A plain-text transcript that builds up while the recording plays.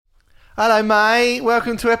Hello, mate.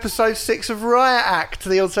 Welcome to episode 6 of Riot Act,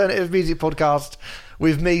 the alternative music podcast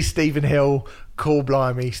with me, Stephen Hill, Call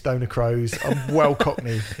Blimey, Stoner Crows. I'm well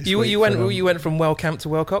Cockney. You went from well camp to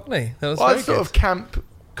well Cockney. That was I'm very sort good. of camp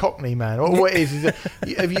Cockney, man. Or what it is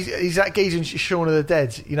he's that geezer in Shaun of the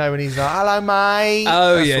Dead, you know, when he's like, hello, mate.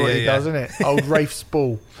 Oh, That's yeah, what yeah, he yeah. does, isn't it? Old Rafe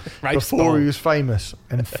Spall. Before Spall. he was famous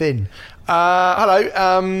and thin. Hello,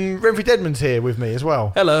 Renfrey Deadman's here with me as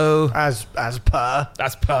well. Hello. As per.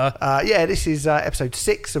 That's per. Yeah, this is episode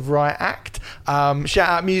 6 of Riot Act. Shout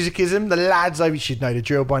out Musicism. The lads over, you should know the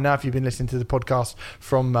drill by now if you've been listening to the podcast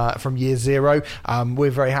from year 0.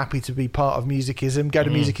 We're very happy to be part of Musicism. Go to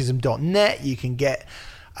musicism.net. You can get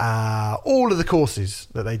all of the courses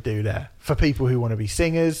that they do there. For people who want to be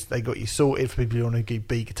singers, they got you sorted. For people who want to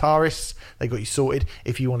be guitarists, they got you sorted.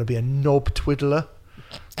 If you want to be a knob twiddler...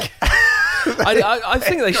 I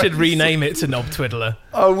think they should rename it to Knob Twiddler.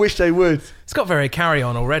 I wish they would. It's got very carry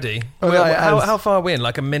on already. Oh, no, it has. How far are we in?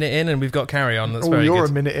 Like a minute in, and we've got carry on. That's Oh, very you're good.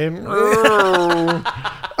 a minute in.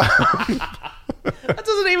 That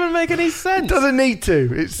doesn't even make any sense. Doesn't need to.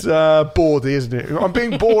 It's bawdy, isn't it? I'm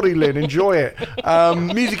being bawdy, Lynn. Enjoy it.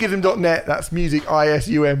 Musicism.net. That's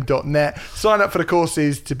musicisum.net. Sign up for the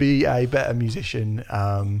courses to be a better musician,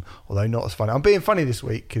 although not as funny. I'm being funny this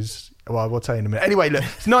week because... Well, we'll tell you in a minute. Anyway, look,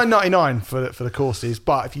 it's $9.99 for the courses,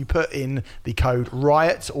 but if you put in the code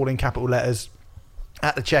RIOT, all in capital letters,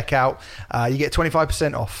 at the checkout, you get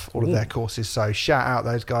 25% off all of their courses. So shout out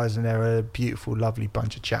those guys, and they're a beautiful, lovely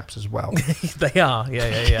bunch of chaps as well. They are.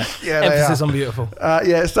 Yeah. Yeah, Emphasis on beautiful.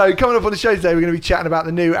 Yeah, so coming up on the show today, we're going to be chatting about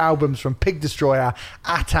the new albums from Pig Destroyer,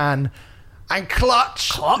 Atan, and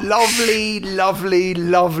Clutch. Lovely, lovely,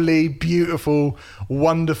 lovely, beautiful,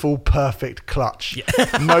 wonderful, perfect Clutch. Yeah.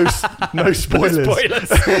 No spoilers. No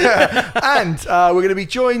spoilers. And we're going to be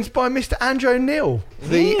joined by Mr. Andrew O'Neill,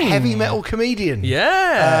 the heavy metal comedian.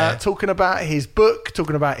 Yeah. Talking about his book,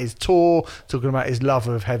 talking about his tour, talking about his love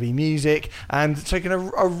of heavy music, and taking a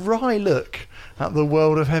wry look at the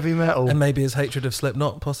world of heavy metal. And maybe his hatred of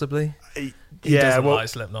Slipknot, possibly. He Yeah, doesn't well, like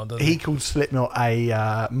Slipknot, does he? he called Slipknot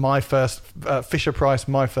my first Fisher Price,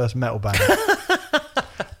 my first metal band.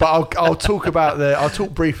 But I'll talk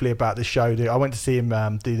briefly about the show. I went to see him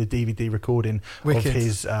do the DVD recording Wicked. of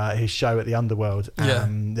his show at the Underworld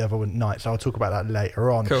the other night. So I'll talk about that later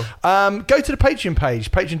on. Cool. Go to the Patreon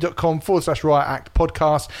page, patreon.com/Riot Act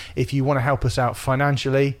podcast, if you want to help us out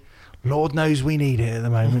financially. Lord knows we need it at the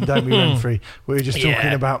moment, don't we, Renfrey? We were just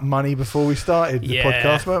talking about money before we started the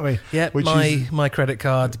podcast, weren't we? Yeah, my credit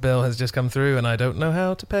card bill has just come through and I don't know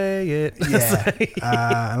how to pay it. Yeah,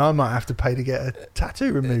 and I might have to pay to get a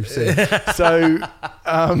tattoo removed soon. So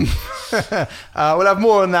we'll have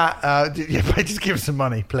more on that. Just give us some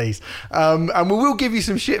money, please. And we will give you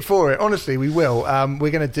some shit for it. Honestly, we will. We're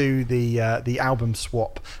going to do the album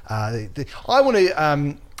swap. I want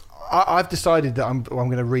to... I've decided that I'm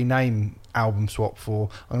going to rename Album Swap I'm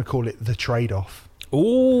going to call it The Trade-Off.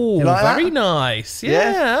 Ooh, like very that? nice.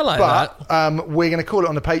 Yeah, I like that. But we're going to call it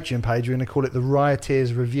on the Patreon page. We're going to call it the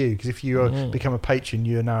Rioters Review, because if you become a patron,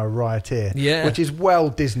 you are now a Rioteer. Yeah. Which is well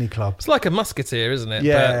Disney Club. It's like a musketeer, isn't it?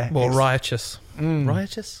 Yeah, But more riotous.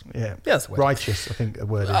 Riotous? Yeah. That's the word. Righteous, I think the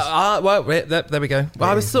word is. Well, there we go. Well,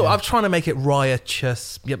 I was trying to make it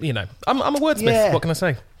riotous. You know, I'm a wordsmith. Yeah. What can I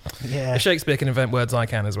say? Yeah, If Shakespeare can invent words, I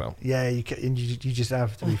can as well. Yeah, you just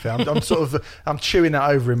have to be fair. I'm chewing that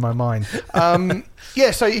over in my mind. Yeah,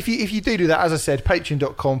 so if you do that, as I said,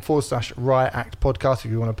 patreon.com/Riot Act podcast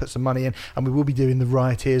if you want to put some money in, and we will be doing the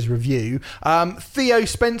Rioters Review. Theo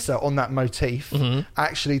Spencer, on that motif,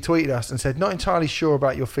 actually tweeted us and said, not entirely sure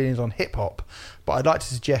about your feelings on hip hop, but I'd like to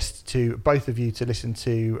suggest to both of you to listen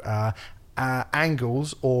to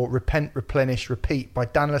Angles or Repent, Replenish, Repeat by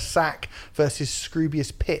Dan Lasac versus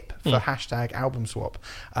Scroobius Pip for hashtag album swap.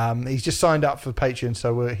 He's just signed up for Patreon,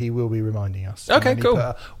 so he will be reminding us. Okay, cool. Put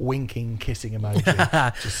a winking, kissing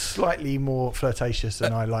emoji. Just slightly more flirtatious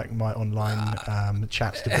than I like my online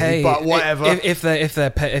chats to be. Hey, but whatever. If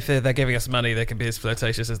they're giving us money, they can be as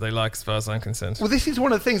flirtatious as they like, as far as I'm concerned. Well, this is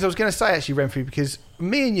one of the things I was going to say, actually, Renfrey, because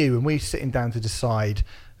me and you, and we're sitting down to decide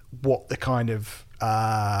what the kind of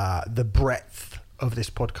the breadth of this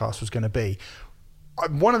podcast was going to be.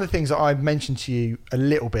 One of the things that I mentioned to you a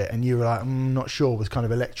little bit, and you were like, I'm not sure, was kind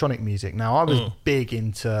of electronic music. Now, I was big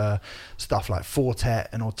into stuff like Fortet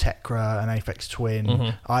and Ortekra and Aphex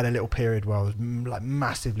Twin. I had a little period where I was like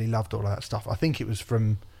massively loved all of that stuff. I think it was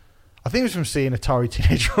from seeing Atari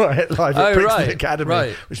Teenage Riot live at Princeton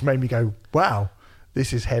Academy, which made me go, wow,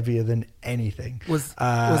 this is heavier than anything. Was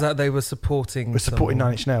that they were supporting? We're supporting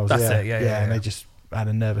Nine Inch Nails. That's it. Yeah. And they just had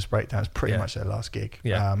a nervous breakdown. It's pretty much their last gig.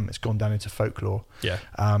 Yeah. It's gone down into folklore. Yeah.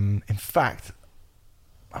 In fact,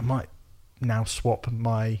 I might now swap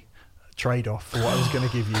my trade-off for what I was going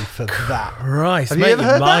to give you for that. Right. Have you ever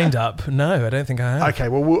heard lined that? up? No, I don't think I have. Okay,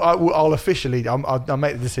 well, I'll officially, I'll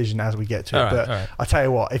make the decision as we get to it. But I'll tell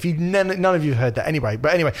you what, if you none of you have heard that anyway.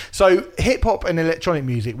 But anyway, so hip-hop and electronic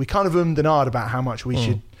music, we kind of ummed and ahed about how much we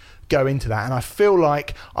should go into that. And I feel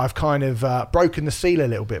like I've kind of broken the seal a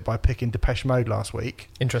little bit by picking Depeche Mode last week.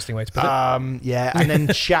 Interesting way to put it. Yeah, and then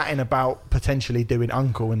chatting about potentially doing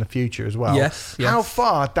Uncle in the future as well. Yes. How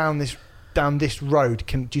far down this road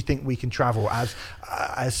do you think we can travel as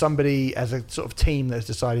somebody, as a sort of team that's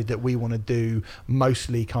decided that we want to do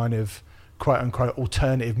mostly kind of quote unquote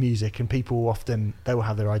alternative music, and people often, they will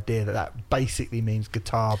have their idea that basically means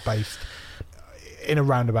guitar based in a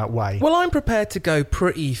roundabout way? Well, I'm prepared to go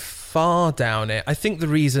pretty far down it. I think the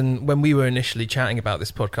reason, when we were initially chatting about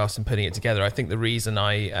this podcast and putting it together, I think the reason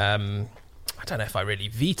I don't know if I really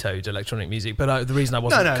vetoed electronic music, but the reason I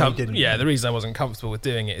wasn't the reason I wasn't comfortable with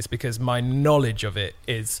doing it is because my knowledge of it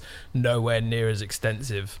is nowhere near as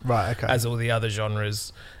extensive as all the other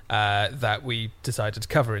genres that we decided to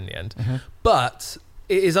cover in the end. Mm-hmm. But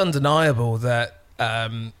it is undeniable that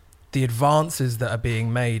the advances that are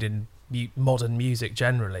being made in modern music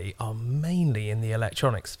generally are mainly in the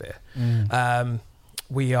electronic sphere.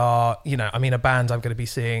 We are, a band I'm going to be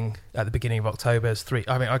seeing at the beginning of October is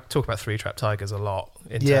I talk about Three Trap Tigers a lot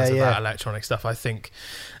in terms of that electronic stuff. I think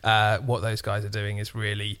what those guys are doing is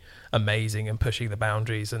really amazing and pushing the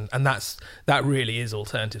boundaries, and that really is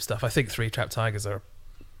alternative stuff. I think Three Trap Tigers are a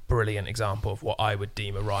brilliant example of what I would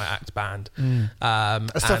deem a Riot Act band.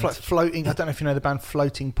 Stuff like Floating, I don't know if you know the band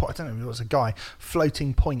Floating Point. I don't know if it was a guy,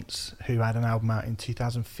 Floating Points, who had an album out in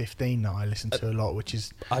 2015 that I listened to a lot, which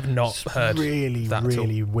is I've not heard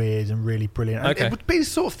really weird and really brilliant. And it would be the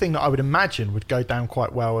sort of thing that I would imagine would go down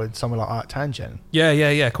quite well with someone like Arctangent.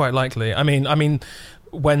 Yeah, quite likely. I mean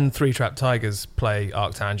when Three Trap Tigers play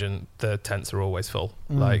Arctangent, the tents are always full.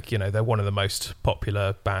 They're one of the most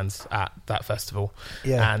popular bands at that festival.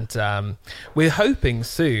 Yeah. And we're hoping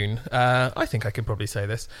soon, I think I can probably say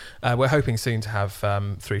this, we're hoping soon to have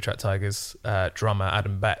Three Trap Tigers drummer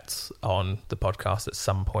Adam Betts on the podcast at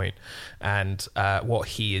some point. And what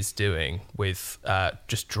he is doing with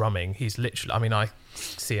just drumming, he's literally, I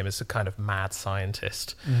see him as a kind of mad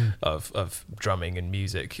scientist of drumming and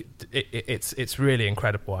music. It's really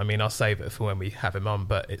incredible. I'll save it for when we have him on,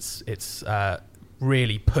 but it's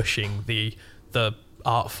really pushing the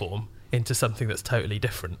art form into something that's totally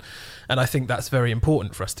different, and I think that's very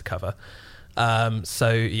important for us to cover. I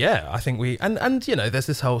think we and there's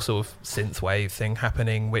this whole sort of synthwave thing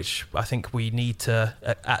happening, which I think we need to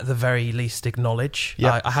at the very least acknowledge.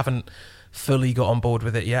 I haven't fully got on board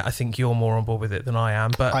with it yet. I think you're more on board with it than I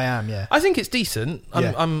am, but I am. Yeah, I think it's decent.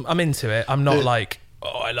 I'm into it. I'm not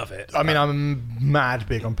I love it. I'm mad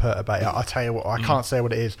big on Perturbator. I'll tell you what, I can't say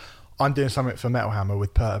what it is. I'm doing something for Metal Hammer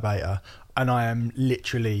with Perturbator, and I am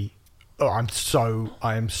literally, I am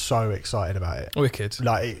so excited about it. Wicked.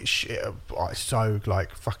 It's so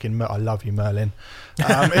fucking. I love you, Merlin.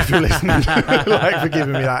 If you're listening, for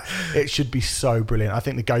giving me that, it should be so brilliant. I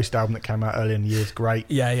think the Ghost album that came out earlier in the year is great.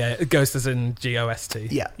 Yeah. Ghost is in Ghost.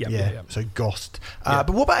 Yeah. So Ghost. But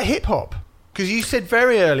what about hip hop? Because you said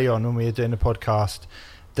very early on when we were doing the podcast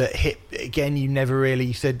that you never really,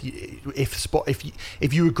 you said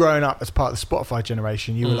if you were growing up as part of the Spotify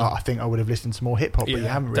generation, you were like, I think I would have listened to more hip hop, but you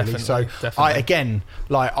haven't really. Definitely.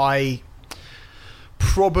 I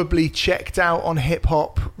probably checked out on hip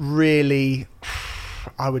hop really,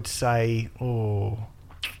 I would say, probably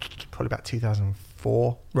about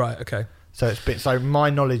 2004. Right. Okay. So my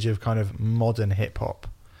knowledge of kind of modern hip hop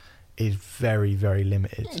is very, very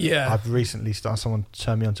limited. Yeah. I've recently someone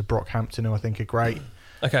turned me on to Brockhampton, who I think are great.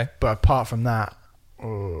 Okay. But apart from that,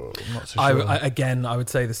 I'm not so sure. I would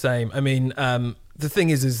say the same. The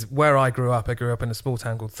thing is where I grew up in a small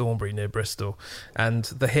town called Thornbury near Bristol, and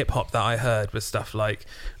the hip hop that I heard was stuff like,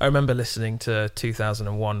 I remember listening to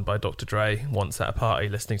 2001 by Dr. Dre once at a party,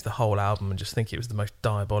 listening to the whole album and just thinking it was the most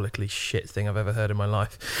diabolically shit thing I've ever heard in my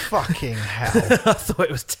life. Fucking hell. I thought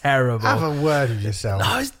it was terrible. Have a word with yourself.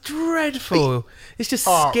 No, it's dreadful. It's just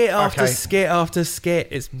skit after skit after skit.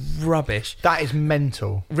 It's rubbish. That is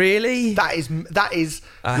mental. Really? That is.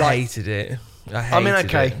 I hated it.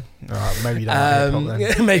 Okay. All right, maybe you don't like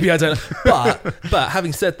hip-hop then. Maybe I don't. But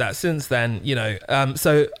having said that, since then,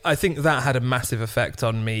 so I think that had a massive effect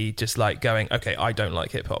on me, just going, okay, I don't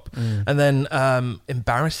like hip-hop. And then,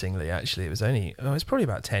 embarrassingly, actually, it's probably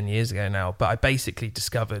about 10 years ago now, but I basically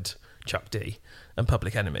discovered Chuck D and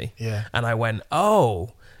Public Enemy. Yeah. And I went,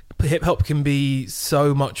 hip-hop can be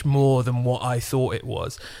so much more than what I thought it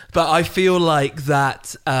was. But I feel like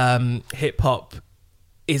that hip-hop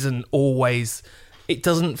isn't always it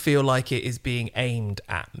doesn't feel like it is being aimed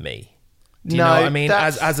at me. Do you No, know what I mean?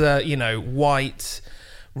 that's- As a, you know, white,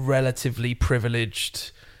 relatively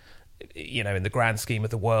privileged, you know, in the grand scheme of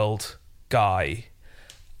the world guy,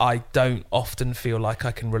 I don't often feel like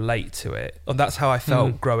I can relate to it. And that's how I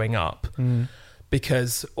felt growing up,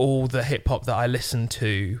 because all the hip hop that I listened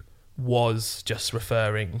to was just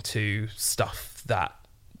referring to stuff that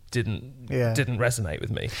didn't resonate with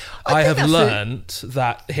me. I have learned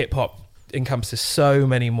that hip hop encompasses so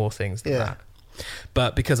many more things than that.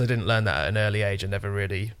 But because I didn't learn that at an early age, I never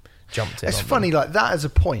really jumped in. It's funny, like that as a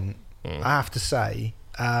point, I have to say,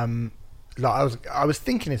 like I was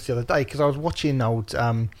thinking this the other day because I was watching old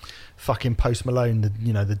fucking Post Malone,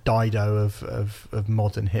 the Dido of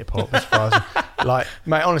modern hip hop. As far as like,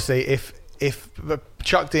 mate, honestly, if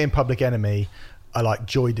Chuck D and Public Enemy are like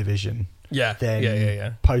Joy Division,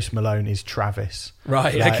 then Post Malone is Travis,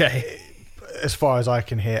 right? Like, okay. As far as I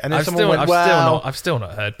can hear, and then I've still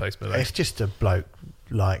not heard Post Malone. It's just a bloke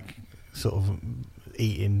like sort of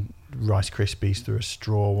eating Rice Krispies through a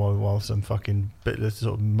straw while some fucking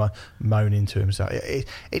sort of moaning to himself.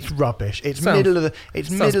 It's rubbish. It's middle of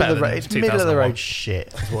the road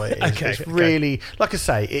shit. Is what it is. Okay, it's really, like I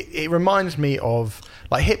say, it reminds me of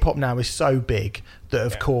like hip hop now is so big that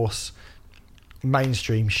of course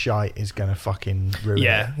mainstream shite is gonna fucking ruin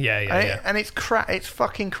it. And it's crap. It's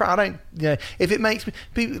fucking crap. I don't. If it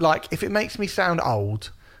makes me sound old.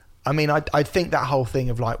 I mean, I think that whole thing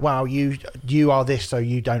of like, wow, you are this, so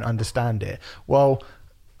you don't understand it. Well,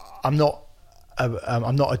 I'm not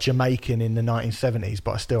a Jamaican in the 1970s,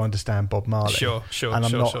 but I still understand Bob Marley. Sure. And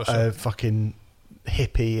I'm not a fucking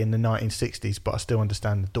hippie in the 1960s, but I still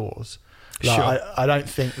understand the Doors. Like, I don't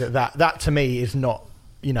think that to me is not,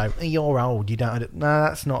 you're old, you don't. No,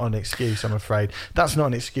 that's not an excuse. I'm afraid that's not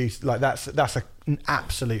an excuse. Like that's an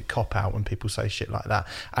absolute cop out when people say shit like that.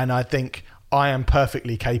 And I think I am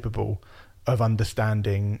perfectly capable of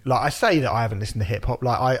understanding. Like I say that I haven't listened to hip hop.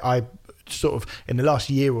 Like I sort of in the last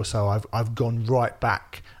year or so, I've gone right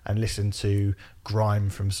back and listened to grime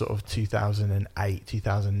from sort of 2008,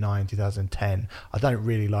 2009, 2010. I don't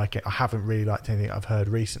really like it. I haven't really liked anything I've heard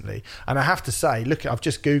recently. And I have to say, look, I've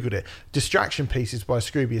just Googled it. Distraction Pieces by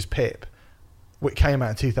Scroobius Pip, which came out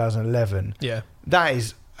in 2011. Yeah. That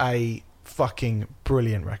is a fucking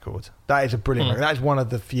brilliant record. That is a brilliant record. That is one of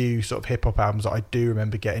the few sort of hip hop albums that I do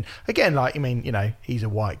remember getting. Again, like, I mean, he's a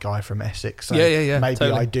white guy from Essex, so maybe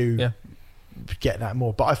totally. I do get that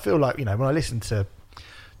more. But I feel like, when I listen to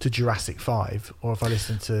Jurassic 5, or if I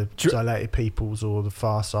listen to Dilated Peoples or The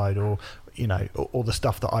Far Side, or or the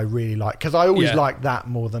stuff that I really like, because I always liked that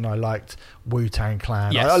more than I liked Wu-Tang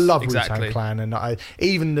Clan. I love Wu-Tang Clan, and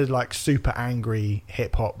even the like super angry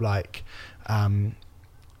hip hop, like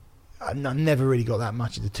I never really got that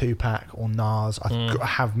much into Tupac or Nas. I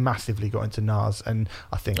have massively got into Nas, and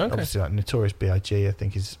I think obviously like Notorious B.I.G. I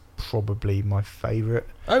think is probably my favourite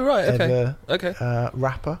ever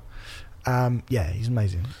rapper. He's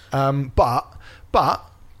amazing. But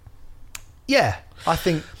yeah, I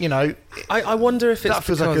think I wonder if it's that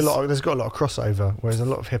feels like there's got a lot of crossover, whereas a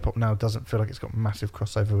lot of hip hop now doesn't feel like it's got massive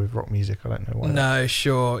crossover with rock music. I don't know why. No,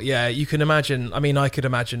 sure, yeah, you can imagine. I mean, I could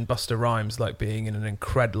imagine Busta Rhymes like being in an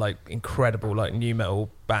incredible like new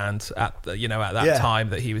metal band at that time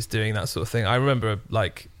that he was doing that sort of thing. I remember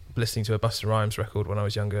like listening to a Busta Rhymes record when I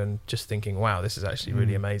was younger and just thinking, wow, this is actually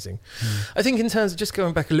really amazing. I think in terms of just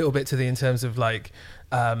going back a little bit in terms of like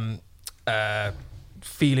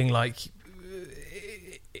feeling like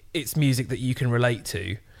it's music that you can relate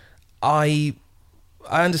to. I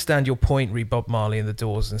understand your point, re Bob Marley and the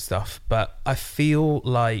Doors and stuff, but I feel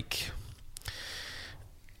like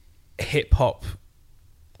hip hop.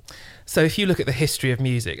 So if you look at the history of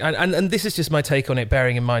music, and this is just my take on it,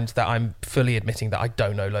 bearing in mind that I'm fully admitting that I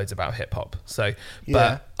don't know loads about hip hop. So,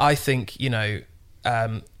 but I think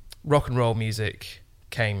rock and roll music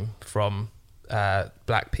came from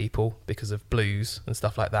black people because of blues and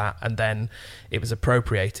stuff like that, and then it was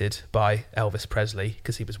appropriated by Elvis Presley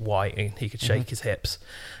because he was white and he could shake his hips.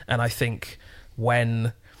 And I think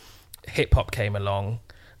when hip hop came along,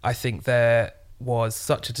 I think there was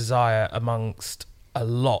such a desire amongst a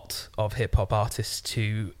lot of hip hop artists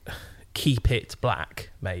to keep it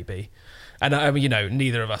black, maybe. And I mean,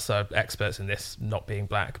 neither of us are experts in this, not being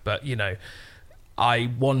black, but I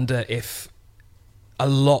wonder if a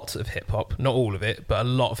lot of hip hop, not all of it, but a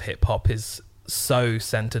lot of hip hop is so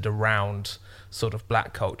centered around sort of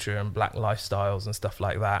black culture and black lifestyles and stuff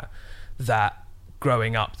like that, that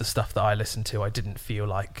growing up, the stuff that I listened to, I didn't feel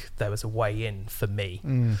like there was a way in for me.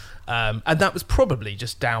 And that was probably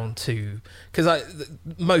just down to, because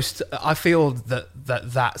I feel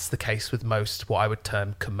that's the case with most what I would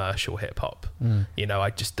term commercial hip hop. You know,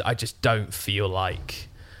 I just don't feel like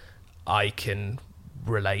I can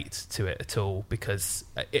relate to it at all, because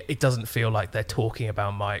it doesn't feel like they're talking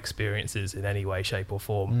about my experiences in any way, shape or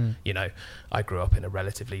form. You know, I grew up in a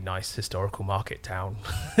relatively nice historical market town.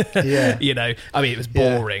 You know, I mean, it was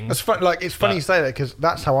boring. It's fun, like, it's funny you say that, because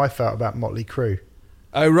that's how I felt about Motley Crue.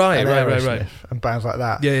 Oh, right. And bands like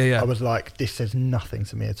that. Yeah. I was like, this says nothing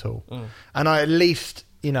to me at all. And I at least,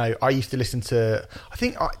 you know, I used to listen to,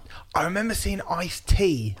 I remember seeing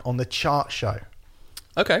Ice-T on the chart show.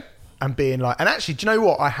 Okay. And being like, and actually, do you know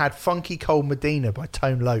what? I had Funky Cold Medina by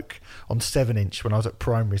Tone Loc on 7-inch when I was at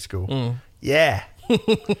primary school. Yeah.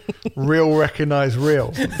 Real recognise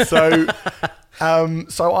real. So I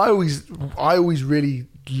always really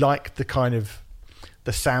liked the kind of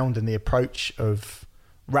the sound and the approach of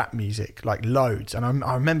rap music, like loads. And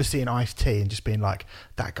I remember seeing Ice-T and just being like,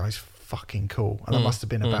 that guy's fucking cool. And I must have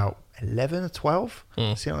been about 11 or 12, seeing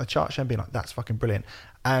it on the chart show and being like, that's fucking brilliant.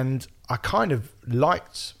 And I kind of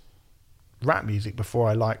liked rap music before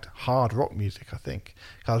I liked hard rock music, I think.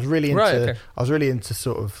 I was really into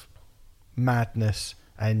sort of Madness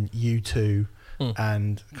and U2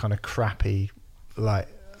 and kind of crappy, like,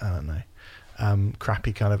 I don't know,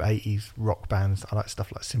 crappy kind of 80s rock bands. I like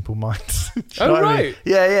stuff like Simple Minds. Oh, right. I mean?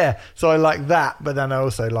 Yeah. So I like that, but then I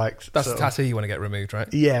also liked... That's the tattoo you want to get removed,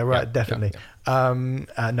 right? Yeah, right, yeah, definitely.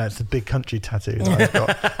 Yeah. No, it's a big country tattoo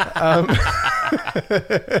that I've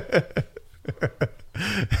got.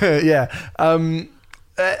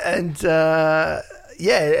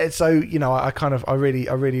 So, you know, I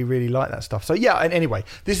really like that stuff. So yeah, and anyway,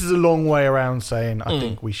 this is a long way around saying I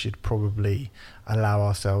think we should probably allow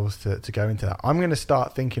ourselves to go into that. I'm going to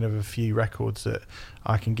start thinking of a few records that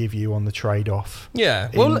I can give you on the trade-off. Yeah,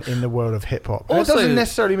 in the world of hip hop. It doesn't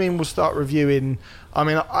necessarily mean we'll start reviewing. I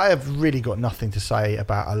mean, I have really got nothing to say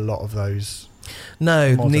about a lot of those.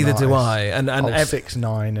 No, neither do I. And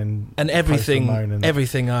 6ix9ine and everything. And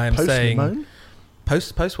everything I am saying. Lamone?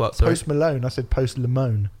 Post what? Sorry? Post Malone. I said Post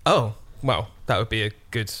Lamone. Oh, well, that would be a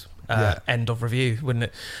good end of review, wouldn't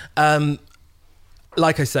it?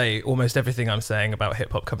 Like I say, almost everything I'm saying about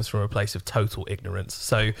hip hop comes from a place of total ignorance.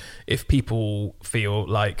 So if people feel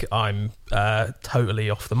like I'm totally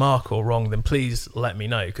off the mark or wrong, then please let me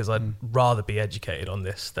know, because I'd rather be educated on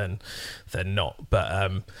this than not.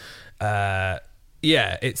 But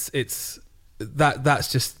yeah,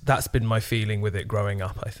 that's been my feeling with it growing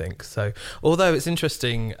up, I think. So although it's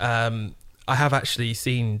interesting, I have actually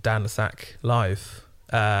seen Dan Lasac live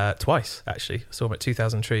twice. Actually, I saw him at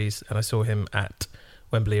 2000 Trees and I saw him at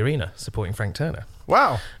Wembley Arena supporting Frank Turner.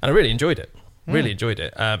 Wow. And I really enjoyed it. I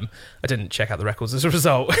didn't check out the records as a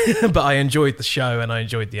result, but I enjoyed the show and I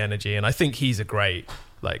enjoyed the energy, and I think he's a great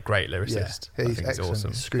lyricist. Yeah, he's excellent.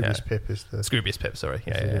 Awesome. Scroobius Pip is the... Scroobius Pip, sorry.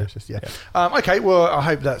 Yeah. Okay, well, I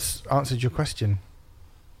hope that's answered your question.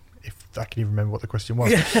 If I can even remember what the question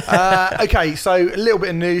was. Okay, so a little bit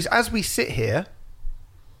of news. As we sit here,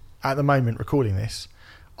 at the moment, recording this,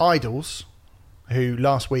 Idols, who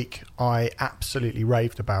last week I absolutely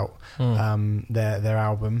raved about their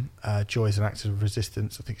album, Joys and Acts of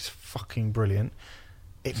Resistance. I think it's fucking brilliant.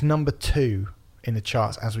 It's number 2 in the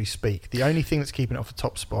charts as we speak. The only thing that's keeping it off the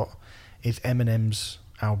top spot is Eminem's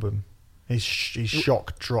album, his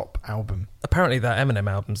Shock Drop album. Apparently that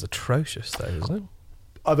Eminem album's atrocious though, isn't it?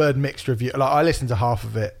 I've heard mixed reviews. Like, I listened to half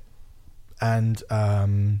of it and I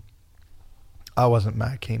wasn't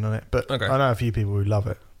mad keen on it, but okay. I know a few people who love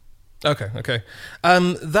it. Okay.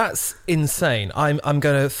 That's insane. I'm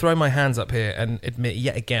going to throw my hands up here and admit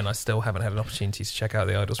yet again I still haven't had an opportunity to check out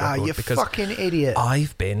the Idols record. You fucking idiot.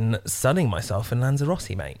 I've been sunning myself in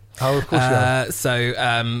Lanzarote, mate. Oh, of course you have. So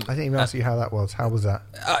I didn't even ask you how that was. How was that?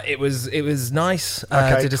 It was nice.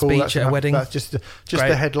 Okay, did a cool. speech at a wedding. That's just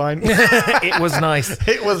the headline. It was nice.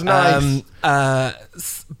 It was nice.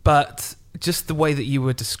 But just the way that you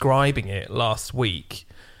were describing it last week,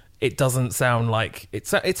 it doesn't sound like it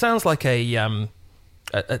sounds like a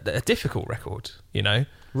difficult record, you know.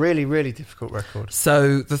 Really, really difficult record.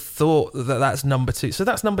 So the thought that that's number 2. So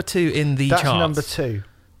that's number 2 in the charts. That's number 2.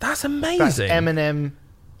 That's amazing. That's Eminem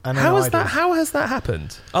and How has that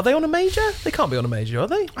happened? Are they on a major? They can't be on a major, are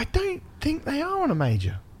they? I don't think they are on a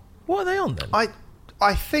major. What are they on then?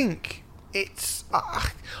 I think it's.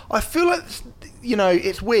 I feel like, you know,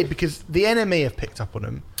 it's weird because the NME have picked up on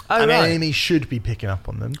them. Oh, and right. the Enemy should be picking up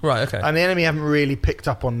on them. Right, okay. And the Enemy haven't really picked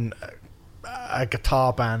up on a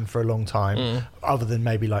guitar band for a long time, other than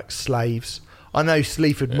maybe like Slaves. I know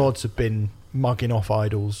Sleaford Mods have been mugging off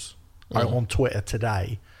idols on Twitter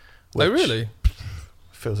today. Oh, really?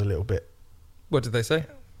 Feels a little bit. What did they say?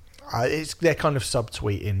 They're kind of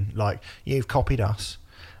subtweeting, like, you've copied us.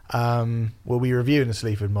 We'll be reviewing the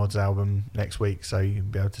Sleaford Mods album next week, so you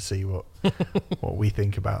can be able to see what we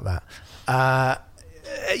think about that. I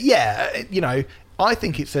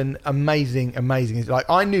think it's an amazing. Like,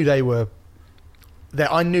 I knew there was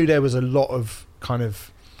a lot of kind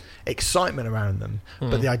of excitement around them,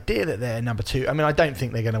 but the idea that they're number 2, I mean, I don't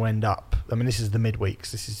think they're going to end up. I mean, this is the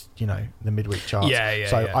midweeks. This is the midweek charts.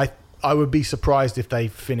 So I would be surprised if they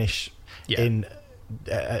finish in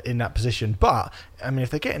that position. But I mean, if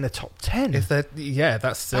they get in the top 10,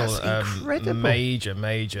 that's still a major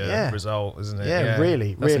result, isn't it? Yeah,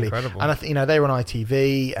 really, that's really incredible. And I think they were on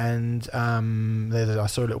ITV, and I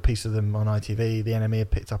saw a little piece of them on ITV. The NME had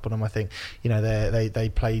picked up on them. I think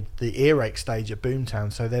they played the Earache stage at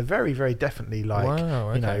Boomtown, so they're very, very definitely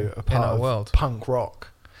a part of world. Punk rock.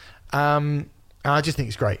 And I just think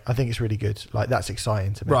it's great. I think it's really good. Like, that's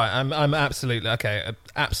exciting to me. Right, I'm absolutely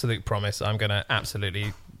absolute promise. I'm going to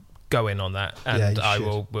absolutely go in on that, and I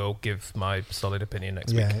will give my solid opinion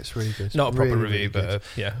next week. Yeah, it's really good. Not a proper really, review, really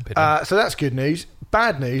but opinion. So that's good news.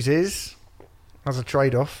 Bad news is, as a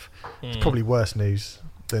trade-off, it's probably worse news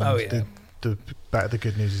than the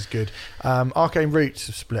good news is good. Arcane Roots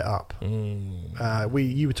have split up.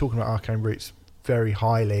 You were talking about Arcane Roots very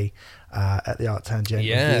highly at the Art Tangent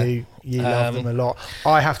review. You love them a lot.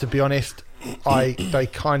 I have to be honest, they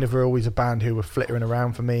kind of were always a band who were flittering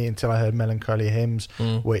around for me until I heard Melancholia Hymns,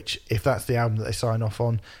 which, if that's the album that they sign off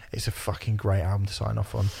on, it's a fucking great album to sign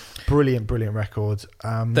off on. Brilliant record.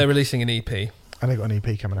 They're releasing an EP. And they've got an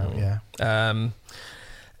EP coming out,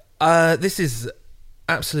 this is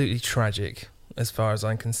absolutely tragic as far as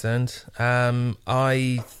I'm concerned.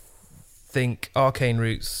 I think Arcane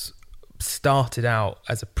Roots started out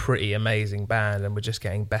as a pretty amazing band and were just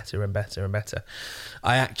getting better and better and better.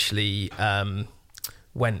 I actually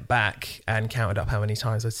went back and counted up how many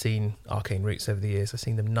times I'd seen Arcane Roots over the years. I've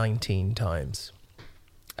seen them 19 times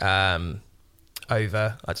over,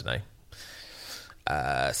 I don't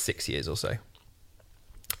know, 6 years or so.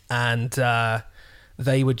 And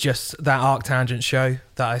they were just, that Arctangent show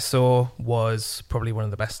that I saw was probably one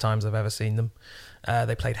of the best times I've ever seen them.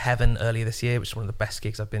 They played Heaven earlier this year, which is one of the best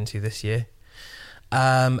gigs I've been to this year.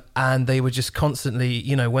 And they were just constantly,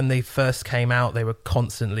 when they first came out, they were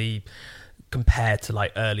constantly compared to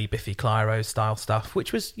like early Biffy Clyro style stuff,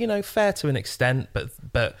 which was, fair to an extent,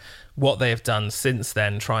 but what they have done since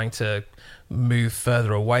then, trying to move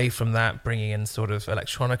further away from that, bringing in sort of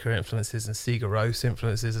electronica influences and Sigur Rós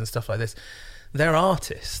influences and stuff like this, they're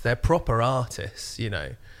artists, they're proper artists,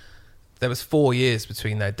 There was 4 years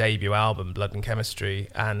between their debut album, Blood and Chemistry,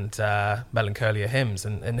 and Melancholia Hymns.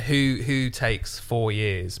 And who takes 4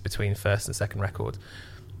 years between first and second record?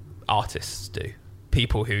 Artists do.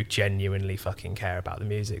 People who genuinely fucking care about the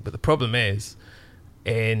music. But the problem is,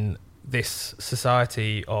 in this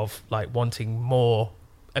society of like wanting more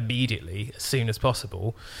immediately, as soon as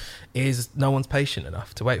possible, is no one's patient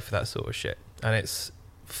enough to wait for that sort of shit. And it's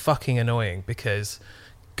fucking annoying because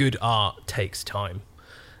good art takes time.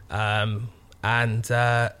 And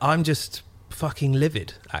I'm just fucking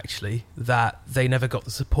livid, actually, that they never got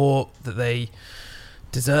the support that they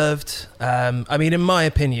deserved. I mean, in my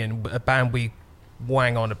opinion, a band we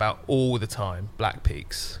wang on about all the time, Black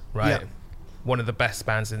Peaks, right? Yeah. One of the best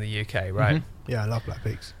bands in the UK, right? Mm-hmm. Yeah, I love Black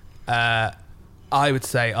Peaks. I would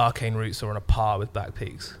say Arcane Roots are on a par with Black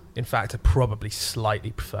Peaks. In fact, I probably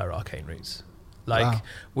slightly prefer Arcane Roots.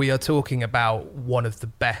 We are talking about one of the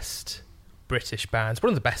best British bands, one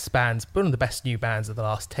of the best bands, one of the best new bands of the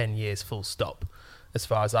last 10 years, full stop, as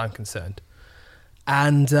far as I'm concerned.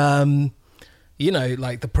 And, the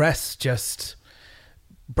press just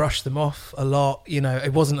brushed them off a lot.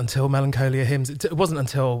 It wasn't until Melancholia Hymns, it wasn't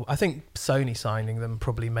until, I think Sony signing them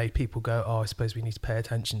probably made people go, oh, I suppose we need to pay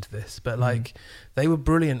attention to this. But, they were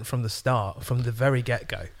brilliant from the start, from the very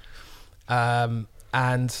get-go. And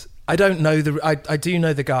I don't know I do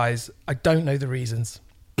know the guys. I don't know the reasons.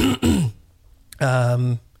 I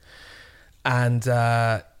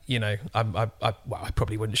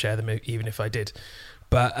probably wouldn't share them even if I did.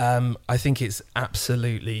 But I think it's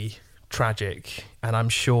absolutely tragic. And I'm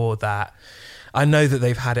sure that, I know that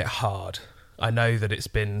they've had it hard. I know that it's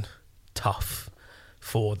been tough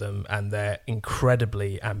for them, and they're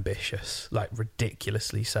incredibly ambitious, like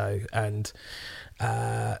ridiculously so. And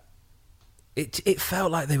it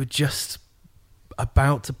felt like they were just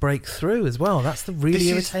about to break through as well. That's the really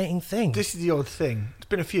irritating thing. This is the odd thing. There's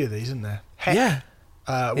been a few of these, isn't there? Heck. Yeah.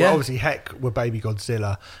 Obviously Heck were Baby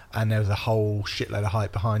Godzilla, and there was a whole shitload of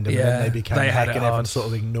hype behind them, and then they became Heck, and everyone sort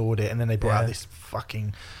of ignored it, and then they brought out this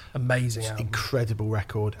fucking amazing album. Incredible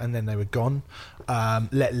record, and then they were gone.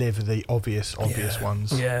 Let Live are the obvious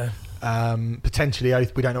ones. Potentially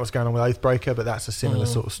Oath, we don't know what's going on with Oathbreaker, but that's a similar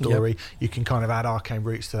sort of story. You can kind of add Arcane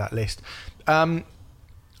Roots to that list.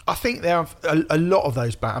 I think there are a lot of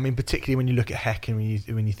those bands. I mean, particularly when you look at Heck and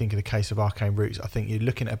when you think of the case of Arcane Roots, I think you're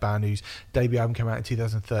looking at a band whose debut album came out in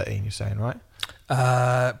 2013. You're saying, right?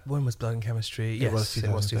 When was Blood and Chemistry? Yes, it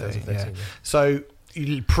was 2013. Yeah. So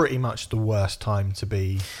pretty much the worst time to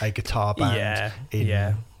be a guitar band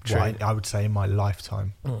I would say in my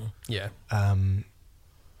lifetime.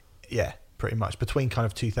 Pretty much between kind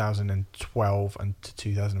of 2012 and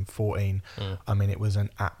 2014. I mean, it was an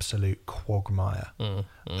absolute quagmire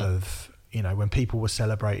of, when people were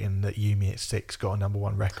celebrating that You Me at 6 got a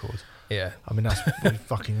 #1 record. I mean, that's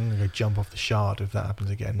fucking, I'm gonna go jump off the shard if that happens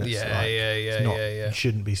again. That's You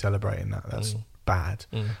shouldn't be celebrating that. That's bad.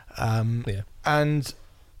 And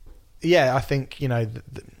I think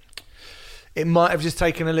it might have just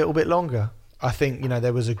taken a little bit longer. I think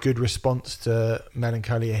there was a good response to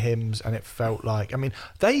Melancholia Hymns, and it felt like, I mean,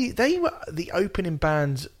 they were the opening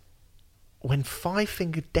band when Five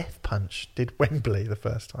Finger Death Punch did Wembley the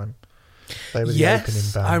first time. They were the opening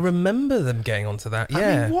band. I remember them getting onto that.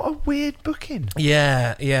 I mean, what a weird booking.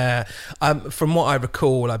 From what I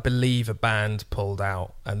recall, I believe a band pulled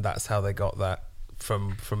out, and that's how they got that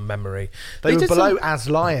from memory. They were below As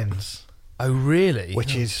Lions. Oh, really?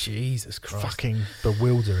 Which is Jesus Christ, fucking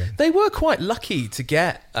bewildering. They were quite lucky to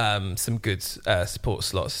get some good support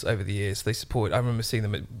slots over the years. I remember seeing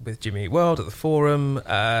them with Jimmy Eat World at the Forum.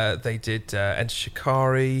 They did Enter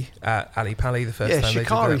Shikari at Ali Pali the first time. Yeah,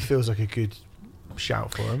 Shikari feels like a good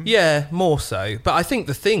shout for them. Yeah, more so. But I think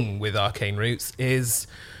the thing with Arcane Roots is,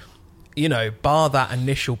 bar that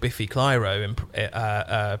initial Biffy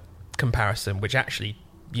Clyro comparison, which actually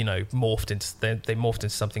morphed into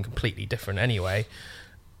something completely different anyway.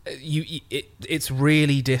 It's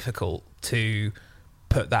really difficult to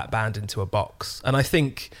put that band into a box, and I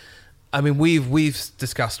think, we've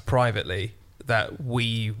discussed privately that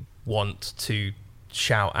we want to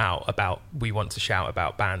shout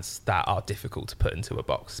about bands that are difficult to put into a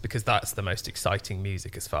box, because that's the most exciting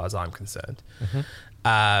music as far as I'm concerned.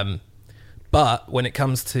 But when it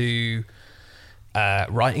comes to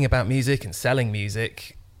writing about music and selling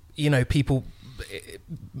music,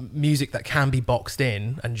 music that can be boxed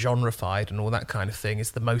in and genrefied and all that kind of thing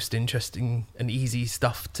is the most interesting and easy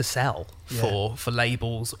stuff to sell for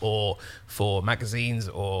labels or for magazines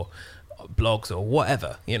or blogs or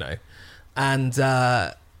whatever, and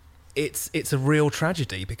it's a real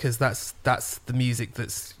tragedy, because that's the music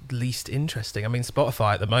that's least interesting. I mean,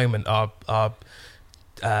 Spotify at the moment are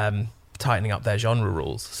tightening up their genre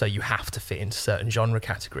rules, so you have to fit into certain genre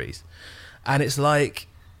categories, and it's like,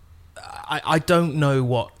 I don't know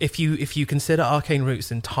what, if you consider Arcane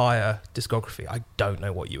Roots' entire discography, I don't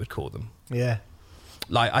know what you would call them. Yeah,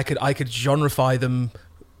 like I could genreify them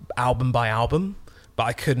album by album, but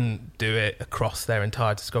I couldn't do it across their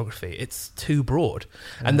entire discography. It's too broad.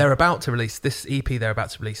 And they're about to release this EP. They're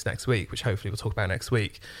about to release next week, which hopefully we'll talk about next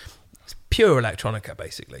week. It's pure electronica,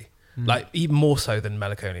 basically, like even more so than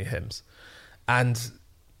Melancholia Hymns, and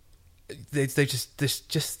they just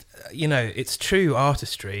it's true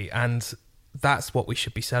artistry, and that's what we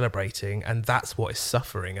should be celebrating, and that's what is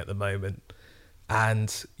suffering at the moment.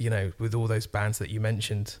 And with all those bands that you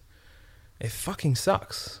mentioned, it fucking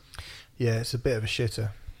sucks. Yeah, it's a bit of a shitter,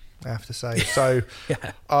 I have to say. So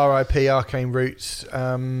R.I.P. Arcane Roots,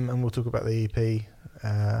 and we'll talk about the EP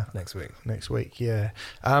next week. It's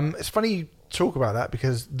funny you talk about that,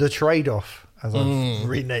 because The Trade-Off, as I've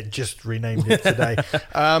renamed it today,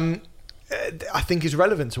 I think is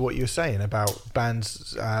relevant to what you were saying about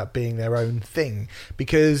bands being their own thing,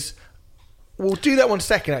 because we'll do that one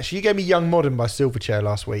second. Actually, you gave me Young Modern by Silverchair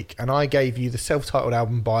last week, and I gave you the self-titled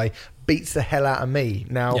album by Beats the Hell Out of Me.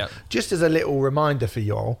 Now, just as a little reminder for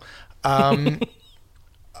y'all, that's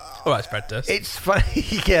Fred Durst. It's funny.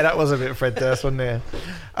 Yeah, that was a bit of Fred Durst, wasn't it?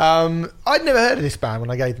 I'd never heard of this band when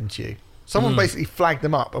I gave them to you. Someone basically flagged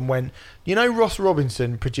them up and went, Ross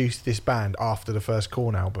Robinson produced this band after the first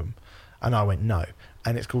Korn album. And I went, no.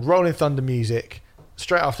 And it's called Rolling Thunder Music,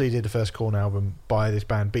 straight after he did the first Korn album, by this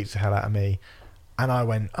band Beats the Hell Out of Me. And I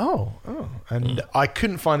went, oh. And I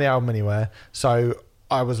couldn't find the album anywhere. So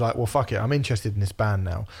I was like, well, fuck it. I'm interested in this band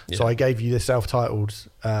now. Yeah. So I gave you the self-titled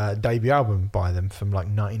debut album by them from like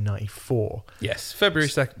 1994. Yes, February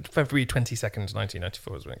 22nd,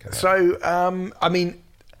 1994 is when it came out. So,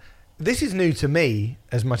 this is new to me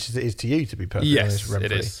as much as it is to you, to be perfectly honest. Yes,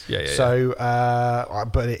 it is. Yeah. So,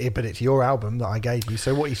 but it's your album that I gave you.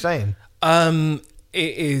 So what are you saying?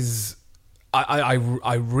 It is. I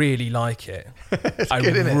really like it. It's I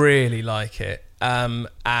good, isn't it? really like it.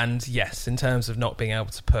 And yes, in terms of not being able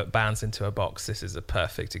to put bands into a box, this is a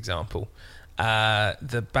perfect example.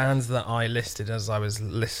 The bands that I listed as I was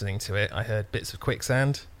listening to it, I heard bits of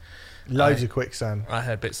Quicksand. Loads of Quicksand. I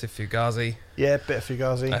heard bits of Fugazi. Yeah, bit of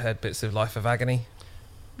Fugazi. I heard bits of Life of Agony.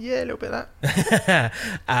 Yeah, a little bit of that.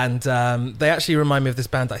 And they actually remind me of this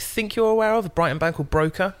band I think you're aware of, a Brighton band called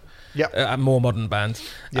Broker. Yep. A more modern band.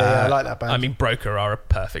 Yeah, I like that band. I mean, Broker are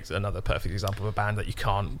another perfect example of a band that you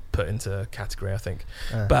can't put into a category, I think.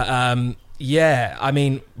 But yeah, I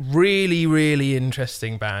mean, really, really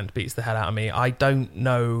interesting band. Beats the hell out of me. I don't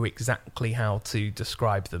know exactly how to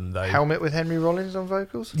describe them, though. Helmet with Henry Rollins on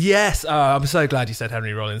vocals? Yes. I'm so glad you said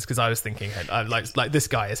Henry Rollins, because I was thinking, like this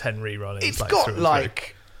guy is Henry Rollins. It's got,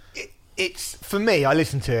 like... It's, for me, I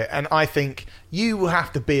listen to it and I think you will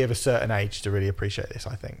have to be of a certain age to really appreciate this,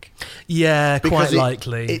 I think. Yeah, because quite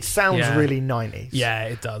likely. It sounds really 90s. Yeah,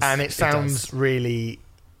 it does. And it sounds really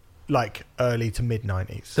like early to mid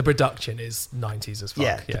 90s. The production is 90s as fuck.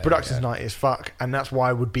 Yeah, the production's 90s as fuck. And that's why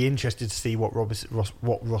I would be interested to see what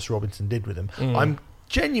Ross Robinson did with them. I'm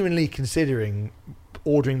genuinely considering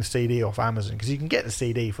ordering the CD off Amazon, because you can get the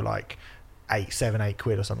CD for like 8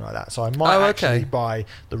 quid or something like that. So I might actually buy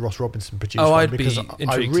the Ross Robinson produced one, because I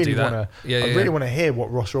really want to. I really want to hear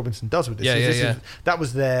what Ross Robinson does with this. That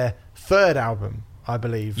was their third album, I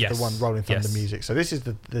believe, the one Rolling Thunder Music. So this is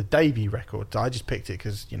the debut record. I just picked it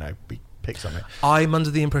because we picked something. I'm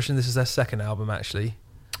under the impression this is their second album, actually.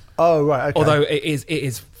 Oh right, okay. Although it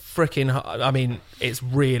is freaking hard. I mean, it's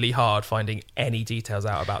really hard finding any details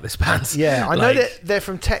out about this band. Yeah, I know that they're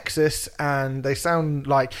from Texas and they sound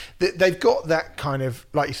like they've got that kind of,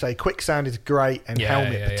 like you say, Quicksand is great, and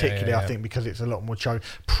Helmet particularly, I think, because it's a lot more chug.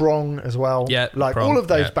 Prong as well. Yeah, like Prong, all of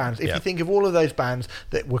those bands. If you think of all of those bands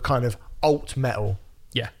that were kind of alt metal.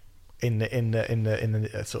 Yeah. In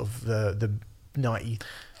the sort of the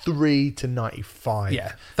 93 to 95.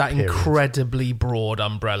 Yeah, that period. Incredibly broad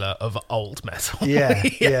umbrella of alt metal.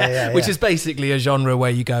 Yeah. Which is basically a genre where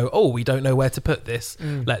you go, oh, we don't know where to put this.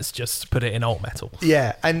 Let's just put it in alt metal.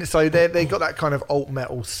 Yeah, and so they got that kind of alt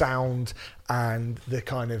metal sound and the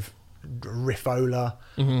kind of riffola.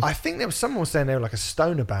 I think there was someone was saying they were like a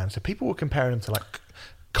stoner band, so people were comparing them to like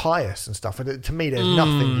Caius and stuff, and to me there's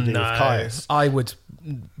nothing to do with Caius. I would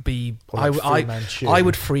be I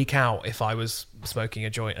would freak out if I was smoking a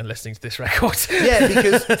joint and listening to this record. Yeah,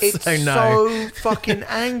 because it's so fucking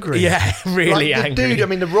angry. Yeah, really like angry. Dude, I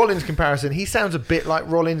mean, the Rollins comparison, he sounds a bit like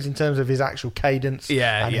Rollins in terms of his actual cadence.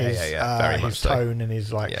 And very much his tone and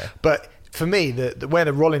his like. Yeah. But for me, where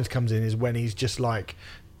the Rollins comes in is when he's just like,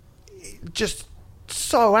 just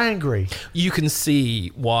so angry. You can see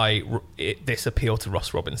why this appealed to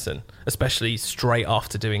Ross Robinson, especially straight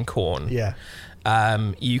after doing Korn. Yeah.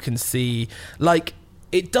 You can see, like,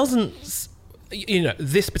 it doesn't,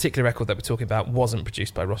 this particular record that we're talking about wasn't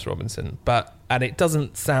produced by Ross Robinson, and it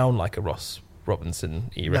doesn't sound like a Ross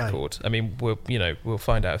Robinson-y record. I mean, we'll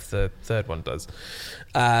find out if the third one does.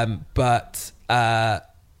 But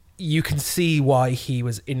you can see why he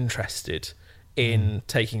was interested in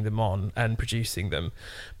taking them on and producing them,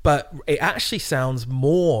 but it actually sounds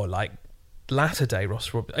more like latter day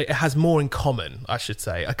Ross Robinson. It has more in common, I should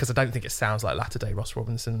say, because I don't think it sounds like latter day Ross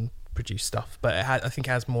Robinson produced stuff, but I think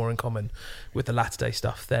it has more in common with the latter day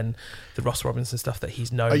stuff than the Ross Robinson stuff that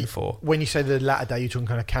he's known for. When you say the latter day, you're talking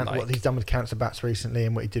kind of what he's done with Cancer Bats recently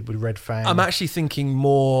and what he did with Red Fang. I'm actually thinking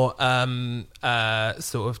more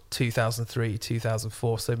sort of 2003,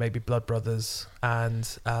 2004, so maybe Blood Brothers,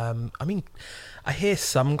 and I mean, I hear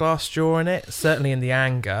some Glassjaw in it, certainly in the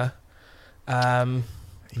Anger.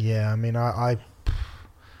 Yeah, I mean, I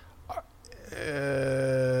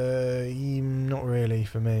not really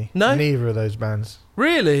for me. No? Neither of those bands.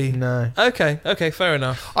 Really? No. Okay, fair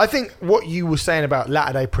enough. I think what you were saying about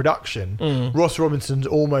latter day production, Ross Robinson's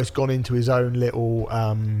almost gone into his own little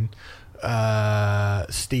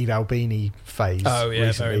Steve Albini phase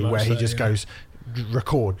recently, where he just goes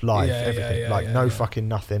record live everything, no fucking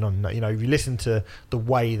nothing on. If you listen to the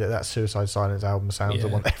way that Suicide Silence album sounds, the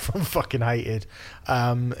one that everyone fucking hated,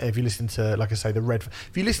 if you listen to, like I say,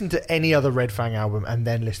 if you listen to any other Red Fang album and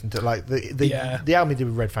then listen to like the album he did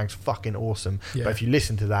with Red Fang's fucking awesome, but if you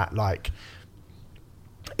listen to that, like,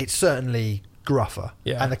 it's certainly gruffer.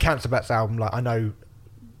 And the Cancer Bats album, like, I know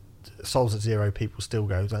Souls at Zero people still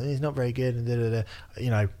go like, it's not very good, and you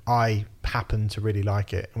know, I happen to really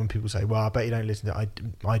like it. And when people say, well, I bet you don't listen to it,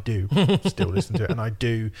 I do still listen to it, and I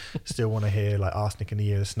do still want to hear like Arsenic and the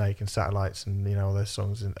Year of the Snake and Satellites and, you know, all those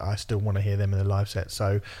songs, and I still want to hear them in the live set.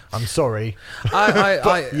 So I'm sorry.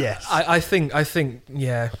 Yes, I think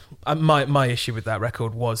yeah. My issue with that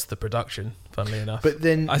record was the production, funnily enough. But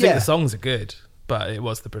then I think the songs are good, but it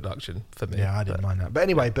was the production for me. Yeah, I didn't mind that. But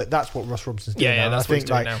anyway, that's what Ross Robinson's doing. Yeah, now. that's I think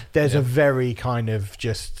what he's doing now. There's a very kind of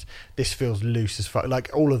just, this feels loose as fuck. Like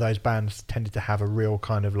all of those bands tended to have a real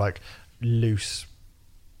kind of like loose,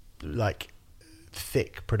 like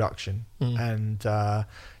thick production. And yeah,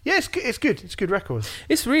 it's good. It's a good record.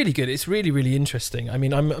 It's really good. It's really, really interesting. I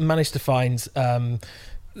mean, I managed to find...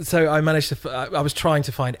 I was trying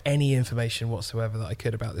to find any information whatsoever that I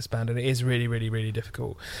could about this band, and it is really, really, really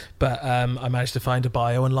difficult. But I managed to find a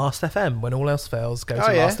bio on Last FM. When all else fails, go to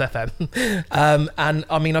Last FM. And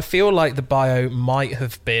I mean, I feel like the bio might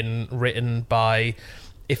have been written by,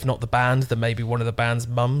 if not the band, then maybe one of the band's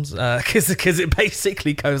mums, because it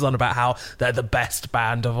basically goes on about how they're the best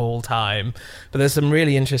band of all time. But there's some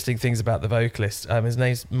really interesting things about the vocalist. His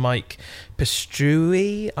name's Mike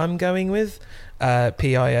Pistrui, I'm going with.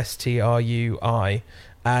 Pistrui,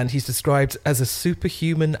 and he's described as a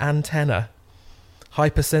superhuman antenna,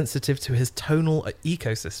 hypersensitive to his tonal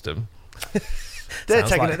ecosystem. They're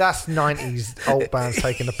taking it. That's 90s old bands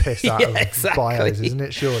taking the piss out of bios, isn't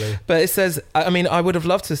it? Surely. But it says, I mean, I would have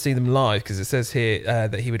loved to see them live, because it says here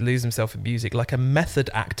that he would lose himself in music like a method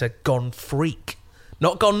actor gone freak,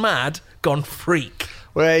 not gone mad, gone freak.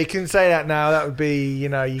 Well, you can say that now. That would be, you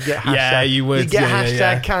know, you get hashtag. Yeah, you would. You get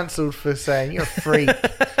hashtag cancelled for saying you're a freak.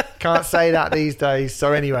 Can't say that these days.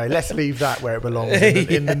 So anyway, let's leave that where it belongs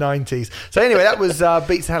in the 90s. So anyway, that was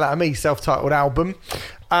Beats the Hell Out of Me, self-titled album.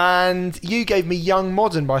 And you gave me Young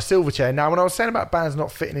Modern by Silverchair. Now, when I was saying about bands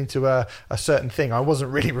not fitting into a certain thing, I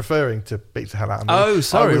wasn't really referring to Beats the Hell Out of Me. Oh,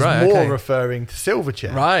 sorry, I was more referring to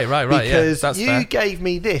Silverchair. Right. Because that's you fair. gave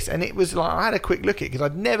me this, and it was like, I had a quick look at it because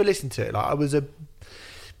I'd never listened to it. Like,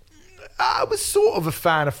 I was sort of a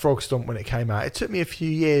fan of Frog Stomp when it came out. It took me a few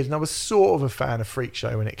years, and I was sort of a fan of Freak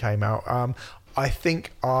Show when it came out. I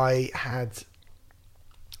think I had,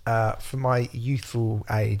 for my youthful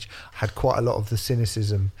age, had quite a lot of the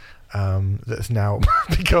cynicism that's now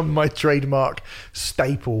become my trademark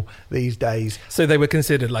staple these days. So they were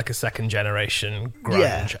considered like a second generation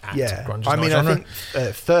grunge act. Yeah. Grunge is I not mean, a genre. I think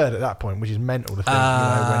third at that point, which is mental to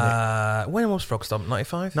think. When was Frog Stomp?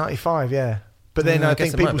 95? 95, yeah. But then I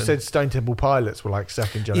think people said Stone Temple Pilots were like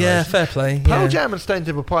second generation. Yeah, fair play. Pearl Jam and Stone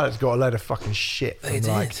Temple Pilots got a load of fucking shit from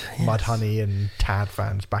Mudhoney and Tad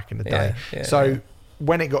fans back in the day. So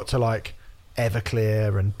when it got to like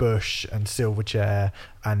Everclear and Bush and Silverchair,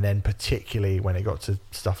 and then particularly when it got to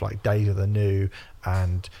stuff like Days of the New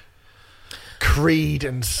and Creed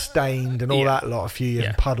and Stained and all that lot a few years,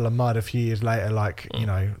 and Puddle of Mud a few years later, like, you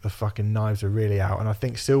know, the fucking knives are really out. And I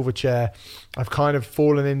think Silverchair, I've kind of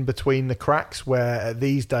fallen in between the cracks, where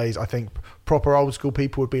these days I think proper old school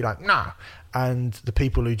people would be like, nah. And the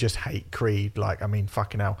people who just hate Creed, like, I mean,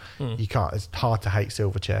 fucking hell, you can't. It's hard to hate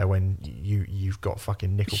Silverchair when you've got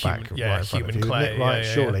fucking Nickelback right in front of you, Clay, right?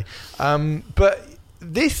 Surely. But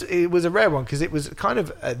it was a rare one because it was kind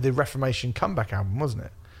of the Reformation comeback album, wasn't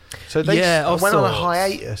it? So they went on a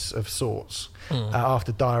hiatus of sorts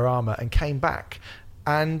after Diorama and came back.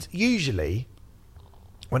 And usually,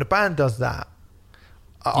 when a band does that,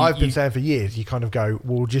 I've been saying for years, you kind of go,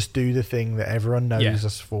 we'll just do the thing that everyone knows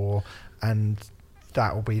us for, and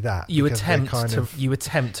that will be that. You attempt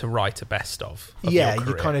to write a best of yeah, your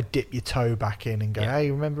you kind of dip your toe back in and go,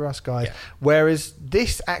 hey, remember us guys? Whereas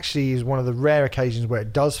this actually is one of the rare occasions where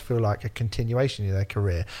it does feel like a continuation of their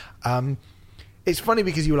career. It's funny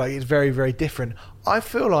because you were like, it's very, very different. I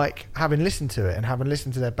feel like, having listened to it and having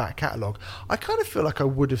listened to their back catalogue, I kind of feel like I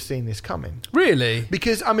would have seen this coming. Really?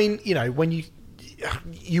 Because, I mean, you know, when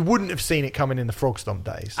you wouldn't have seen it coming in the Frog Stomp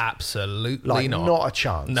days. Absolutely like, not. Not a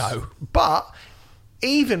chance. No. But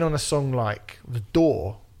even on a song like The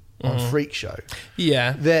Door on Freak Show,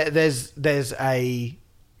 there's a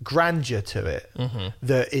grandeur to it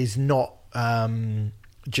that is not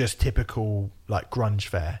just typical like grunge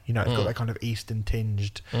fare. You know, it's got that kind of Eastern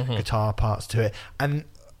tinged guitar parts to it. And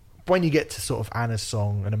when you get to sort of Anna's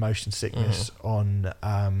song and Emotion Sickness on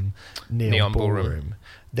Neon Ballroom,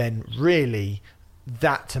 then really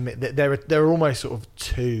that to me, there are almost sort of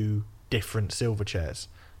two different Silverchairs.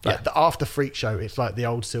 Like after Freak Show, it's like the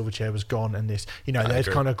old Silverchair was gone, and this, you know, there's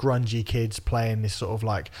kind of grungy kids playing this sort of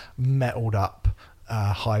like metaled up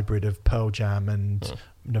hybrid of Pearl Jam and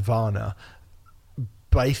Nirvana,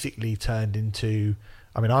 basically turned into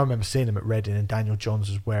I mean, I remember seeing them at Reading, and Daniel Johns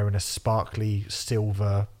was wearing a sparkly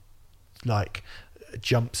silver like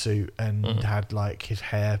jumpsuit and had like his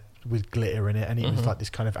hair with glitter in it, and he was like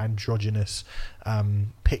this kind of androgynous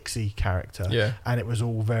pixie character, and it was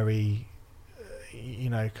all very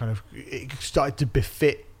kind of, it started to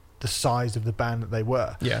befit the size of the band that they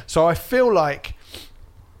were. So I feel like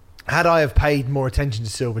had I have paid more attention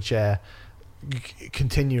to Silverchair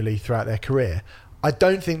continually throughout their career, I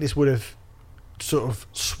don't think this would have sort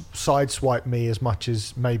of sideswiped me as much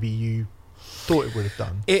as maybe you thought it would have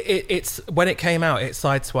done. It's when it came out, it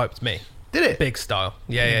sideswiped me. Did it? Big style.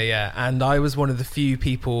 Yeah. And I was one of the few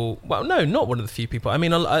people... Well, no, not one of the few people. I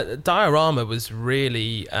mean, Diorama was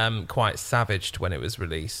really quite savaged when it was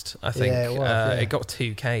released. I think it got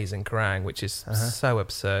 2Ks in Kerrang, which is so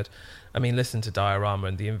absurd. I mean, listen to Diorama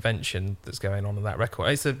and the invention that's going on that record.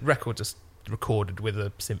 It's a record just recorded with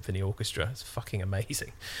a symphony orchestra. It's fucking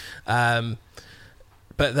amazing. But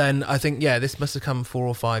then I think, this must have come 4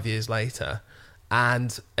 or 5 years later.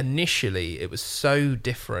 And initially, it was so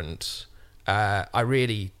different... I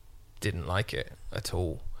really didn't like it at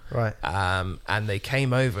all. Right. And they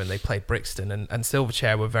came over and they played Brixton, and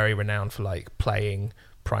Silverchair were very renowned for like playing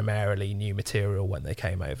primarily new material when they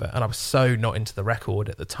came over. And I was so not into the record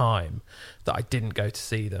at the time that I didn't go to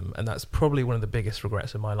see them. And that's probably one of the biggest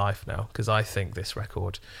regrets of my life now, because I think this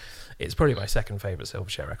record, it's probably my second favourite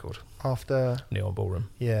Silverchair record. After? Neon Ballroom.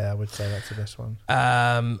 Yeah, I would say that's the best one.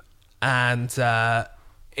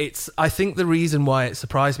 I think the reason why it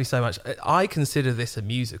surprised me so much, I consider this a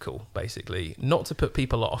musical, basically. Not to put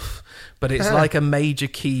people off, but it's like a major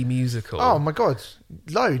key musical. Oh my God,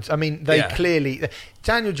 loads. I mean, they clearly...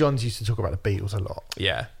 Daniel Johns used to talk about the Beatles a lot.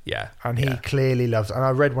 Yeah. And he clearly loves... And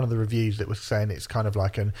I read one of the reviews that was saying it's kind of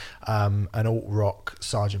like an alt-rock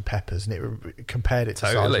Sgt. Pepper's, and it compared it to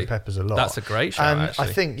Sgt. Pepper's a lot. That's a great show, and actually.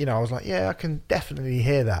 I think, I was like, I can definitely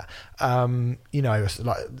hear that. It's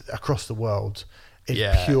like across the world...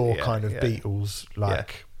 It's pure kind of Beatles,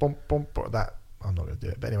 like bump, that. I'm not going to do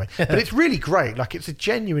it, but anyway. But it's really great. Like, it's a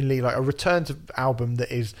genuinely like a return to album that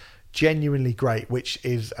is genuinely great, which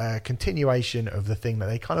is a continuation of the thing that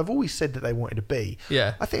they kind of always said that they wanted to be.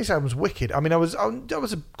 Yeah, I think this album's wicked. I mean, I was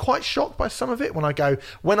quite shocked by some of it when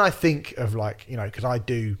I think of like because I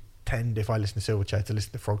do tend, if I listen to Silverchair, to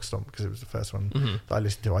listen to Frog Stomp because it was the first one that I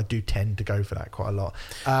listened to. I do tend to go for that quite a lot.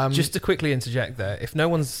 Just to quickly interject there, if no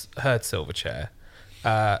one's heard Silverchair,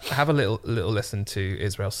 have a little listen to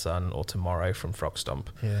Israel's Son or Tomorrow from Frog Stomp,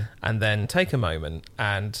 and then take a moment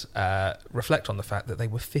and reflect on the fact that they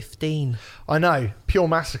were 15. I know, pure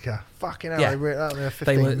massacre. Fucking hell, they were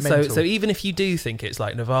 15. They were, so even if you do think it's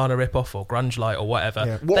like Nirvana ripoff or Grunge Light or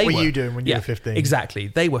whatever, what were you doing when you were 15? Exactly,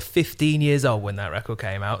 they were 15 years old when that record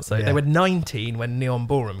came out. So they were 19 when Neon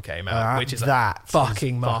Ballroom came out, which is a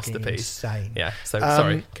fucking masterpiece. Insane. Yeah. So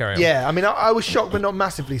sorry, carry on. Yeah, I mean, I was shocked, but not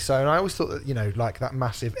massively so. And I always thought that like that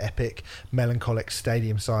massive, epic, melancholic,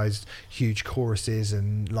 stadium-sized, huge choruses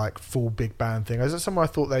and like full big band thing. Is that somewhere I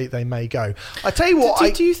thought they may go? I tell you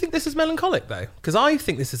what, do you think this is melancholic though? Because I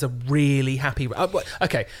think this is a really happy.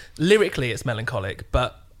 Okay, lyrically it's melancholic,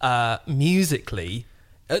 but musically,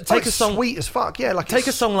 take a song sweet as fuck. Yeah, like take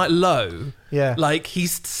a song like Low. Yeah, like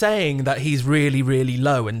he's saying that he's really, really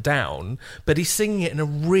low and down, but he's singing it in a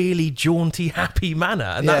really jaunty, happy manner,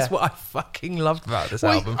 and that's what I fucking loved about this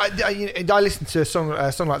album. I listened to a song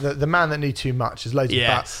like the Man That Knew Too Much.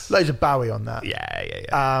 There's loads of Bowie on that.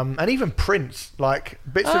 Yeah. And even Prince, like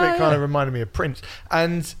bits of it kind of reminded me of Prince.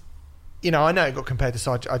 And I know it got compared to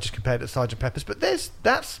Sgt. I just compared it to Sgt. Pepper's, but that's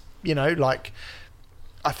like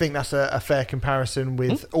I think that's a fair comparison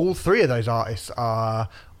with all three of those artists are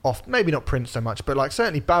off. Maybe not Prince so much, but like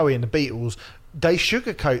certainly Bowie and the Beatles, they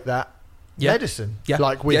sugarcoat that medicine,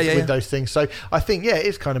 like with those things. So I think it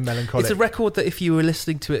is kind of melancholic. It's a record that if you were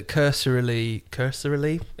listening to it cursorily,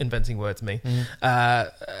 inventing words me,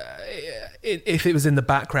 if it was in the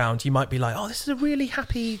background, you might be like, oh, this is a really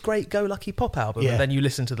happy, great, go-lucky pop album. And then you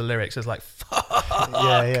listen to the lyrics, it's like, fuck.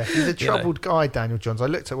 Yeah. He's a troubled guy, Daniel Johns. I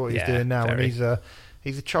looked at what he's doing now, and he's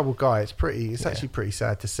a troubled guy. It's actually pretty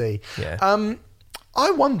sad to see. Yeah.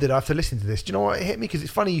 I wondered after listening to this, do you know what, it hit me? Because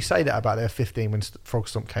it's funny you say that about they were 15 when Frog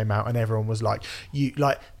Stomp came out, and everyone was like,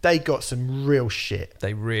 they got some real shit.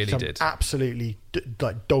 They really did. Absolutely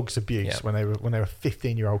like dog's abuse when they were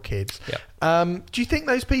 15-year-old kids. Do you think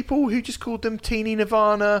those people who just called them teeny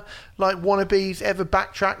Nirvana, like wannabes, ever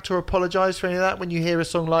backtracked or apologised for any of that when you hear a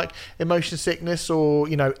song like Emotion Sickness or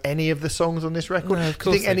any of the songs on this record? No,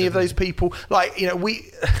 do you think any of those people, like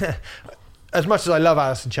we as much as I love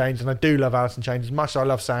Alice in Chains, and I do love Alice in Chains, as much as I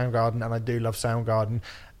love Soundgarden, and I do love Soundgarden,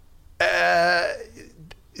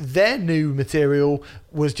 their new material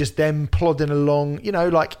was just them plodding along,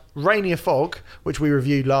 like Rainier Fog, which we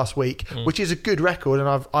reviewed last week, which is a good record,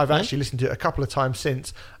 and I've actually listened to it a couple of times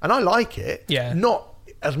since, and I like it. Yeah. Not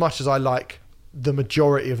as much as I like the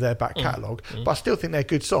majority of their back catalogue, but I still think they're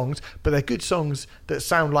good songs, but they're good songs that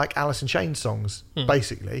sound like Alice in Chains songs,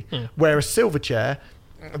 basically. Whereas Silverchair,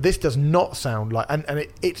 this does not sound like, and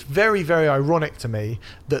it's very, very ironic to me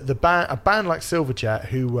that a band like Silverchair,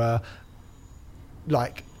 who were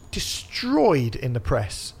like destroyed in the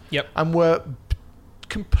press, and were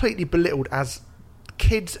completely belittled as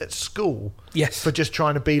kids at school, for just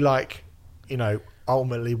trying to be like,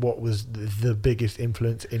 ultimately what was the biggest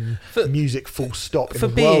influence in music, full stop, in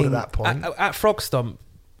the world at that point. At Frog Stomp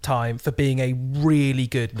time, for being a really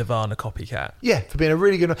good Nirvana copycat. Yeah, for being a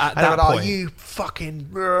really good... At that point. You fucking...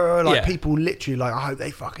 people literally like, I hope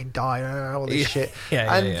they fucking die, all this shit.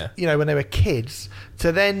 When they were kids,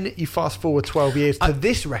 to then you fast forward 12 years to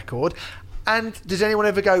this record, and does anyone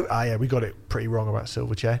ever go, we got it pretty wrong about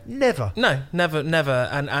Silverchair? Never. No, never.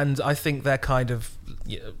 And I think they're kind of...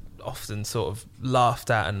 often sort of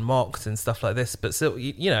laughed at and mocked and stuff like this, but still,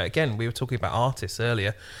 again, we were talking about artists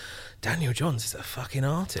earlier. Daniel Johns is a fucking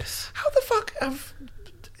artist. How the fuck have,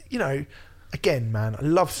 again, man, I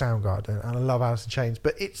love Soundgarden and I love Alice in Chains,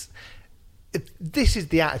 but this is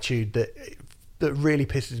the attitude that really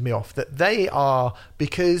pisses me off, that they are,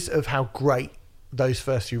 because of how great those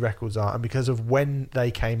first few records are and because of when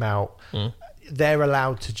they came out, they're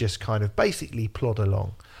allowed to just kind of basically plod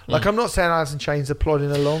along. Like, I'm not saying Alice in Chains are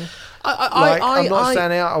plodding along. I'm not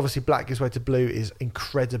saying out. Obviously, Black Gives Way to Blue is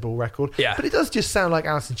incredible record. Yeah. But it does just sound like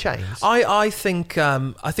Alice in Chains. I think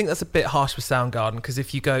that's a bit harsh with Soundgarden, because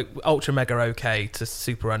if you go Ultra Mega OK to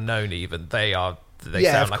Super Unknown, even they sound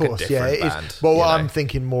like a different band. Well, I'm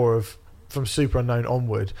thinking more of from Super Unknown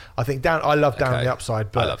onward. I think I love Down on the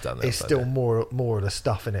Upside, but it's still more of the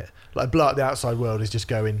stuff in it. Like Blow Up the Outside World is just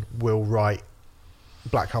going Will Wright,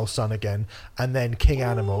 Black Hole Sun again, and then King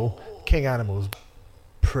Animal's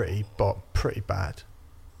pretty bad.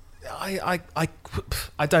 I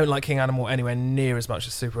don't like King Animal anywhere near as much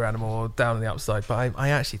as Super Animal or Down on the Upside, but I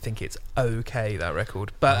actually think it's okay, that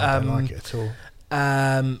record. But I don't like it at all.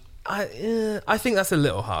 I think that's a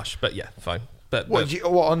little harsh, but yeah, fine. But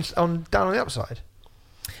on Down on the Upside?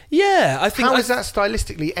 Yeah, I think. How is that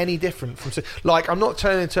stylistically any different from? Like, I'm not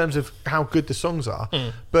turning in terms of how good the songs are,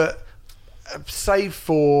 but save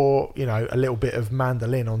for a little bit of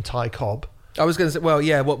mandolin on Ty Cobb. I was going to say, well,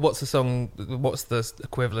 yeah. What's the song? What's the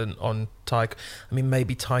equivalent on Ty? I mean,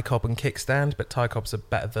 maybe Ty Cobb and Kickstand, but Ty Cobb's a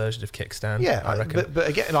better version of Kickstand. Yeah, I reckon. But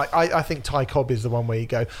again, like I think Ty Cobb is the one where you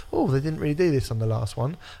go, oh, they didn't really do this on the last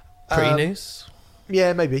one. Pretty Noose.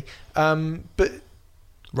 Yeah, maybe. But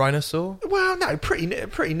Rhinosaur. Well, no,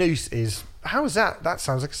 Pretty Noose is. How is that? That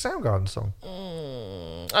sounds like a Soundgarden song.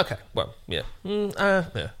 Okay, well, yeah.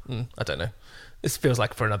 I don't know. This feels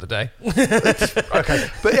like for another day. Okay,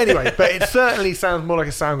 but anyway, it certainly sounds more like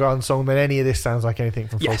a Soundgarden song than any of this sounds like anything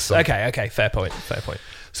from Frog Stomp. Okay, fair point.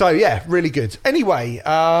 So yeah, really good. Anyway,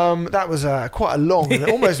 that was quite a long and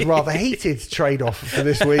almost rather heated trade-off for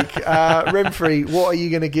this week. Renfrey, what are you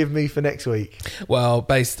going to give me for next week? Well,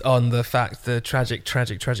 based on the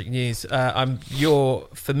tragic news, you're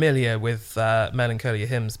familiar with Melancholia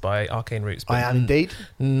Hymns by Arcane Roots. I am indeed.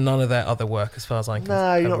 None of their other work, as far as I'm concerned.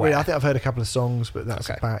 No, you're not really. I think I've heard a couple of songs, but that's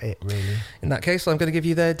about it, really. In that case, I'm going to give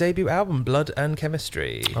you their debut album, Blood and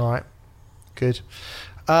Chemistry. All right, good.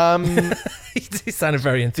 He sounded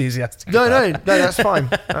very enthusiastic. No, that's fine.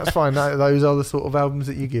 That's fine. Those are the sort of albums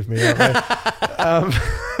that you give me, aren't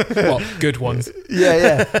they? What, good ones?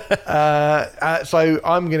 Yeah. So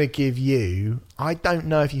I'm going to give you. I don't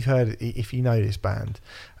know if you know this band,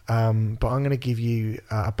 but I'm going to give you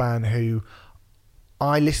a band who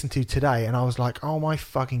I listened to today, and I was like, "Oh my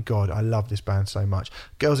fucking god, I love this band so much."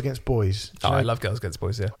 Girls Against Boys. I love Girls Against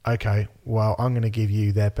Boys. Yeah. Okay. Well, I'm going to give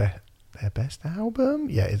you their best album?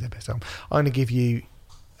 Yeah, it is their best album. I'm going to give you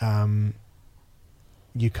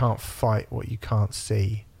You Can't Fight What You Can't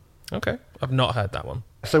See. Okay. I've not heard that one.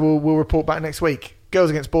 So we'll report back next week.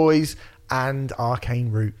 Girls Against Boys and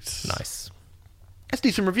Arcane Roots. Nice. Let's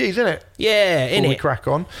do some reviews, innit? Yeah, before we crack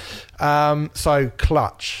on. So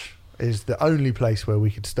Clutch is the only place where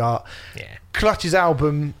we could start. Yeah. Clutch's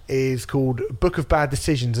album is called Book of Bad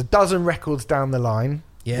Decisions. 12 records down the line.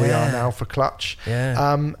 Yeah. We are now for Clutch.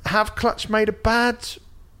 Yeah. Have Clutch made a bad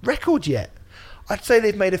record yet? I'd say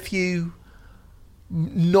they've made a few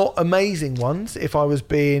not amazing ones, if I was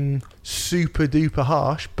being super duper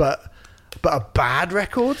harsh, but a bad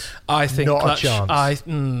record? I think not Clutch, a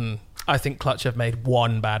chance. I think Clutch have made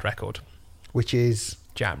one bad record. Which is?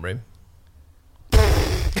 Jam Room.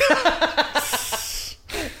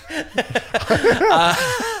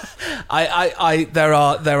 There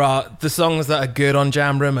are the songs that are good on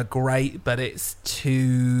Jam Room are great, but it's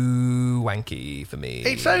too wanky for me.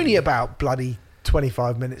 It's only about bloody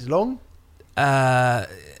 25 minutes long. Yeah,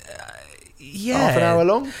 half an hour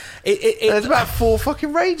long. There's about 4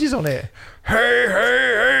 fucking rages on it.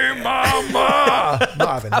 Hey, mama. Not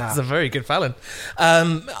having that. That's a very good Fallon.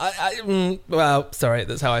 Well, sorry,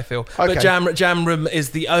 that's how I feel. Okay. But Jam Room is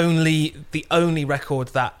the only record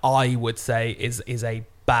that I would say is a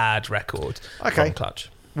bad record from Clutch.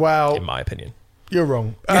 Well, in my opinion. You're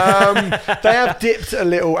wrong. They have dipped a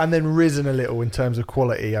little and then risen a little in terms of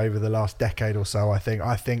quality over the last decade or so. I think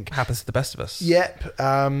happens to the best of us. Yep.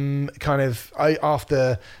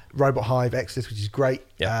 After Robot Hive Exodus, which is great.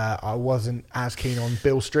 Yep. I wasn't as keen on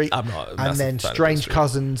Bill Street. I'm not. And then Strange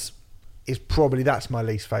Cousins is probably, that's my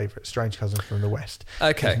least favourite. Strange Cousins from the West.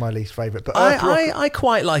 Okay. Is my least favourite. But I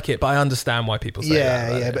quite like it, but I understand why people say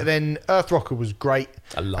that. Yeah. But then Earth Rocker was great.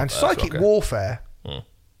 I love and Earth Psychic Rocker. Warfare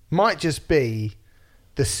might just be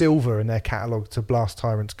the silver in their catalogue to Blast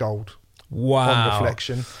Tyrant's gold. Wow. On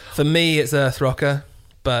reflection. For me, it's Earth Rocker,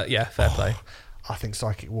 but yeah, fair play. I think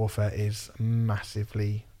Psychic Warfare is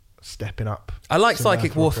massively stepping up. I like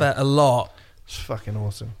Psychic Warfare a lot. It's fucking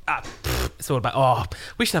awesome. It's all about,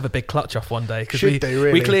 we should have a big Clutch off one day, because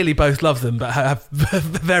really? we clearly both love them, but have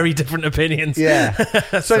very different opinions. Yeah.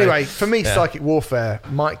 So anyway, for me, Psychic Warfare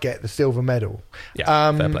might get the silver medal.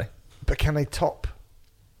 Yeah, fair play. But can they top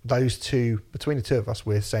those two? Between the two of us,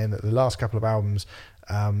 we're saying that the last couple of albums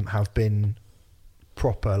have been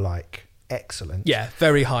proper, like, excellent. Yeah,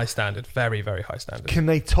 very high standard. Very, very high standard. Can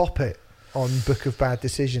they top it on Book of Bad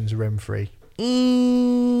Decisions, Rem-Free?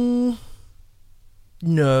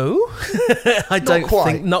 No. I don't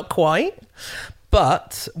think, not quite.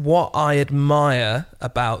 But what I admire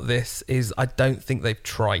about this is I don't think they've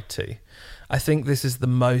tried to. I think this is the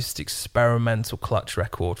most experimental Clutch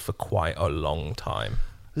record for quite a long time.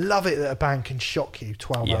 Love it that a band can shock you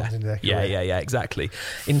 12 albums into their career. Yeah, exactly.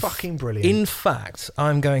 Fucking brilliant. In fact,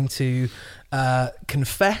 I'm going to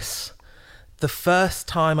confess, the first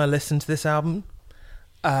time I listened to this album,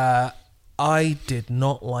 I did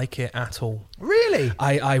not like it at all. Really?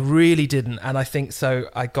 I really didn't. And I think so.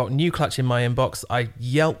 I got new Clutch in my inbox. I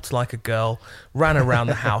yelped like a girl, ran around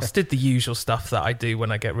the house, did the usual stuff that I do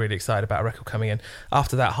when I get really excited about a record coming in.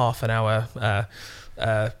 After that half an hour...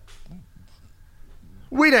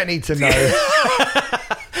 we don't need to know.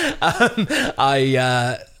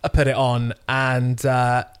 I put it on, and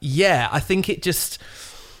I think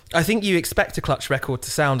you expect a Clutch record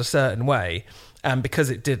to sound a certain way, and because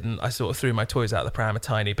it didn't, I sort of threw my toys out of the pram a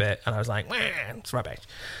tiny bit, and I was like, it's rubbish.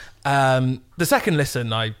 The second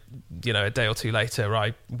listen, a day or two later,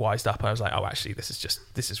 I wised up and I was like, oh, actually, this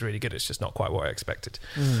is really good. It's just not quite what I expected.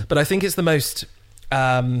 But I think it's the most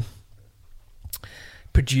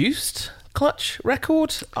produced Clutch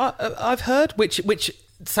record I've heard, which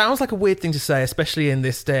sounds like a weird thing to say, especially in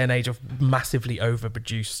this day and age of massively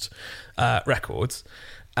overproduced records.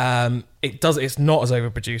 It's not as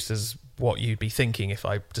overproduced as what you'd be thinking if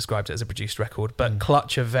I described it as a produced record, but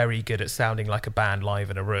Clutch are very good at sounding like a band live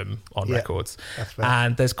in a room on records.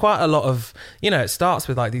 And there's quite a lot of, it starts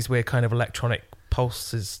with like these weird kind of electronic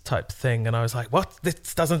pulses type thing, and I was like, what?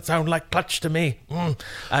 This doesn't sound like Clutch to me.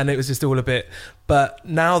 And it was just all a bit, but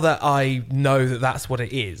now that I know that that's what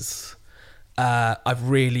it is, I've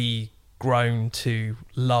really grown to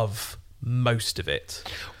love most of it.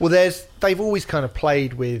 Well, they've always kind of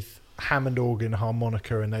played with Hammond organ,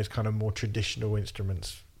 harmonica, and those kind of more traditional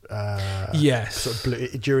instruments. Yes, sort of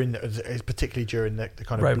particularly during the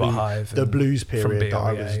kind of Robot Hive, the blues period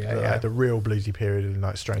Beale, the real bluesy period, and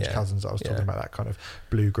like Strange Cousins. I was talking about that kind of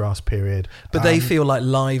bluegrass period. But they feel like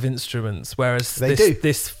live instruments, whereas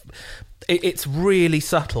it's really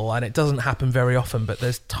subtle and it doesn't happen very often. But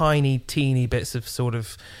there's teeny bits of sort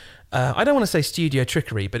of. I don't want to say studio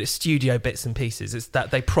trickery, but it's studio bits and pieces. It's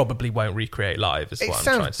that they probably won't recreate live. Is what I'm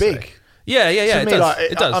trying to say. It sounds big. Yeah. To me,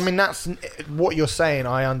 it does. I mean, that's what you're saying.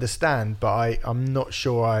 I understand, but I'm not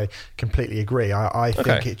sure I completely agree. I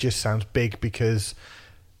think it just sounds big because,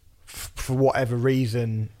 for whatever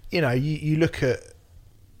reason, you look at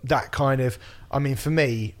that kind of. I mean, for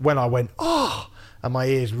me, when I went and my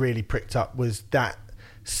ears really pricked up, was that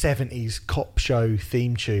 70s cop show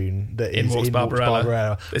theme tune that in is Walks in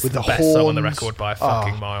Barbarella. It's with the best horns. song on the record by a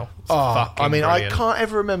fucking mile. I mean, brilliant. I can't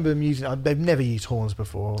ever remember them using. They've never used horns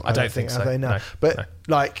before. I don't think so. Have they? No. No. But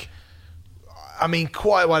like, I mean,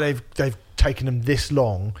 quite why they've taken them this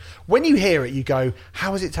long. When you hear it, you go,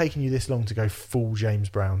 "How has it taken you this long to go full James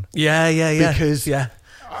Brown?" Yeah. Because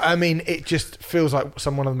I mean, it just feels like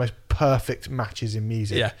one of the most perfect matches in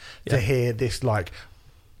music to hear this like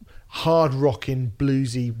hard rocking,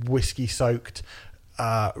 bluesy, whiskey soaked,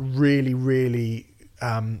 really, really,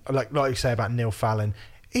 like you say about Neil Fallon,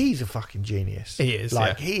 he's a fucking genius. He is,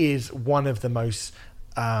 he is one of the most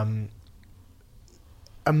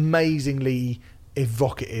amazingly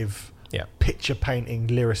evocative picture painting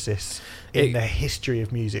lyricists in the history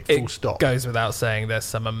of music, full stop. It goes without saying there's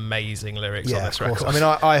some amazing lyrics on this record. I mean,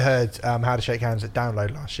 I heard How to Shake Hands at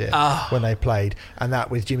Download last year when they played, and that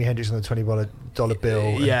with Jimi Hendrix on the $20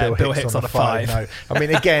 bill and Bill Hicks on the 5 note. I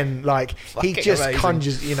mean, again, like he just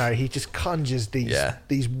conjures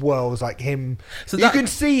these worlds, like him. So you can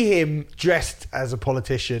see him dressed as a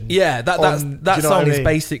politician. Yeah, that song is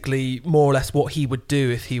basically more or less what he would do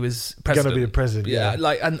if he was president. Going to be the president. Yeah,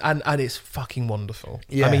 like and it's fucking wonderful.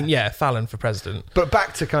 Yeah. I mean, Fallon for president. But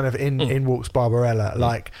back to kind of in walks Barbarella,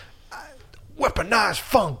 like weaponized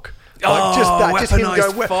funk. Like just him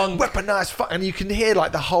going weaponized funk, and you can hear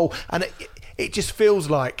like the whole, and it just feels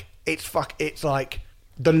like it's like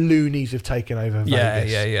the loonies have taken over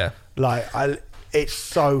Vegas. Yeah. Like it's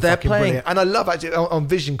so fucking brilliant, and I love actually on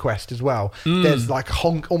Vision Quest as well. There's like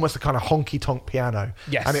almost a kind of honky tonk piano,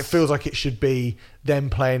 and it feels like it should be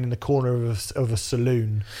them playing in the corner of a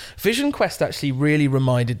saloon. Vision Quest actually really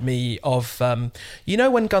reminded me of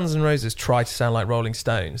when Guns N' Roses tried to sound like Rolling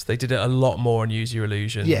Stones, they did it a lot more on Use Your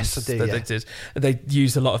Illusion. Yes, I did. They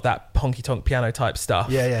used a lot of that honky tonk piano type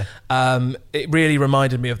stuff. Yeah. It really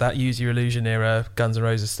reminded me of that Use Your Illusion era Guns N'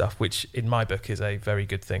 Roses stuff, which in my book is a very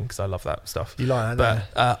good thing because I love that stuff. You like that?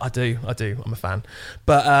 But I do. I'm a fan.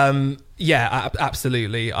 But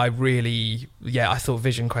absolutely. I thought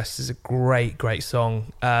Vision Quest is a great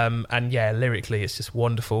song. And lyrically, it's just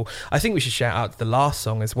wonderful. I think we should shout out the last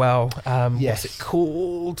song as well. What's it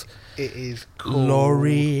called? It is called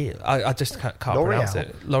Laurie. I just can't pronounce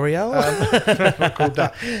it. L'Oreal? It's not called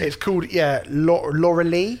that. It's called, Laura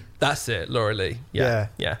Lee. That's it, Laura Lee. Yeah.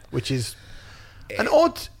 Which is an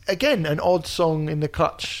odd song in the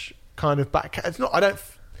Clutch kind of back. It's not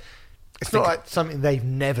like something they've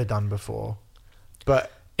never done before,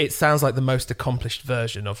 but it sounds like the most accomplished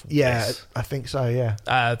version of this. I think so. Yeah,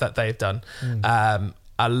 that they've done.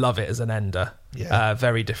 I love it as an ender. Yeah,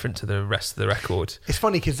 very different to the rest of the record. It's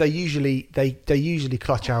funny because they usually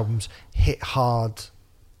Clutch albums hit hard.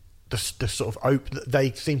 The sort of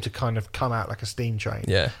they seem to kind of come out like a steam train.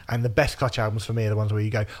 Yeah, and the best Clutch albums for me are the ones where you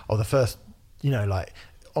go, the first, like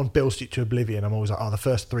on Bill Street to Oblivion, I'm always like, the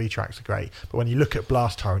first 3 tracks are great. But when you look at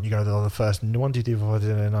Blast Torrent, you go, the first 1, 2, 3, 4, 5, 6,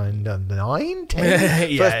 7, 8, 9,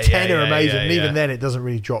 10? First 10 are amazing. And even then, it doesn't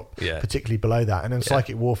really drop particularly below that. And then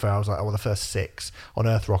Psychic Warfare, I was like, the first 6. On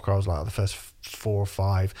Earth Rocker, I was like, the first 4 or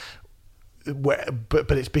 5.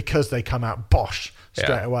 But it's because they come out bosh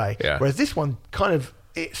straight away. Yeah. Whereas this one kind of,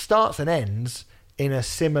 it starts and ends in a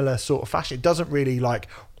similar sort of fashion. It doesn't really like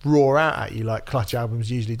roar out at you like Clutch albums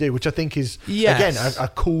usually do, which I think is again a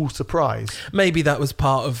cool surprise. Maybe that was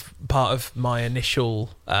part of my initially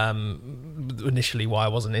why I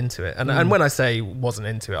wasn't into it, and when I say wasn't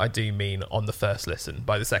into it, I do mean on the first listen.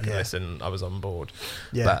 By the second listen, I was on board.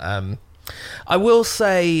 But I will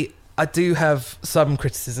say I do have some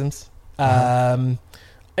criticisms.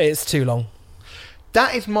 It's too long.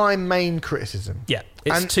 That is my main criticism. Yeah,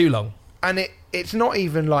 it's too long, and it's not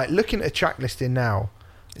even like looking at a track listing now.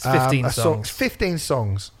 It's 15 songs. 15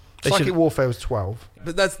 songs. Psychic Warfare was 12.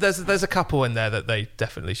 But there's a couple in there that they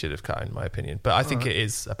definitely should have cut, in my opinion. But I think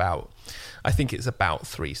it's about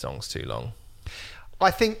 3 songs too long.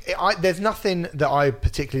 I think there's nothing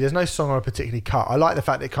that there's no song I particularly cut. I like the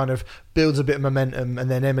fact that it kind of builds a bit of momentum, and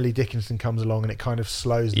then Emily Dickinson comes along and it kind of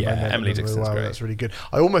slows the momentum. Emily Dickinson's great. That's really good.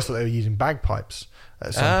 I almost thought they were using bagpipes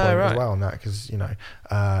at some point as well on that, because they've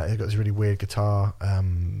got this really weird guitar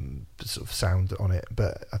sort of sound on it,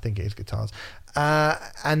 but I think it is guitars.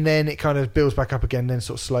 And then it kind of builds back up again, then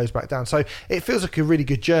sort of slows back down. So it feels like a really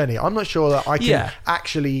good journey. I'm not sure that I can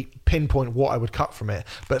actually pinpoint what I would cut from it,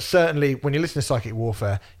 but certainly when you listen to Psychic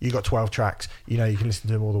Warfare, you got 12 tracks. You can listen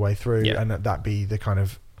to them all the way through, and that be the kind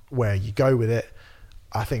of where you go with it.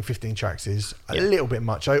 I think 15 tracks is a little bit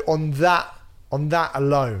much. So on that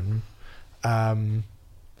alone,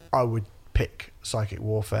 I would pick Psychic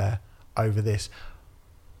Warfare over this.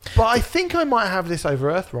 But I think I might have this over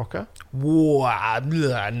Earth Rocker.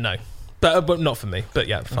 No, but not for me. But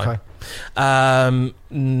yeah, fine. Okay.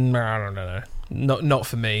 No, not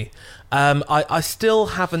for me. I still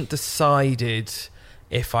haven't decided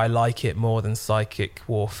if I like it more than Psychic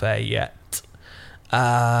Warfare yet.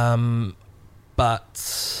 But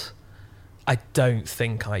I don't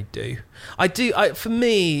think I do. I do. For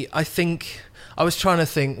me, I think I was trying to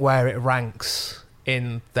think where it ranks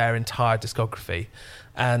in their entire discography.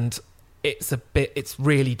 And it's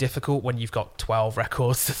really difficult when you've got 12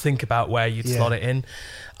 records to think about where you'd slot it in.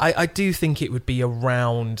 I do think it would be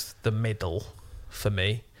around the middle for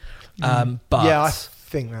me. But yeah, I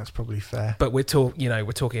think that's probably fair. But we're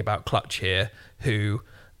talking about Clutch here, who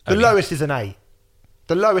the lowest is an 8.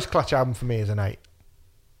 The lowest Clutch album for me is an 8.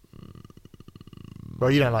 Well,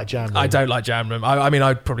 you don't like Jam Room. I don't like Jam Room. I mean,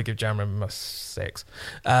 I'd probably give Jam Room a 6.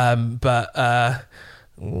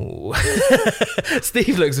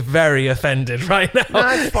 Steve looks very offended right now. No,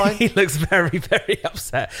 it's fine. He looks very, very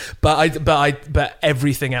upset. But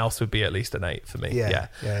everything else would be at least an 8 for me. Yeah.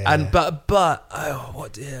 If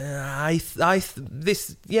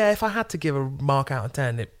I had to give a mark out of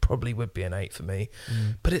 10, it probably would be an 8 for me.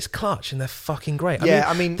 But it's Clutch and they're fucking great.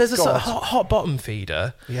 I mean there's a sort of hot bottom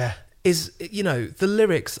feeder. Yeah. Is, the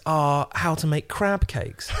lyrics are how to make crab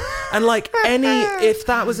cakes. And if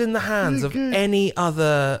that was in the hands of any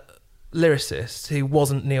other lyricist who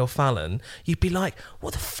wasn't Neil Fallon, you'd be like,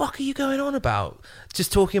 what the fuck are you going on about?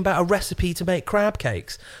 Just talking about a recipe to make crab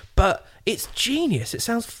cakes. But it's genius. It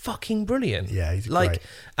sounds fucking brilliant. Yeah, he's great.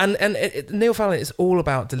 And Neil Fallon is all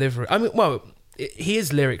about delivery. I mean, well, he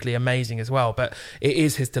is lyrically amazing as well, but it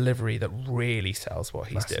is his delivery that really sells what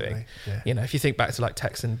he's doing. Yeah. If you think back to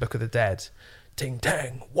Texan Book of the Dead, ting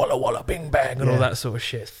tang, walla walla, bing bang, and all that sort of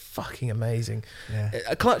shit, it's fucking amazing.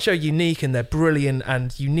 Yeah. Clutch are unique and they're brilliant,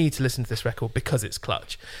 and you need to listen to this record because it's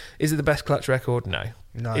Clutch. Is it the best Clutch record? No.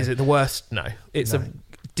 Is it the worst? No. It's a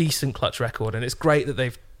decent Clutch record, and it's great that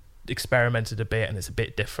they've experimented a bit and it's a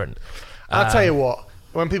bit different. I'll tell you what.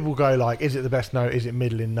 When people go is it the best? No. Is it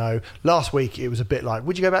middling? No. Last week it was a bit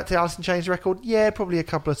would you go back to Alice in Chains record? Yeah, probably a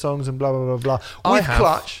couple of songs and blah blah blah blah. With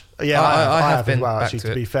Clutch, yeah, I have been as well. Actually,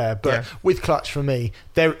 to be fair, but with Clutch for me,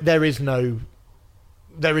 there is no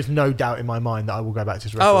doubt in my mind that I will go back to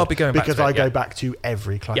this record. Oh, I'll be going back to it, because I go back to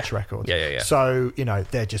every Clutch record. Yeah. So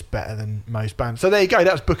they're just better than most bands. So there you go.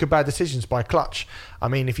 That's Book of Bad Decisions by Clutch. I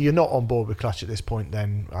mean, if you're not on board with Clutch at this point,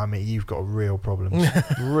 then you've got real problems.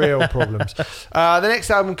 Real problems. The next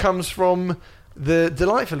album comes from the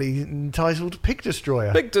delightfully entitled Pig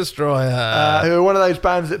Destroyer. Pig Destroyer. Who are one of those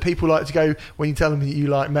bands that people like to go, when you tell them that you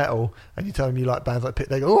like metal and you tell them you like bands like Pig,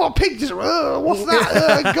 they go, oh, Pig Destroyer, what's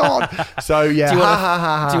that? Oh, God. So, yeah. Do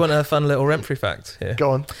you want a fun little Renfrew fact here?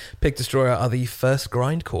 Go on. Pig Destroyer are the first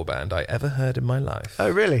grindcore band I ever heard in my life. Oh,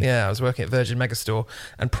 really? Yeah, I was working at Virgin Megastore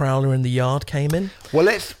and Prowler in the Yard came in. Well,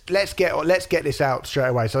 let's get this out straight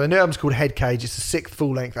away. So the new album's called Head Cage. It's the 6th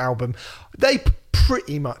full-length album. They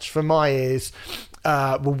pretty much, for my ears,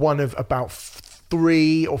 were one of about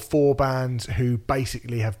 3 or 4 bands who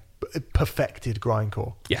basically have perfected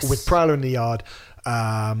grindcore. Yes. With Prowler in the Yard,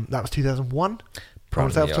 that was 2001. Prowler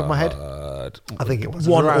off the top of my head. I think it was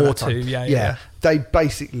 1 or 2. Yeah. They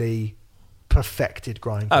basically perfected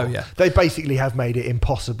grindcore. Oh yeah. They basically have made it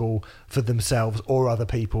impossible for themselves or other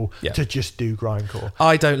people to just do grindcore.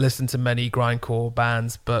 I don't listen to many grindcore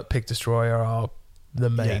bands, but Pig Destroyer are the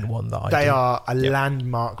main one that I do. They are a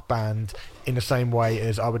landmark band in the same way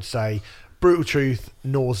as I would say Brutal Truth,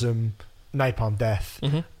 Nauseam, Napalm Death.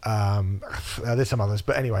 There's some others,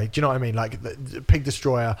 but anyway, do you know what I mean? The Pig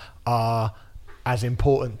Destroyer are as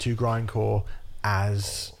important to grindcore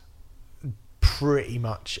as pretty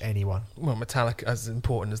much anyone. Well, Metallica, as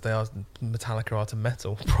important as Metallica are to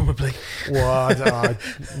metal, probably. Well,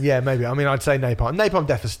 yeah, maybe. I mean, I'd say Napalm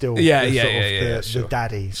Death is still the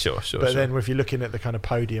daddies. Sure. But then if you're looking at the kind of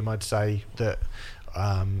podium, I'd say that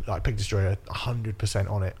Pig Destroyer 100%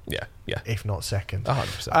 on it. Yeah. If not second.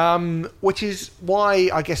 100%. Which is why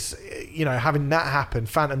I guess having that happen,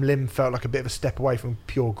 Phantom Limb felt like a bit of a step away from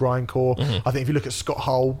pure grindcore. I think if you look at Scott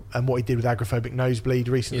Hull and what he did with Agoraphobic Nosebleed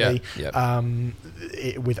recently,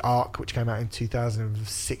 with Arc, which came out in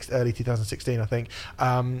 2006, early 2016, I think.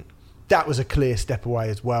 That was a clear step away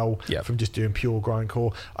as well from just doing pure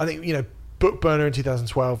grindcore. I think Bookburner in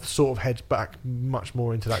 2012 sort of heads back much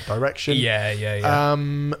more into that direction. Yeah.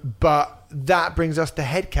 But that brings us to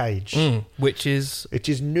Head Cage, which is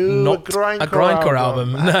new, not a grindcore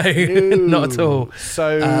album. No, not at all.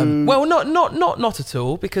 So not at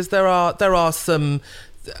all, because there are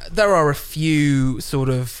a few sort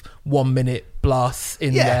of 1 minute blasts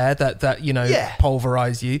in there that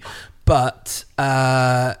pulverize you, but.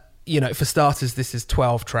 For starters, this is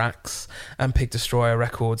 12 tracks, and Pig Destroyer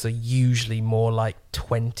records are usually more like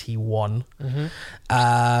 21.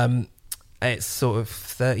 It's sort of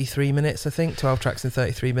 33 minutes, I think, 12 tracks in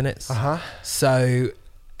 33 minutes. So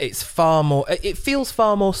it's it feels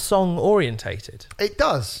far more song orientated. It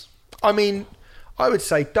does. I mean, I would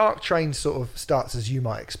say Dark Train sort of starts as you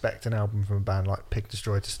might expect an album from a band like Pig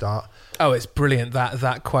Destroyer to start. Oh, it's brilliant,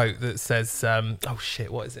 that quote that says,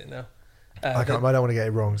 what is it now? I don't want to get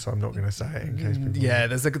it wrong, so I'm not going to say it in case people... Yeah,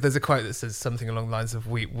 there's a quote that says something along the lines of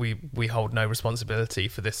we hold no responsibility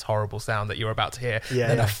for this horrible sound that you're about to hear.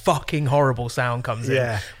 Then a fucking horrible sound comes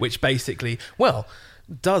in, which basically,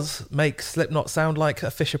 does make Slipknot sound like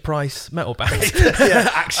a Fisher-Price metal band.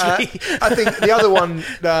 Actually. I think the other one,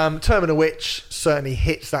 Terminal Witch, certainly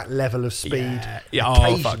hits that level of speed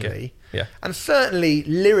occasionally. Yeah. And certainly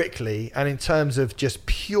lyrically and in terms of just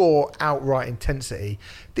pure outright intensity,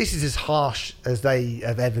 this is as harsh as they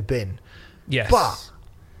have ever been. Yes. But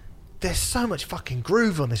there's so much fucking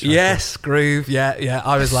groove on this record. Yes, groove. Yeah.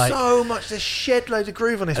 I was like... so much. There's shed loads of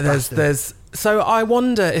groove on this So I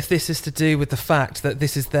wonder if this is to do with the fact that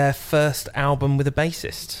this is their first album with a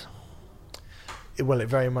bassist. Well, it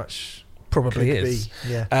very much... Probably is.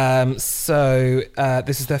 Yeah. So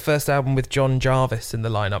this is their first album with John Jarvis in the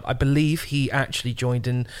lineup. I believe he actually joined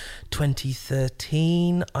in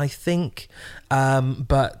 2013, I think.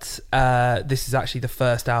 But this is actually the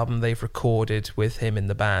first album they've recorded with him in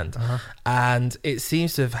the band. And it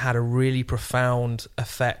seems to have had a really profound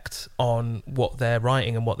effect on what they're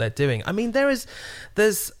writing and what they're doing. I mean, there's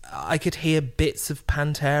I could hear bits of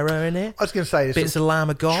Pantera in it. I was going to say... Bits of Lamb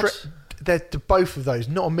of God. They're both of those,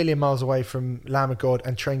 not a million miles away from Lamb of God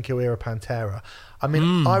and Tranquil era Pantera. I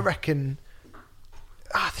mean, I reckon...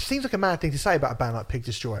 it seems like a mad thing to say about a band like Pig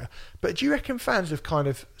Destroyer, but do you reckon fans of kind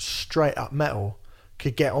of straight up metal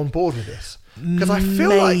could get on board with this? Because I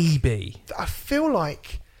feel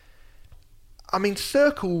like... I mean,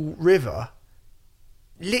 Circle River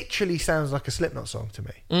literally sounds like a Slipknot song to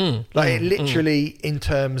me. It literally, in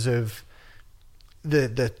terms of...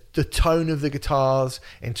 the tone of the guitars,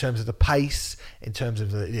 in terms of the pace, in terms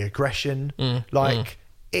of the aggression,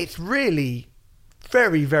 it's really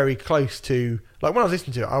very, very close to, like, when I was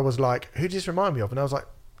listening to it, I was like, who does this remind me of? And I was like,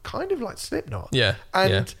 kind of like Slipknot.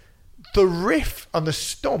 And the riff and the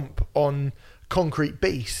stomp on Concrete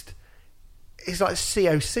Beast is like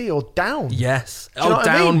COC or Down. Yes.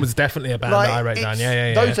 Down was definitely a band that I wrote down.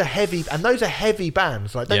 Those are heavy, and those are heavy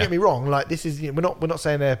bands. Like, don't get me wrong. Like, this is, we're not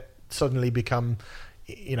saying they're suddenly become,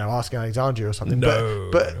 Asking Alexandria or something.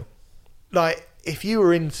 But like, if you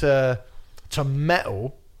were into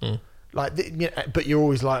metal, but you're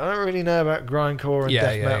always like, I don't really know about grindcore and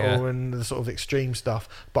death metal and the sort of extreme stuff,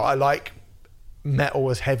 but I like metal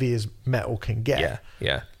as heavy as metal can get.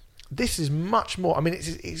 This is much more. I mean,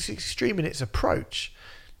 it's extreme in its approach.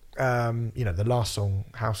 The last song,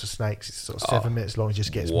 House of Snakes, it's sort of 7 minutes long. It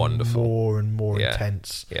just gets more and more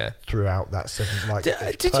intense throughout that 7. Like,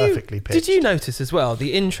 perfectly pitched. Did you notice as well,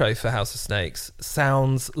 the intro for House of Snakes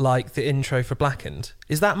sounds like the intro for Blackened?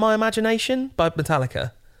 Is that my imagination by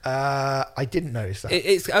Metallica? I didn't notice that.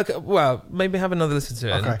 It's okay, well, maybe have another listen to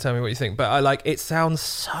it and tell me what you think. But it sounds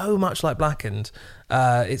so much like Blackened.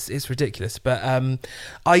 It's ridiculous. But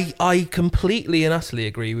I completely and utterly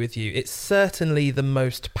agree with you. It's certainly the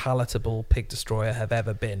most palatable Pig Destroyer have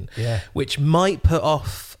ever been. Which might put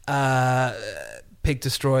off Pig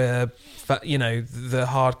Destroyer, the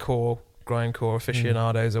hardcore grindcore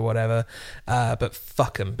aficionados or whatever. But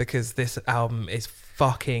fuck them, because this album is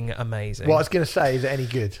fucking amazing. Well, I was going to say, is it any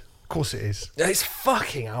good? Of course it is. It's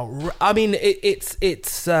fucking I mean, it's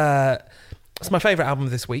my favourite album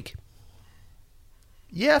of this week.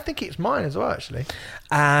 Yeah, I think it's mine as well, actually.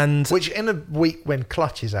 And which in a week when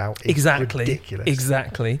Clutch is out is ridiculous.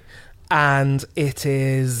 Exactly. And it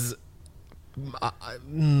is...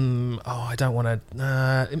 I don't want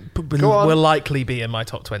to... will likely be in my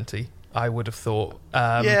top 20. I would have thought.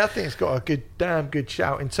 I think it's got a damn good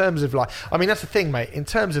shout in terms of, like, I mean, that's the thing, mate. In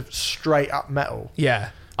terms of straight up metal,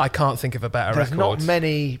 I can't think of a better record. There's not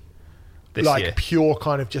many this year. Pure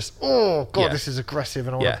kind of just, oh god, this is aggressive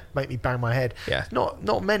and I want to make me bang my head.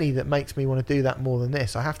 Not many that makes me want to do that more than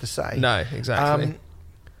this, I have to say. No, exactly.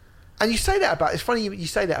 And you say that about, it's funny you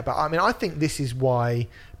say that about, I mean, I think this is why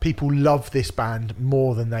people love this band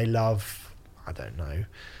more than they love, I don't know,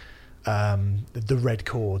 the Red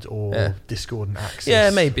Chord or Discordant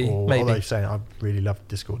Axis. Maybe. Although saying I really love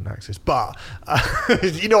Discordant Axis, but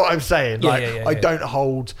you know what I'm saying. I don't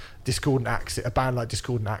hold Discordant Axis, a band like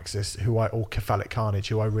Discordant Axis, or Cephalic Carnage,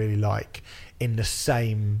 who I really like, in the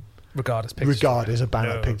same regard as a band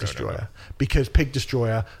like Pig Destroyer, because Pig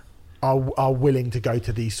Destroyer are willing to go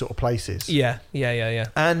to these sort of places.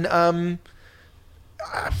 And I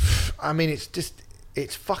mean,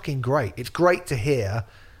 it's fucking great. It's great to hear.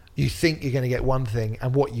 You think you're going to get one thing,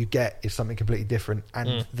 and what you get is something completely different.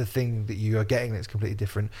 And the thing that you are getting that's completely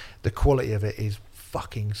different, the quality of it is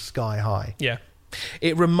fucking sky high.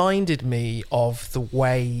 It reminded me of the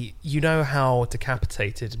way, you know how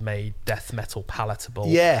Decapitated made death metal palatable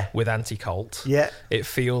with Anti-Cult? Yeah. It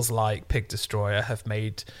feels like Pig Destroyer have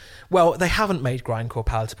made... Well, they haven't made Grindcore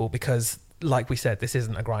palatable because, like we said, this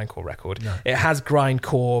isn't a Grindcore record. No. It has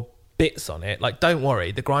Grindcore bits on it. Like, don't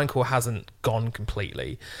worry, the Grindcore hasn't gone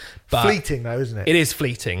completely. But fleeting, though, isn't it? It is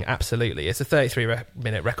fleeting, absolutely. It's a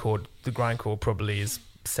 33-minute record. The Grindcore probably is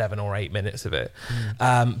 7 or 8 minutes of it.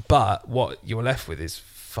 But what you're left with is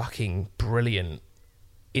fucking brilliant,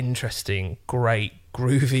 interesting, great,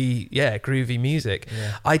 groovy music.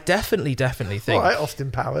 Yeah. I definitely think... All right, Austin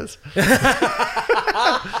Powers. It's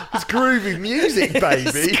groovy music, baby.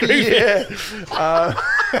 It's groovy.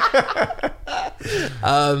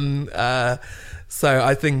 Yeah. So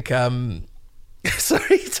I think...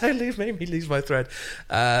 sorry, you totally made me lose my thread.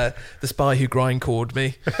 The Spy Who Grindcored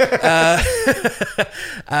me.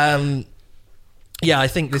 Yeah, I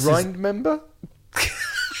think this Grind member?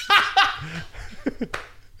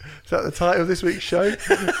 Is that the title of this week's show?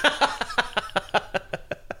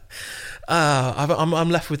 I'm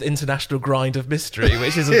left with International Grind of Mystery,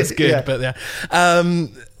 which isn't as good, but yeah.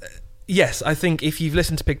 Yes, I think if you've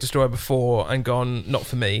listened to Pig Destroyer before and gone, not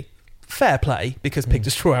for me, fair play, because Pig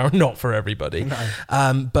Destroyer are not for everybody.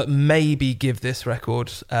 No. But maybe give this record,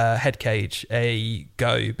 Headcage, a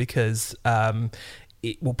go, because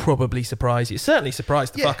it will probably surprise you. It certainly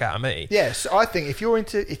surprised the fuck out of me. Yes, I think if you're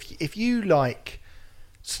into... If you like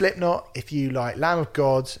Slipknot, if you like Lamb of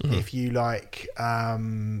God, if you like I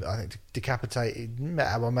think Decapitated,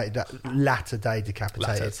 well, maybe that latter day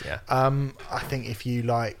Decapitated. I think if you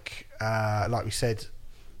like we said,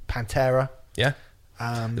 Pantera,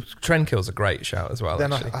 Trendkill's a great shout as well.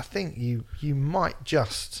 Then I think you might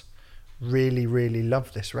just really, really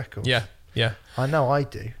love this record. Yeah, I know I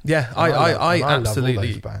do. Yeah, I absolutely love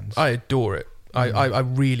all those bands. I adore it. I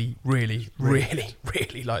really, really, really,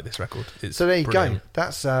 really like this record. It's so there you brilliant. go.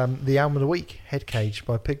 That's the album of the week, Headcage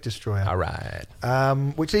by Pig Destroyer. All right.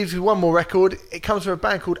 Which leaves with one more record. It comes from a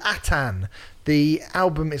band called Atan. The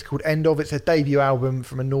album is called End Of. It's a debut album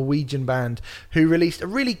from a Norwegian band who released a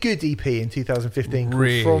really good EP in 2015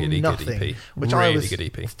 called From Nothing, which I was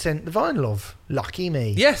sent the vinyl of. Lucky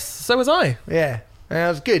me. Yes, so was I. Yeah, that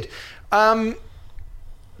was good.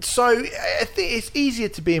 So I think it's easier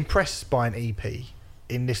to be impressed by an EP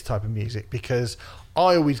in this type of music because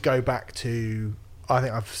I always go back to, I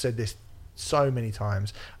think I've said this so many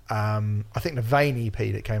times, I think the Vane EP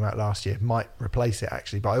that came out last year might replace it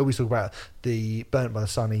actually, but I always talk about the Burnt by the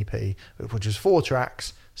Sun EP, which was 4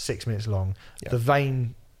 tracks, 6 minutes long. The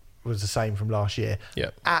Vane was the same from last year.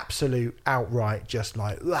 Absolute outright just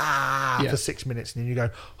like for 6 minutes, and then you go,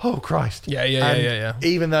 oh Christ. Yeah.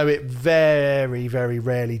 Even though it very, very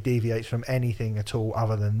rarely deviates from anything at all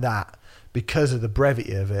other than that, because of the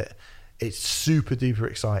brevity of it, it's super duper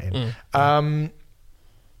exciting.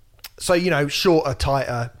 So, you know, shorter,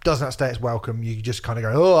 tighter, doesn't outstay its welcome. You just kind of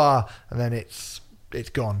go, and then it's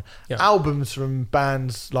gone. Albums from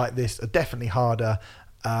bands like this are definitely harder.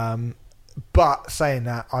 But saying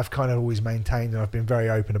that, I've kind of always maintained, and I've been very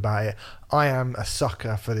open about it, I am a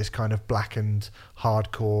sucker for this kind of blackened,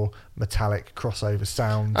 hardcore, metallic crossover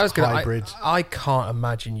sound hybrid. I can't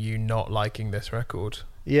imagine you not liking this record.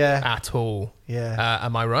 At all.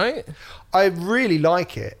 Am I right? I really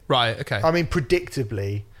like it. Right, okay. I mean,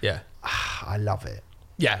 predictably, I love it.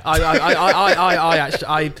 Yeah, I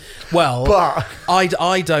actually, but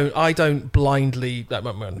I don't blindly. No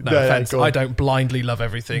offense, I don't blindly love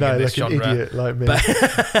everything in this genre. An idiot like me.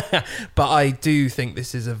 But I do think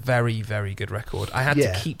this is a very, very good record. I had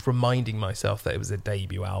to keep reminding myself that it was a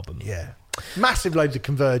debut album. Massive loads of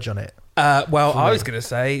Converge on it. I was going to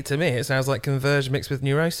say, to me, it sounds like Converge mixed with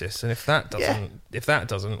Neurosis, and if that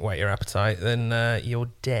doesn't whet your appetite, then you're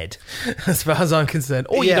dead, as far as I'm concerned.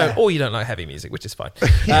 Or you don't like heavy music, which is fine.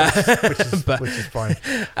 Which is fine.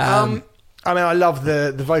 I mean, I love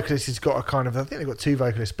the vocalist. He's got a kind of, I think they've got 2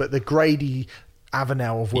 vocalists, but the Grady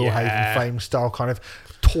Avenel of Will Haven fame style kind of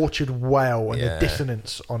tortured wail and the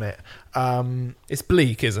dissonance on it. It's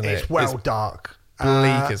bleak, isn't it? It's dark.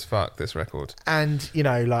 Bleak as fuck, this record. And, you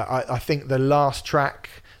know, like I think the last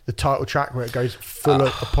track, the title track where it goes full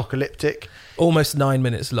apocalyptic, almost 9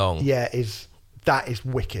 minutes long. That is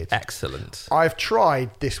wicked. Excellent. I've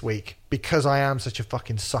tried this week, because I am such a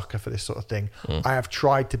fucking sucker for this sort of thing, I have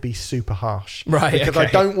tried to be super harsh. Right. Because I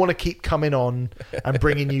don't want to keep coming on and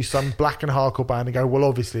bringing you some black and hardcore band and go, well,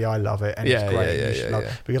 obviously I love it and it's great.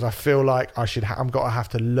 Because I feel like I'm going to have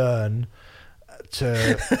to learn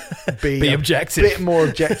to be objective, a bit more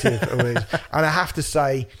objective. And I have to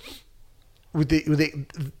say,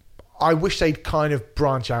 I wish they'd kind of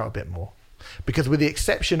branch out a bit more, because with the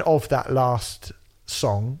exception of that last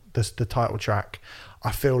song, the title track,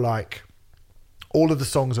 I feel like all of the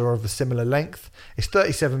songs are of a similar length. It's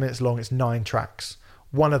 37 minutes long. It's 9 tracks.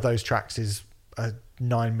 One of those tracks is a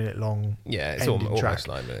 9-minute long it's ending almost track.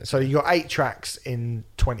 9 minutes. So you got 8 tracks in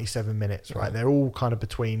 27 minutes, right? They're all kind of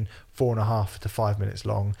between 4.5 to 5 minutes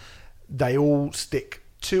long. They all stick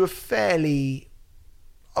to a fairly,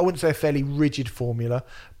 I wouldn't say a fairly rigid formula,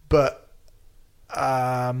 but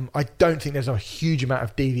I don't think there's a huge amount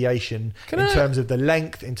of deviation terms of the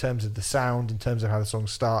length, in terms of the sound, in terms of how the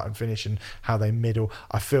songs start and finish and how they middle.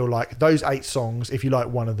 I feel like those 8 songs, if you like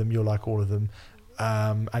one of them, you'll like all of them.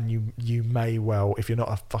 And you may well, if you're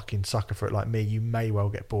not a fucking sucker for it like me, you may well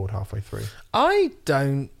get bored halfway through. I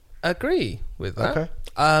don't agree with that. Okay.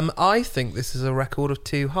 I think this is a record of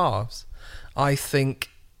 2 halves. I think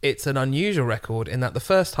it's an unusual record in that the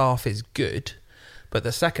first half is good, but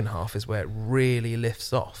the second half is where it really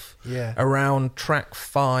lifts off. Yeah. Around track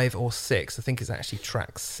 5 or 6, I think it's actually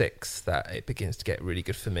track 6 that it begins to get really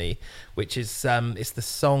good for me, which is it's the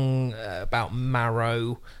song about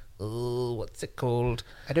marrow. What's it called?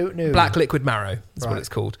 I don't know. Black Liquid Marrow is what it's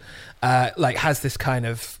called. Has this kind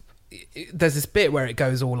of... There's this bit where it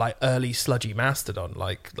goes all like early sludgy Mastodon,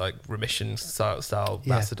 like Remission style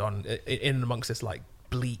Mastodon, in amongst this like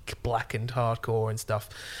bleak blackened hardcore and stuff.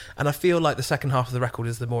 And I feel like the second half of the record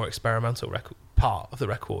is the more experimental part of the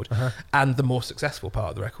record, and the more successful part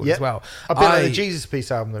of the record as well. A bit like the Jesus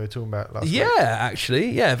Piece album that we were talking about last week.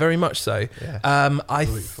 Actually, very much so. Yeah. I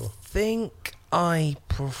think I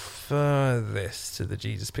prefer this to the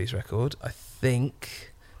Jesus Piece record. I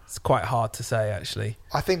think it's quite hard to say, actually.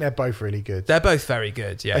 I think they're both really good. They're both very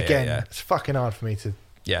good. Yeah. Again, it's fucking hard for me to.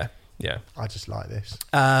 Yeah. I just like this.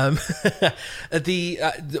 One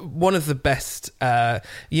of the best.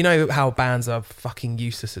 You know how bands are fucking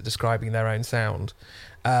useless at describing their own sound.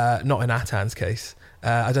 Not in Atan's case.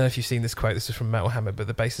 I don't know if you've seen this quote. This is from Metal Hammer, but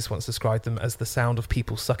the bassist once described them as the sound of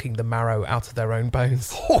people sucking the marrow out of their own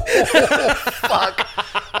bones. Fuck.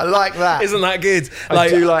 I like that. Isn't that good? I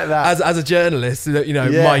do like that. As a journalist,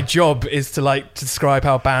 my job is to to describe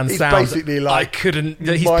how bands sound. Basically like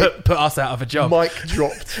he's put us out of a job. Mic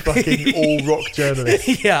dropped. Fucking all rock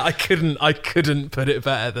journalist. I couldn't put it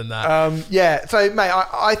better than that. So mate,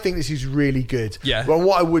 I think this is really good. Yeah. Well,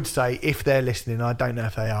 what I would say, if they're listening, I don't know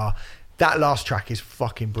if they are, that last track is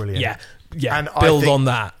fucking brilliant. Yeah, and build on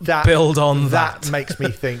that. Build on that. That makes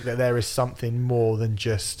me think that there is something more than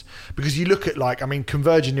just... Because you look at,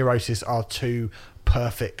 Converge and Neurosis are 2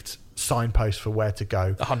 perfect signposts for where to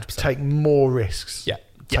go. 100%. Take more risks. Yeah.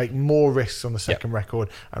 Take more risks on the second record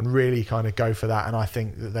and really kind of go for that. And I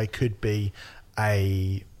think that they could be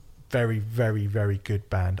a very, very, very good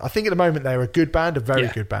band. I think at the moment they're a good band, a very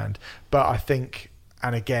good band. But I think...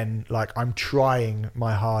 And again, I'm trying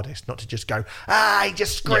my hardest not to just go, he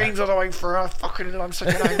just screams all the way through. I'm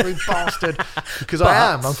such an angry bastard. Because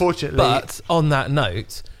I am, unfortunately. But on that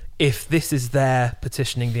note, if this is their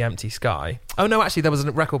petitioning the empty sky... Oh, no, actually, there was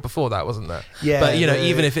a record before that, wasn't there? Yeah. But,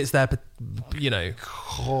 even if it's their,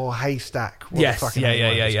 Haystack. Yes,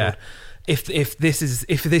 yeah. If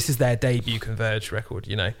this is their debut Converge record,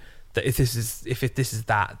 that if this is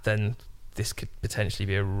that, then... This could potentially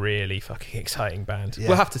be a really fucking exciting band. Yeah,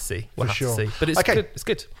 we'll have to see. We'll have to see. But it's good. It's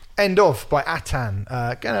good. End of by Atan.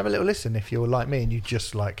 Go and have a little listen if you're like me and you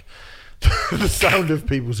just like the sound of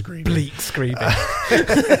people screaming. Bleak screaming.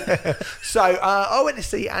 So I went to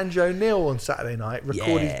see Andrew O'Neill on Saturday night,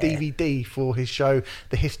 record his DVD for his show,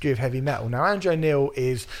 The History of Heavy Metal. Now, Andrew O'Neill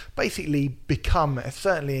is basically become,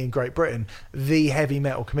 certainly in Great Britain, the heavy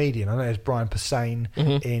metal comedian. I know there's Brian Posehn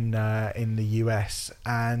in the US.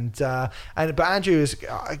 But Andrew has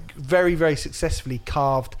very, very successfully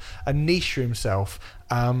carved a niche for himself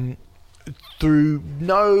through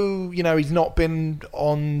he's not been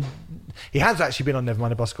on... He has actually been on Nevermind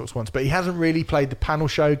the Buzzcocks once, but he hasn't really played the panel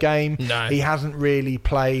show game. No. He hasn't really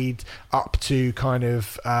played up to kind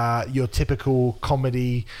of your typical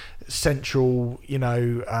Comedy Central,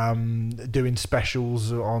 doing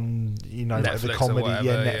specials on, Netflix the comedy,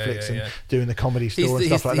 Netflix, and doing the Comedy Store and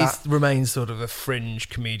stuff like that. He remains sort of a fringe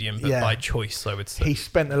comedian, but by choice, I would say. He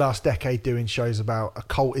spent the last decade doing shows about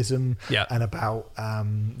occultism and about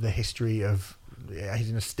the history of... he's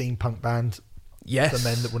in a steampunk band. Yes, for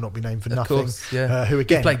men that will not be named for of nothing. Course, yeah. Who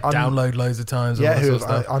again, played Download loads of times. Yeah, who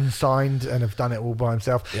have unsigned and have done it all by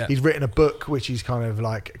himself. Yeah. He's written a book which he's kind of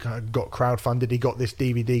got crowdfunded. He got this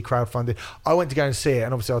DVD crowdfunded. I went to go and see it,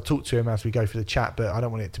 and obviously I'll talk to him as we go through the chat, but I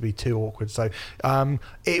don't want it to be too awkward. So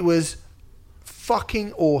it was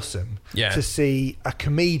fucking awesome to see a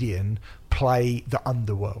comedian play the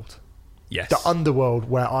underworld. Yes, the underworld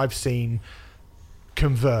where I've seen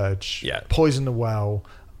Converge, Poison the Well,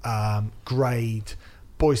 Grade,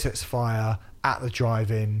 Boy Sets Fire, At the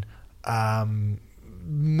Drive-In,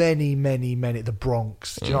 many the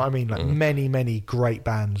Bronx, do you know what I mean, like many great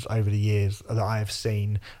bands over the years that I have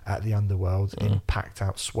seen at the Underworld in packed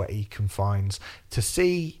out sweaty confines. To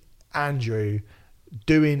see Andrew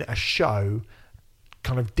doing a show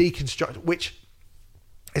kind of deconstruct, which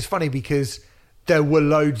is funny because there were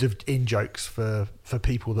loads of in-jokes for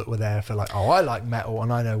people that were there for like, oh, I like metal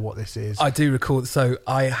and I know what this is. I do recall. So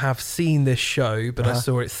I have seen this show, but I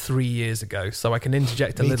saw it 3 years ago, so I can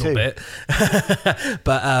interject a little bit.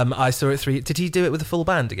 But I saw it Did he do it with a full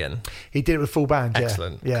band again? He did it with full band, yeah.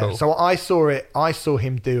 Excellent. Yeah. Cool. So I saw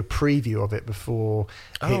him do a preview of it before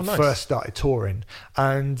he first started touring.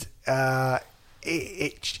 And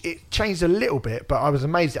it changed a little bit, but I was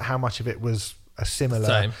amazed at how much of it was a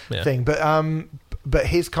similar thing, but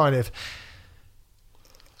his kind of,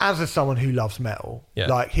 as someone who loves metal,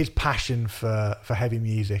 like his passion for heavy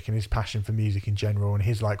music and his passion for music in general, and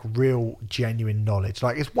his like real genuine knowledge.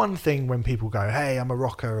 Like, it's one thing when people go, "Hey, I'm a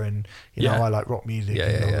rocker and you know I like rock music,"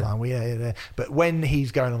 and blah, blah, blah. But when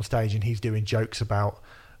he's going on stage and he's doing jokes about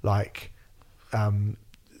like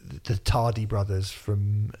the Tardy brothers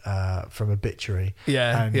from Obituary,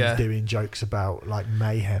 and he's doing jokes about like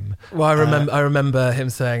Mayhem. Well, I remember him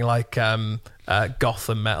saying like goth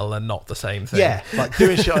and metal are not the same thing. Yeah, like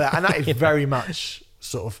doing shit like that, and that is very much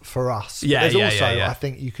sort of for us. Yeah, but there's also, I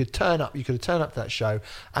think you could have turned up to that show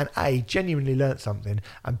and A, genuinely learnt something,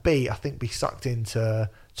 and B, I think be sucked into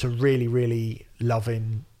really, really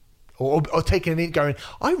loving or taking it in, going,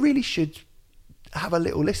 I really should have a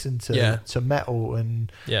little listen to metal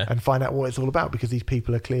and find out what it's all about, because these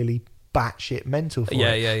people are clearly batshit mental for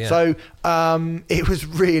it. So it was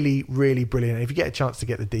really, really brilliant. If you get a chance to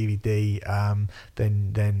get the DVD,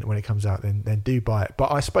 then when it comes out, then do buy it.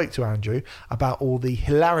 But I spoke to Andrew about all the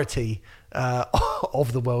hilarity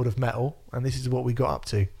of the world of metal, and this is what we got up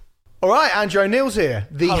to. All right, Andrew O'Neill's here,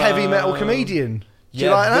 the heavy metal comedian. Do you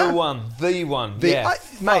like that? The one.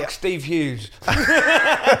 Mate, Steve Hughes.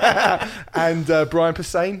 And Brian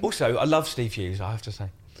Posehn. Also, I love Steve Hughes, I have to say.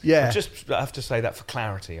 Yeah. I have to say that for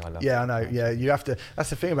clarity. I love I know. Yeah, you have to. That's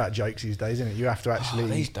the thing about jokes these days, isn't it? You have to actually.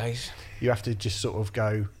 These days. You have to just sort of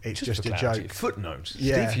go, it's just a joke. Footnotes.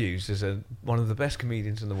 Steve Hughes is one of the best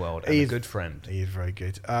comedians in the world and a good friend. He is very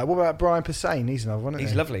good. What about Brian Posehn? He's another one, isn't he?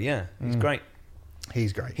 He's lovely, yeah. He's great.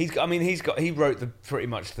 He's great. He wrote pretty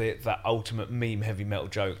much that ultimate meme heavy metal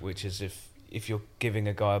joke, which is if you're giving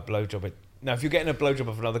a guy a blowjob, if you're getting a blowjob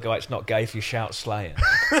of another guy, it's not gay if you shout Slayer.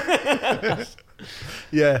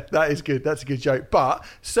 Yeah, that is good. That's a good joke. But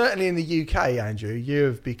certainly in the UK, Andrew, you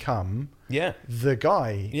have become the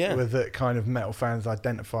guy that kind of metal fans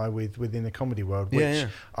identify with within the comedy world, which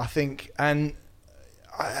I think, and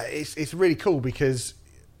it's really cool because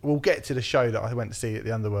we'll get to the show that I went to see at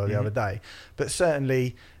the Underworld the other day, but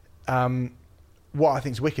certainly what I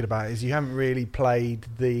think is wicked about it is you haven't really played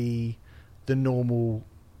the normal.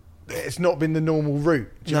 It's not been the normal route.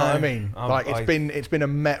 Do you know what I mean? It's been a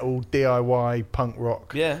metal DIY punk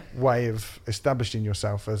rock way of establishing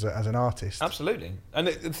yourself as an artist. Absolutely, and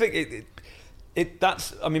the thing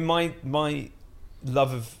that's my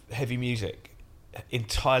love of heavy music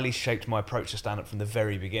entirely shaped my approach to stand-up from the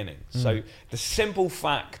very beginning. So the simple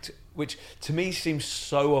fact, which to me seems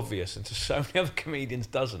so obvious and to so many other comedians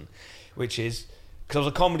doesn't, which is, because I was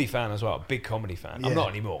a comedy fan as well, a big comedy fan. I'm not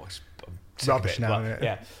anymore. I'm rubbish now.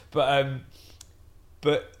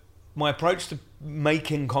 But my approach to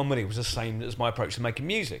making comedy was the same as my approach to making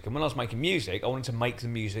music. And when I was making music, I wanted to make the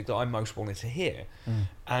music that I most wanted to hear.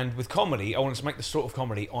 And with comedy, I wanted to make the sort of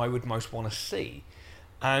comedy I would most want to see.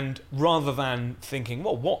 And rather than thinking,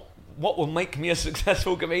 well, what will make me a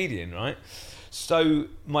successful comedian, right? So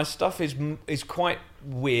my stuff is quite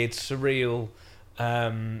weird, surreal.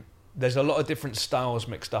 There's a lot of different styles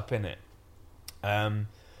mixed up in it.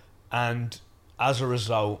 And as a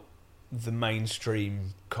result, the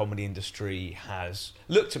mainstream comedy industry has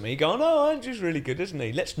looked at me going, oh, Andrew's really good, isn't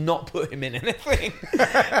he? Let's not put him in anything.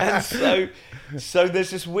 And so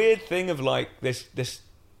there's this weird thing of like this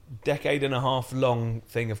decade and a half long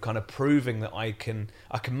thing of kind of proving that I can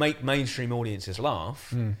make mainstream audiences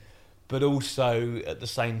laugh, but also at the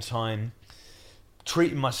same time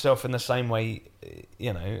treating myself in the same way,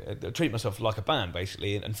 treat myself like a band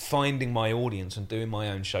basically, and finding my audience and doing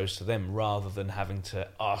my own shows to them rather than having to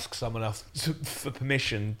ask someone else for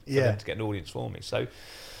permission for them to get an audience for me. So,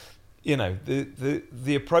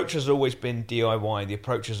 the approach has always been DIY. The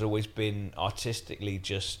approach has always been artistically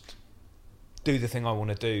just do the thing I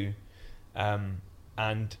want to do,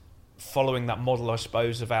 and following that model, I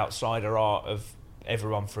suppose, of outsider art of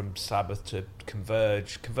everyone from Sabbath to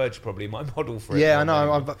Converge. Converge is probably my model for it. Yeah, I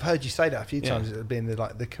know. I've heard you say that a few times. It being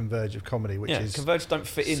the Converge of comedy, which is Converge don't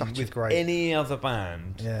fit in with any other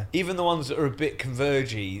band. Yeah. Even the ones that are a bit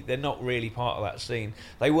Convergy, they're not really part of that scene.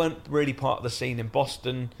 They weren't really part of the scene in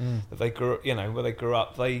Boston that they grew, where they grew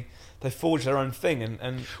up. They forged their own thing,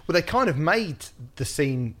 and well, they kind of made the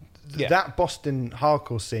scene, that Boston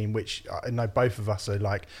hardcore scene, which I know both of us are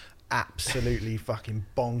like absolutely fucking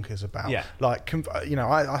bonkers about. Yeah. Like,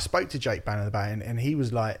 I spoke to Jake Bannon about it, and he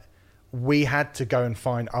was like, we had to go and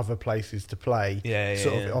find other places to play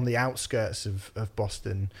of on the outskirts of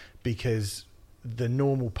Boston, because the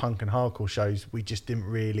normal punk and hardcore shows, we just didn't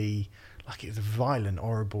really, like, it was a violent,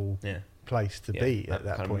 horrible place to be at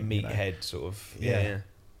that kind point. Of meathead sort of. Yeah.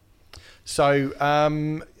 So,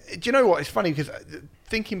 do you know what? It's funny because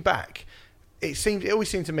thinking back, it always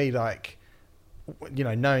seemed to me like,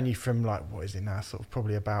 knowing you from like, what is it now? Sort of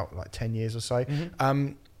probably about like 10 years or so.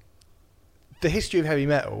 Mm-hmm. The history of heavy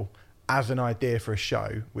metal as an idea for a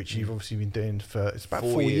show, which you've obviously been doing for, it's about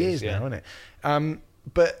 4 years now, isn't it?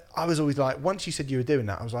 But I was always like, once you said you were doing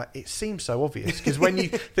that, I was like, it seems so obvious. Because when you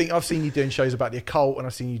think, I've seen you doing shows about the occult, and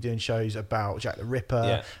I've seen you doing shows about Jack the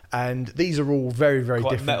Ripper, and these are all very, very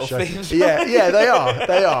quite different metal shows. themes. Yeah, they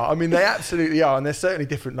are. I mean, they absolutely are, and they're certainly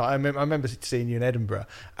different. Like, I remember seeing you in Edinburgh,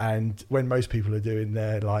 and when most people are doing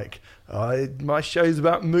their like, my show's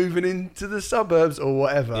about moving into the suburbs or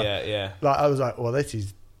whatever. Yeah. Like, I was like, well, this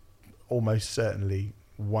is almost certainly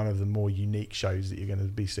one of the more unique shows that you're going to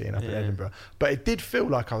be seeing up in Edinburgh. But it did feel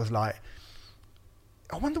like I was like,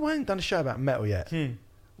 I wonder why I haven't done a show about metal yet.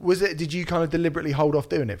 Did you kind of deliberately hold off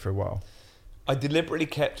doing it for a while? I deliberately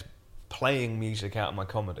kept playing music out of my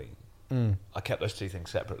comedy. I kept those two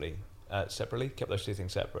things separate.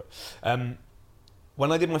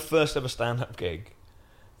 When I did my first ever stand-up gig,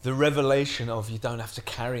 the revelation of you don't have to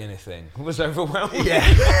carry anything was overwhelming.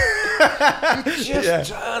 Just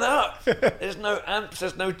turn up. There's no amps,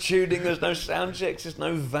 there's no tuning, there's no sound checks, there's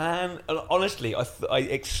no van. And honestly, I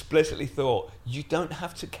explicitly thought, you don't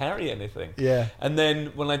have to carry anything. Yeah. And then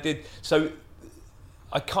when I did, so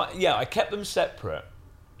I kept them separate.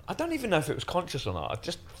 I don't even know if it was conscious or not. I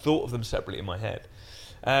just thought of them separately in my head.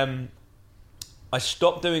 I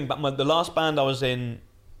stopped doing, but the last band I was in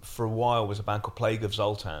for a while was a band called Plague of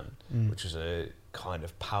Zoltan, which was a kind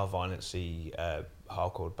of power violence-y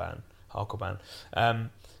hardcore band.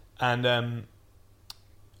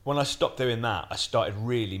 When I stopped doing that, I started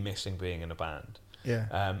really missing being in a band.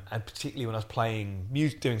 Yeah. And particularly when I was playing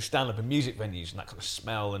music, doing stand-up in music venues, and that kind of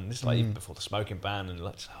smell, and this is like even before the smoking ban, and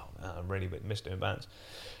like, oh man, I really miss doing bands.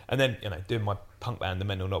 And then, doing my punk band, The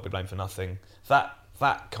Men Will Not Be Blamed for Nothing, that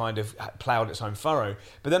kind of ploughed its own furrow.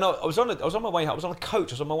 But then I was on my way home. I was on a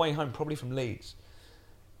coach. I was on my way home, probably from Leeds,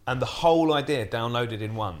 and the whole idea downloaded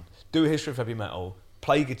in one: do a history of heavy metal,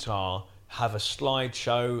 play guitar, have a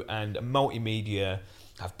slideshow and a multimedia,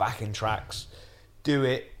 have backing tracks, do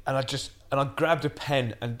it. And I grabbed a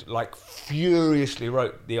pen and like furiously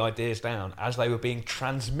wrote the ideas down as they were being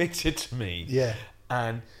transmitted to me. Yeah.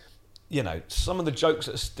 And some of the jokes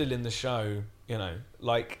that are still in the show,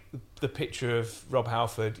 like the picture of Rob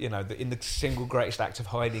Halford, in the single greatest act of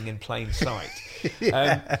hiding in plain sight.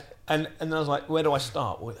 And I was like, where do I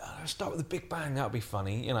start? Well, I'll start with the Big Bang. That would be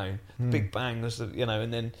funny, Big Bang was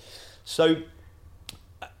and then so.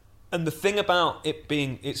 And the thing about it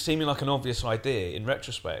seeming like an obvious idea in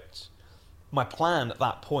retrospect, my plan at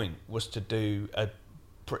that point was to do a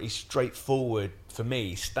pretty straightforward, for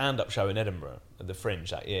me, stand-up show in Edinburgh at the Fringe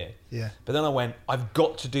that year. Yeah. But then I went, I've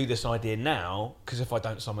got to do this idea now, because if I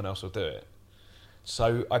don't, someone else will do it.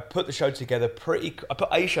 So I put a show together pretty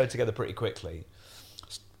quickly.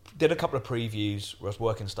 Did a couple of previews where I was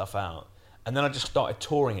working stuff out. And then I just started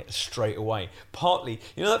touring it straight away. Partly,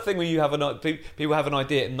 that thing where you have people have an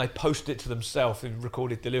idea and they post it to themselves in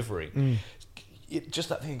recorded delivery. Just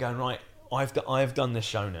that thing of going, right, I've done this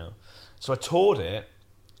show now. So I toured it,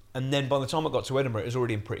 and then by the time I got to Edinburgh, it was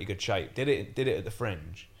already in pretty good shape. Did it at the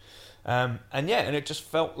Fringe. And it just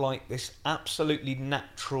felt like this absolutely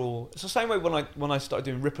natural. It's the same way when I started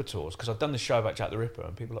doing Ripper tours, because I've done this show about Jack the Ripper,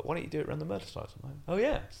 and people are like, why don't you do it around the murder sites? I'm like, oh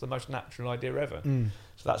yeah, it's the most natural idea ever.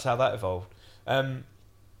 So that's how that evolved. And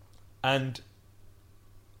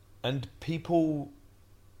people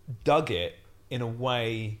dug it in a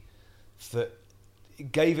way that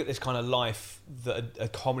gave it this kind of life that a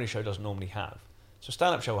comedy show doesn't normally have. So a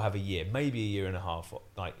stand-up show will have a year, maybe a year and a half,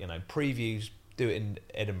 like, previews, do it in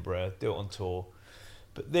Edinburgh, do it on tour.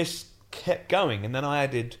 But this kept going, and then I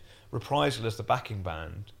added Reprisal as the backing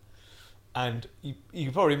band. And you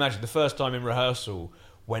can probably imagine the first time in rehearsal,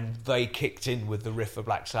 when they kicked in with the riff of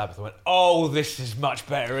Black Sabbath, I went, oh, this is much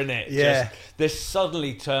better, isn't it? Yeah. This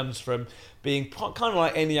suddenly turns from being kind of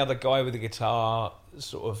like any other guy with a guitar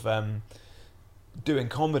sort of doing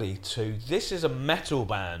comedy to this is a metal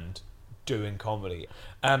band doing comedy.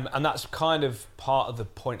 And that's kind of part of the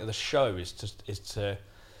point of the show is to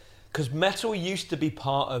because metal used to be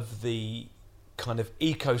part of the kind of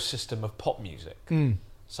ecosystem of pop music.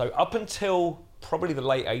 So up until probably the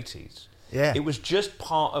late 80s, it was just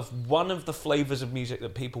part of one of the flavours of music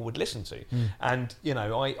that people would listen to. And, you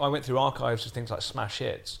know, I went through archives of things like Smash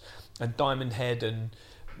Hits and Diamond Head and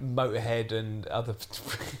Motorhead and other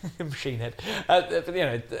Machine Head. You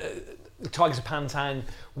know, the Tigers of Pantang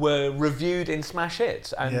were reviewed in Smash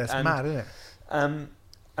Hits. And, it's mad, isn't it?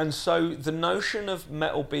 And so the notion of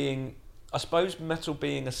metal being... I suppose metal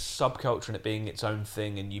being a subculture and it being its own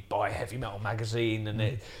thing, and you buy a heavy metal magazine, and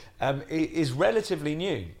it is relatively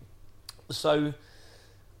new. So,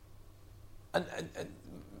 and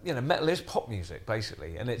you know, metal is pop music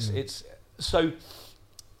basically, and it's so.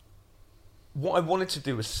 What I wanted to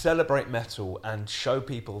do was celebrate metal and show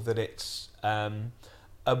people that it's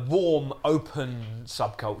a warm, open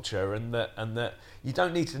subculture, and that you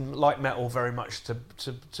don't need to like metal very much to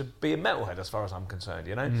be a metalhead, as far as I'm concerned.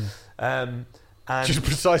 You know, and just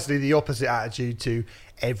precisely the opposite attitude to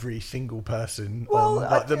every single person on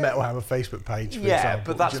like the Metal Hammer Facebook page. For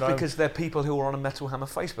example. But that's because they're people who are on a Metal Hammer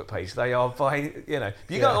Facebook page. They are by if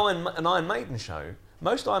you go on an Iron Maiden show,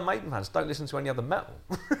 most Iron Maiden fans don't listen to any other metal.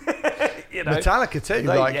 You know? Metallica too.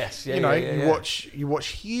 You watch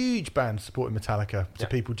huge bands supporting Metallica to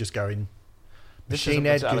people just going Machine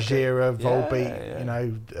Head, Gojira, Volbeat, you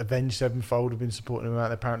know, Avenged Sevenfold have been supporting them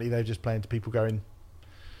out. Apparently they're just playing to people going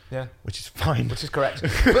which is fine. Which is correct.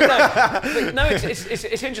 But no,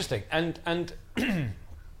 it's interesting. And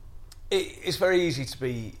it's very easy to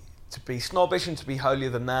be snobbish and to be holier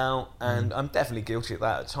than thou, and I'm definitely guilty of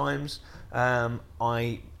that at times. I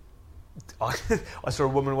saw a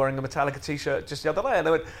woman wearing a Metallica t-shirt just the other day,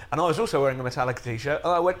 and I was also wearing a Metallica t-shirt,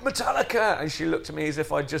 and I went, Metallica! And she looked at me as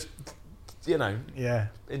if I just,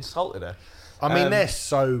 insulted her. I mean, they're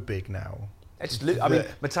so big now.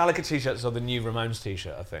 Metallica t-shirts are the new Ramones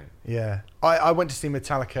t-shirt, I think. Yeah. I went to see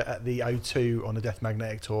Metallica at the O2 on the Death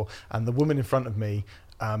Magnetic tour, and the woman in front of me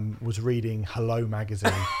was reading Hello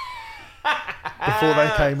magazine before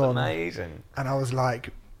they came on. Amazing. And I was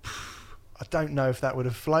like, I don't know if that would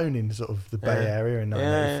have flown in sort of the Bay Area in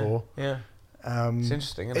 1984. Yeah. It's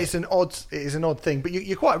interesting, isn't it? It is an odd thing, but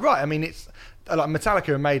you're quite right. I mean, it's like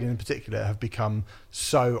Metallica and Maiden in particular have become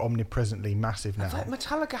so omnipresently massive now.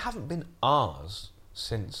 Metallica haven't been ours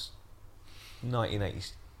since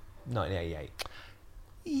 1988.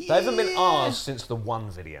 They haven't been ours since the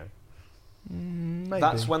One video. Maybe.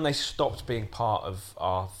 That's when they stopped being part of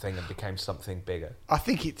our thing and became something bigger. I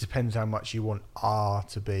think it depends how much you want R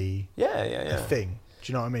to be a thing.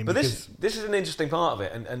 Do you know what I mean? But this is an interesting part of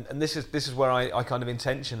it, and this is where I kind of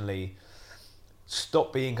intentionally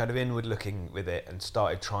stopped being kind of inward looking with it and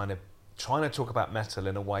started trying to talk about metal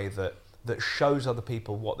in a way that shows other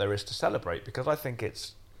people what there is to celebrate, because I think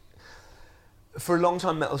it's, for a long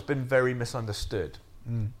time, metal's been very misunderstood.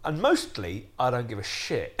 And mostly, I don't give a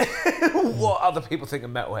shit what other people think of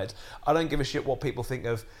metalheads. I don't give a shit what people think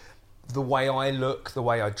of the way I look, the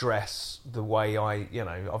way I dress, the way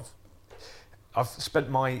I've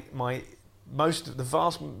spent the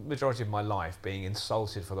vast majority of my life being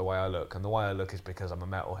insulted for the way I look, and the way I look is because I'm a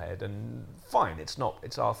metalhead, and fine, it's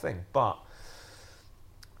our thing. But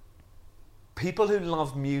people who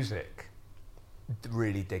love music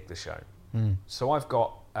really dig the show. So I've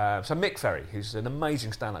got Mick Ferry, who's an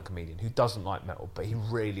amazing stand-up comedian who doesn't like metal, but he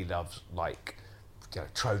really loves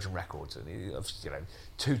Trojan Records, and he loves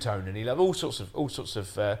Two Tone, and he loves all sorts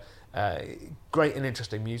of great and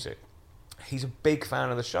interesting music. He's a big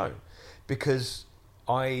fan of the show because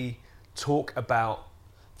I talk about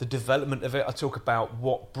the development of it. I talk about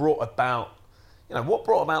what brought about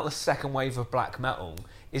the second wave of black metal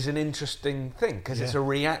is an interesting thing, because it's a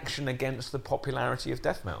reaction against the popularity of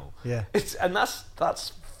death metal. Yeah,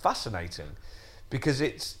 that's fascinating, because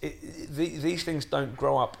these things don't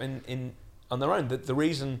grow up on their own. The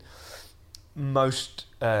reason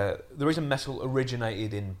metal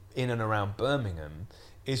originated in and around Birmingham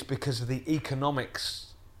is because of the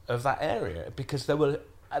economics of that area, because there were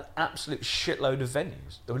an absolute shitload of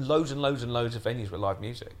venues. There were loads and loads and loads of venues with live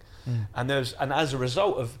music, and as a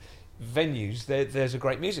result of venues, there's a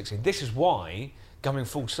great music scene. This is why, coming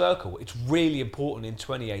full circle, it's really important in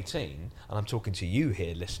 2018, and I'm talking to you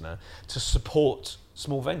here, listener, to support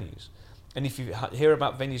small venues. And if you hear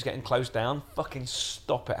about venues getting closed down, fucking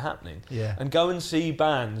stop it happening. Yeah. And go and see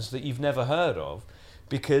bands that you've never heard of,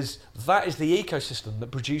 because that is the ecosystem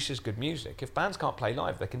that produces good music. If bands can't play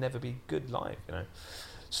live, they can never be good live, you know.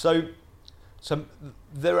 So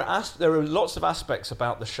there are lots of aspects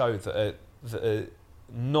about the show that are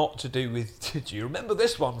not to do with, did you remember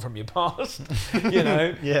this one from your past? You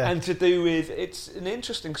know, and to do with, it's an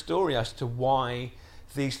interesting story as to why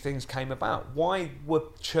these things came about. Why were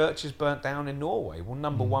churches burnt down in Norway? Well,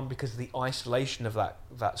 number one, because of the isolation of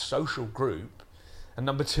that social group. And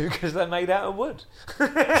number two, because they're made out of wood. Yeah.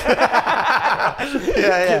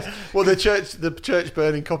 Well, the church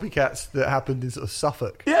burning copycats that happened in sort of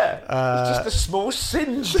Suffolk. Yeah, it's just a small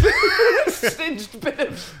singed bit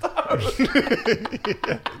of stone.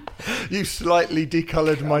 You slightly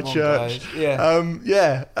decoloured my church. Guys.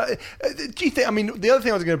 Yeah. Do you think? I mean, the other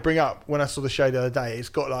thing I was going to bring up when I saw the show the other day, it's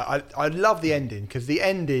got like I love the ending, because the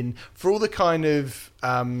ending, for all the kind of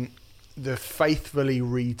the faithfully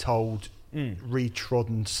retold.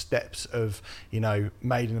 Retrodden steps of, you know,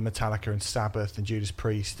 Maiden and Metallica and Sabbath and Judas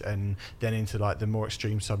Priest, and then into like the more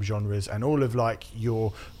extreme subgenres, and all of like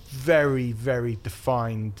your very, very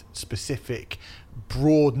defined, specific,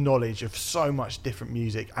 broad knowledge of so much different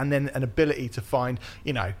music, and then an ability to find,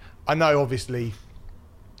 you know, I know obviously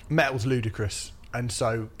metal's ludicrous, and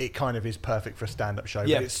so it kind of is perfect for a stand-up show,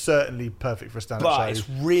 but it's certainly perfect for a stand-up show. But it's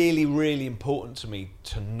really, really important to me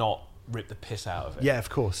to not rip the piss out of it. Yeah, of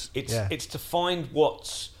course. It's to find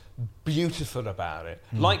what's beautiful about it.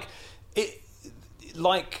 Like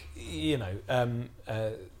you know,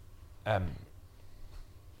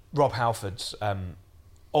 Rob Halford's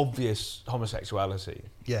obvious homosexuality.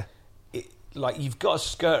 Yeah. Like, you've got to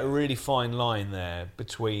skirt a really fine line there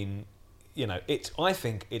between, you know, I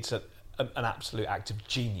think it's an absolute act of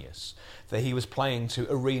genius that he was playing to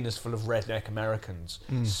arenas full of redneck Americans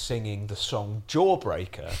singing the song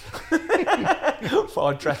Jawbreaker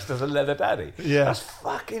while dressed as a leather daddy. Yeah. That's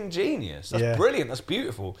fucking genius. That's brilliant. That's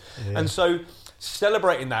beautiful. Yeah. And so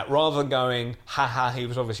celebrating that rather than going, haha, he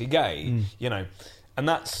was obviously gay, you know, and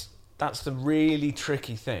that's the really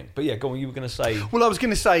tricky thing. But yeah, go on, you were going to say... Well, I was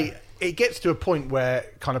going to say, it gets to a point where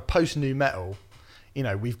kind of post-nu metal, you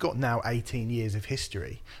know, we've got now 18 years of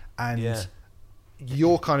history, and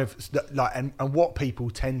you're kind of like, and what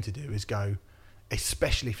people tend to do is go,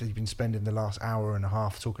 especially if you've been spending the last hour and a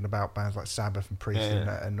half talking about bands like Sabbath and Priest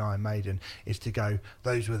and Iron Maiden, is to go,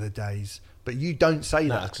 those were the days. But you don't say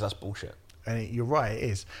that, because that's bullshit. And you're right, it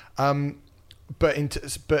is. But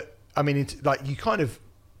I mean, like, you kind of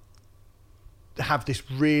have this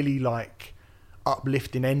really like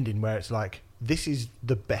uplifting ending where it's like, this is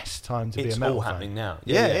the best time to be a metal fan. It's all happening now.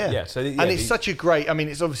 Yeah. So, and it's such a great... I mean,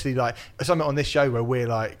 it's obviously like something on this show where we're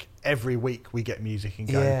like, every week we get music and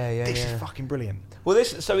go, this is fucking brilliant. Well,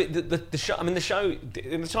 the show... I mean, the show,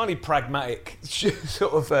 in a tiny pragmatic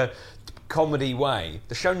sort of comedy way,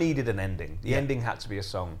 the show needed an ending. The ending had to be a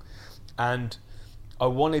song. And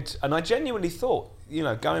I genuinely thought, you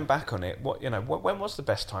know, going back on it, when was the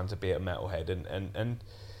best time to be a metalhead? And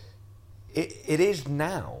it is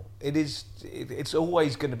now. It's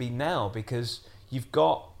always going to be now, because you've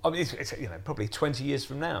got... I mean, it's you know, probably 20 years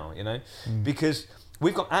from now, you know, because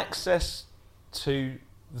we've got access to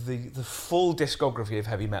the full discography of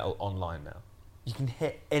heavy metal online now. You can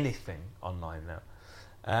hear anything online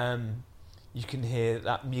now. You can hear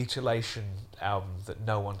that Mutilation album that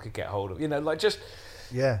no one could get hold of. You know, like, just...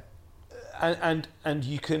 Yeah. And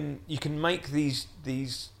you can make these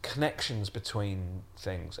connections between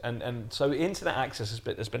things, and so internet access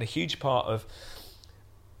has been a huge part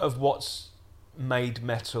of what's made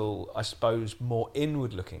metal, I suppose, more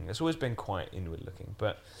inward looking. It's always been quite inward looking,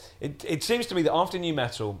 but it seems to me that after new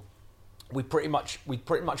metal, we pretty much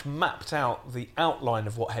mapped out the outline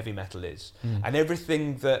of what heavy metal is, and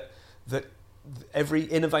everything that every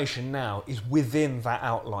innovation now is within that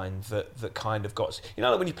outline that kind of got... You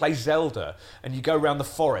know, like when you play Zelda and you go around the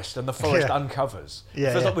forest and the forest uncovers.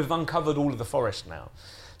 It feels like we've uncovered all of the forest now.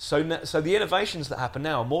 So the innovations that happen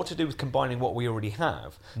now are more to do with combining what we already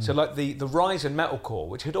have. So like the rise in metalcore,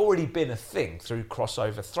 which had already been a thing through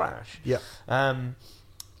crossover thrash. Yeah.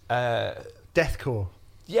 Deathcore.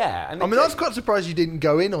 Yeah, and I mean, I was quite surprised you didn't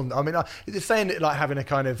go in on... I mean, it's saying it like having a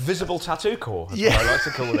kind of... Visible tattoo core, is what I like to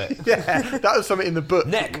call it. Yeah, that was something in the book.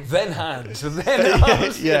 Neck, then hands, then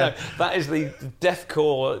arms. You know, that is the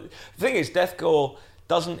deathcore... The thing is, deathcore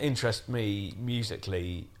doesn't interest me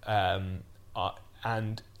musically, and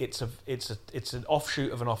it's an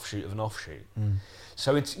offshoot of an offshoot of an offshoot.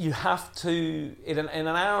 So you have to... In an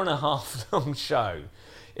hour and a half long show,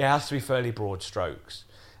 it has to be fairly broad strokes.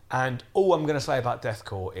 And all I'm going to say about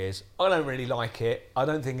deathcore is I don't really like it. I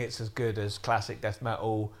don't think it's as good as classic death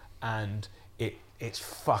metal, and it's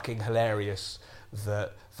fucking hilarious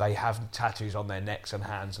that they have tattoos on their necks and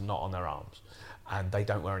hands and not on their arms, and they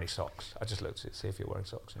don't wear any socks. I just looked to see if you're wearing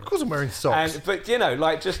socks. Of course I'm wearing socks. But you know,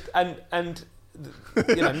 like just and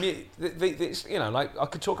you know, you know, like I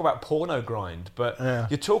could talk about porno grind, but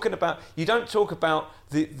you don't talk about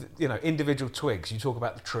the you know, individual twigs. You talk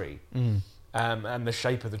about the tree and the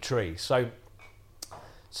shape of the tree. So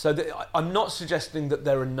I'm not suggesting that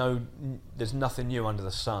there's nothing new under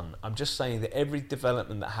the sun. I'm just saying that every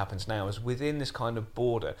development that happens now is within this kind of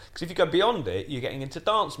border. Because if you go beyond it, you're getting into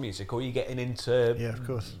dance music, or you're getting into of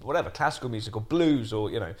course, whatever, classical music or blues, or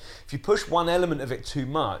you know, if you push one element of it too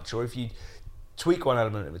much, or if you tweak one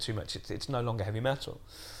element of it too much, it's no longer heavy metal.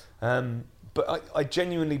 But I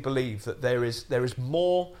genuinely believe that there is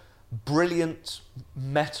more brilliant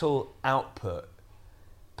metal output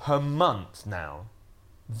per month now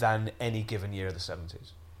than any given year of the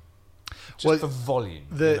 70s. Just for volume.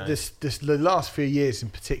 The last few years in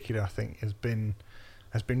particular, I think, has been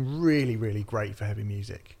really, really great for heavy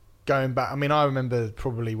music. Going back, I mean, I remember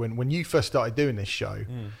probably when you first started doing this show,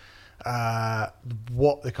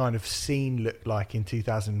 what the kind of scene looked like in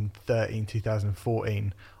 2013,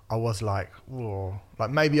 2014, I was like, whoa. Like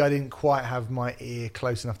maybe I didn't quite have my ear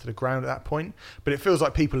close enough to the ground at that point, but it feels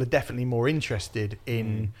like people are definitely more interested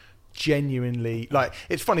in genuinely, like,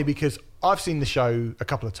 it's funny because I've seen the show a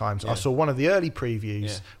couple of times. I saw one of the early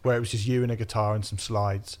previews where it was just you and a guitar and some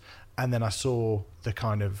slides, and then I saw the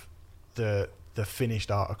kind of the finished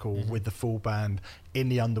article with the full band in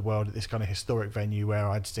the underworld at this kind of historic venue where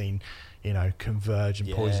I'd seen, you know, Converge and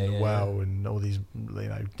Poison the Well and all these, you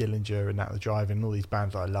know, Dillinger and At the Drive-In and all these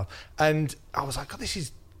bands that I love. And I was like, God, this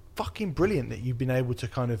is fucking brilliant that you've been able to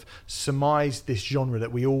kind of surmise this genre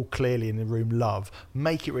that we all clearly in the room love,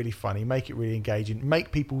 make it really funny, make it really engaging,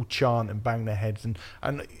 make people chant and bang their heads, and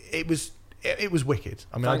it was wicked.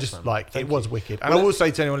 I mean, Thanks, it was wicked. And I will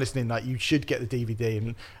say to anyone listening, like, you should get the DVD,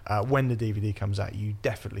 and when the DVD comes out, you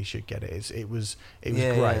definitely should get it. It was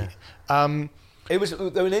great. It was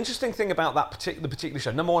an interesting thing about that particular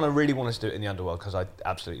show. Number one, I really wanted to do it in the Underworld because I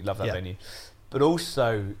absolutely love that venue. But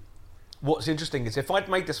also, what's interesting is if I'd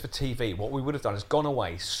made this for TV, what we would have done is gone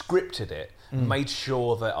away, scripted it, made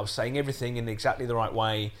sure that I was saying everything in exactly the right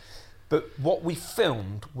way. But what we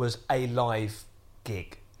filmed was a live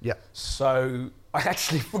gig. Yeah. So I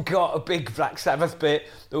actually forgot a big Black Sabbath bit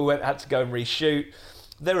that we had to go and reshoot.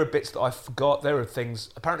 There are bits that I forgot. There are things.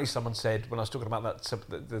 Apparently, someone said when I was talking about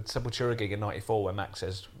the Sepultura gig in '94, where Max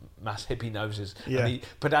says "mass hippie noses," and the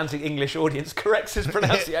pedantic English audience corrects his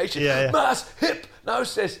pronunciation. Mass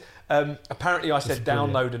hypnosis. Apparently, I said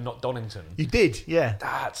download and not Donington. You did, yeah.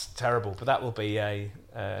 That's terrible, but that will be in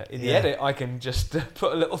the edit. I can just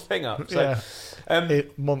put a little thing up. So,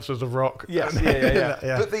 Monsters of Rock. Yes,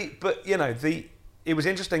 But you know, it was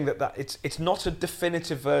interesting that it's not a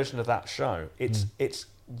definitive version of that show. It's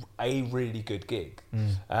a really good gig.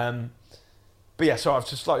 But yeah, sorry, I've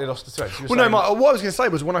just slightly lost the thread. Well, no, what I was going to say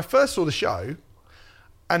was when I first saw the show,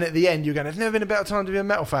 and at the end you're going, "There's never been a better time to be a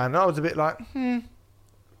metal fan," and I was a bit like,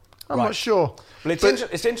 I'm not sure. Well,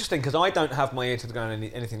 it's interesting because I don't have my ear to the ground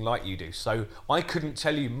anything like you do, so I couldn't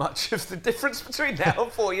tell you much of the difference between now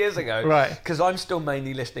and 4 years ago. Right. Because I'm still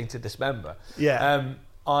mainly listening to Dismember. Yeah.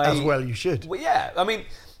 As well you should. Well, yeah. I mean,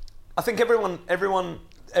 I think everyone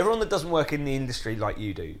that doesn't work in the industry like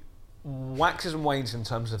you do waxes and wanes in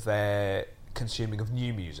terms of their consuming of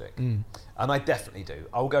new music. And I definitely do.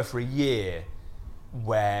 I'll go for a year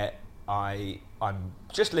where I'm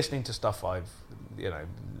just listening to stuff I've, you know,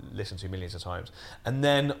 listened to millions of times, and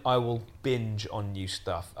then I will binge on new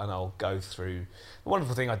stuff, and I'll go through. The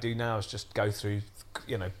wonderful thing I do now is just go through,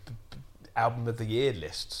 you know, album of the year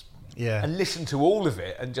lists, and listen to all of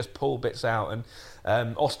it, and just pull bits out.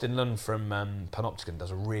 And Austin Lund from Panopticon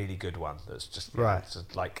does a really good one. That's just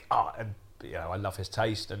it's like and you know, I love his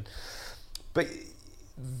taste, but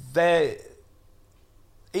there,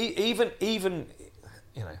 even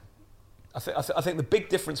you know. I think the big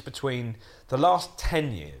difference between the last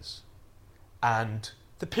 10 years and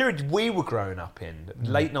the period we were growing up in,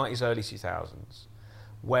 late 90s, early 2000s,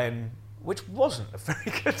 which wasn't a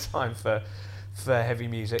very good time for heavy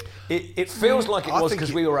music. It feels like it was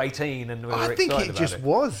because we were 18 and we were excited about it. I think it just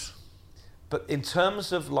was. But in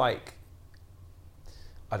terms of like,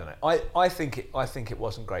 I don't know. I think it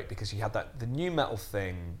wasn't great because you had the new metal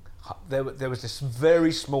thing. There was this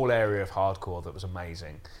very small area of hardcore that was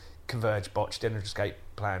amazing. Converge, Botch, Dinner Escape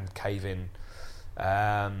Plan, Cave In,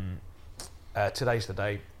 Today's the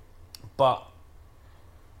Day, but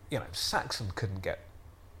you know, Saxon couldn't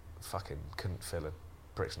fill a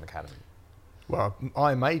Brixton Academy. Well,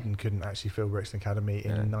 Iron Maiden couldn't actually fill Brixton Academy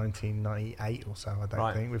in 1998 or so. I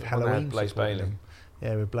don't think with Halloween. Blaze Bailey.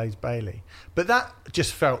 Yeah, with Blaze Bayley. But that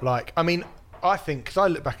just felt like, I mean, I think, because I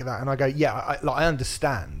look back at that and I go, yeah, I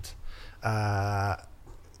understand that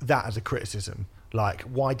as a criticism. Like,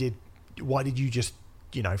 why did you just,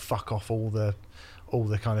 fuck off all the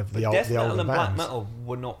kind of the older bands? Death metal and black metal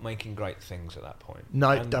were not making great things at that point. No,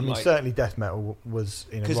 and I mean, certainly death metal was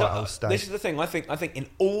in a right old state. This is the thing. I think in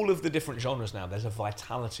all of the different genres now, there's a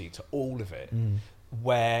vitality to all of it,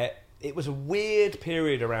 where it was a weird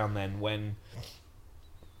period around then when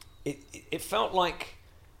it felt like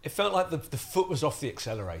the foot was off the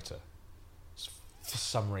accelerator for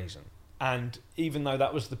some reason. And even though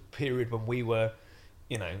that was the period when we were,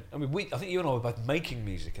 I think you and I were both making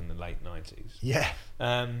music in the late 90s. Yeah.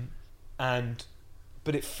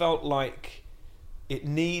 But it felt like it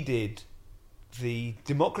needed the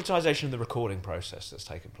democratization of the recording process that's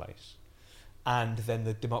taken place, and then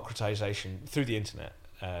the democratization through the internet,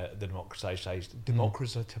 democratization,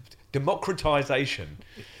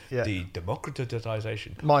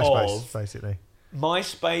 MySpace, basically.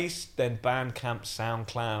 MySpace, then Bandcamp,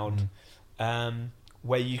 SoundCloud,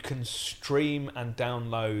 where you can stream and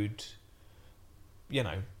download,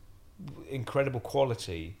 incredible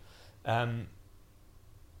quality. That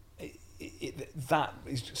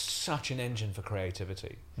is just such an engine for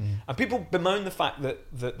creativity. And people bemoan the fact that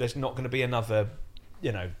there's not going to be another,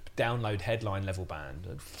 download headline level band.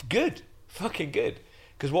 Good, fucking good.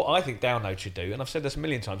 Because what I think Download should do, and I've said this a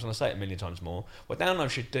million times, and I'll say it a million times more, what Download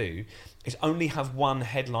should do is only have one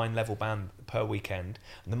headline level band per weekend,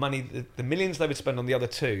 and the millions they would spend on the other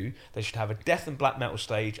two, they should have a death and black metal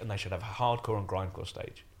stage, and they should have a hardcore and grindcore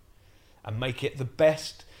stage, and make it the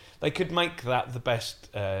best. They could make that the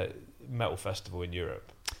best metal festival in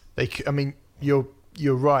Europe. You're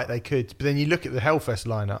right, they could, but then you look at the Hellfest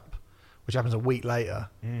lineup, which happens a week later,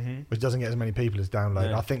 which doesn't get as many people as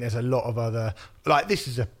Download. Yeah. I think there's a lot of other, this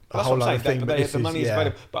is a whole other thing. But the money is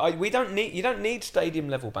available. But you don't need stadium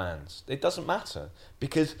level bands. It doesn't matter,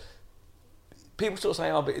 because people sort of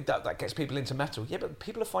say, but that gets people into metal. Yeah, but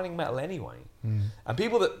people are finding metal anyway,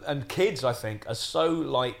 and kids, I think, are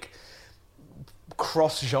so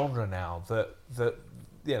cross genre now that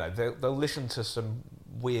they'll listen to some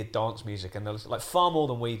weird dance music and they'll listen, far more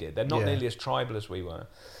than we did. They're not nearly as tribal as we were.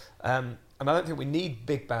 And I don't think we need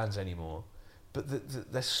big bands anymore, but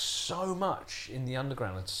there's so much in the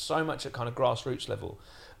underground and so much at kind of grassroots level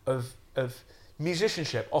of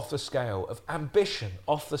musicianship off the scale, of ambition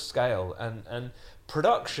off the scale, and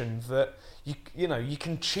production that you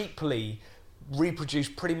can cheaply reproduce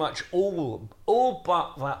pretty much all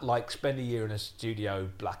but that, spend a year in a studio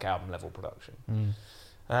Black Album level production,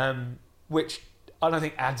 which I don't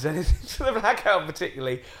think adds anything to the Black Album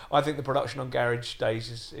particularly. I think the production on Garage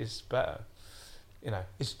Days is better.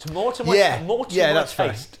 It's more to my taste.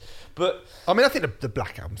 Fair. But I think the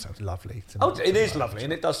Black Album sounds lovely. It is lovely,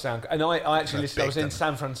 and it does sound. And I actually listened. I was in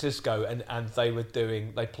San Francisco, and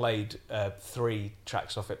they played 3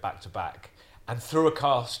 tracks off it back to back, and through a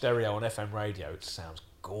car stereo on FM radio, it sounds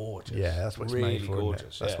gorgeous. Yeah, that's what it's really made for.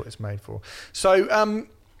 Gorgeous. That's what it's made for. So,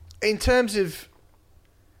 in terms of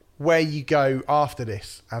where you go after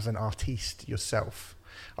this as an artiste yourself,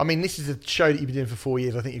 this is a show that you've been doing for 4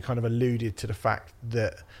 years. I think you kind of alluded to the fact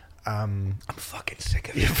that I'm fucking sick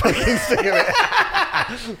of it. You're fucking sick of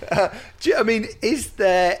it. Is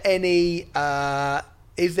there any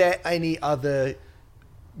other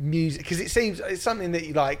music? Because it seems it's something that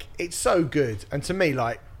you like. It's so good, and to me,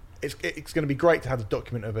 it's going to be great to have the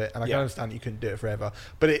document of it. And I can understand that you couldn't do it forever,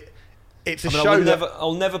 but it's a show that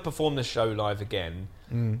I'll never perform this show live again.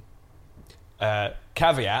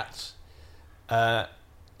 Caveat.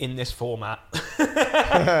 In this format,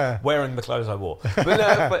 wearing the clothes I wore.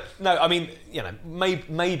 But no,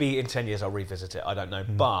 maybe in 10 years I'll revisit it. I don't know.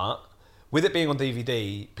 But with it being on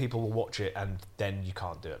DVD, people will watch it and then you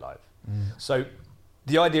can't do it live. So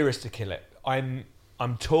the idea is to kill it. I'm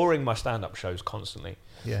touring my stand-up shows constantly.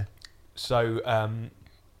 Yeah. So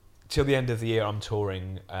till the end of the year, I'm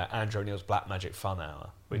touring Andrew O'Neill's Black Magic Fun Hour,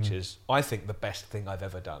 which is, I think, the best thing I've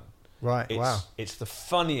ever done. Right, wow. It's the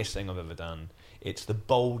funniest thing I've ever done. It's the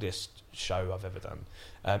boldest show I've ever done.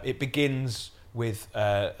 It begins with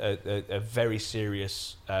a very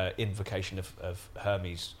serious invocation of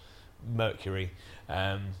Hermes, Mercury.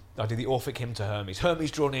 I do the Orphic hymn to Hermes. Hermes,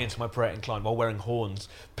 draw near into my prayer incline while wearing horns,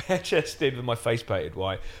 bare-chested with my face painted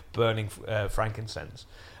white, burning frankincense.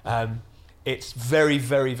 It's very,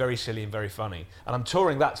 very, very silly and very funny. And I'm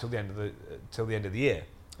touring that till the end of the year.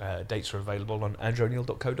 Dates are available on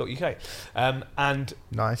andrewoneil.co.uk. And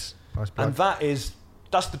nice plug. And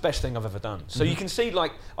that's the best thing I've ever done. So you can see,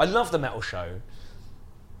 I love the metal show,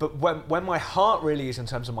 but when my heart really is in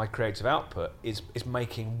terms of my creative output is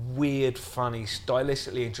making weird, funny,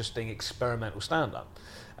 stylistically interesting, experimental stand-up,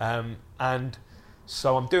 and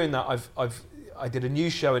so I'm doing that. I did a new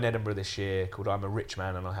show in Edinburgh this year called "I'm a Rich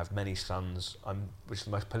Man and I Have Many Sons," which is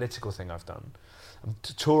the most political thing I've done. I'm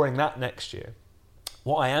touring that next year.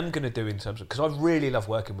 What I am going to do in terms of, because I really love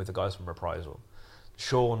working with the guys from Reprisal.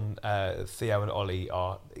 Sean, Theo and Ollie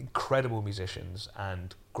are incredible musicians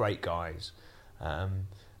and great guys.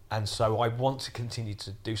 And so I want to continue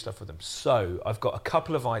to do stuff with them. So I've got a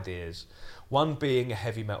couple of ideas. One being a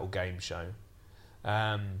heavy metal game show,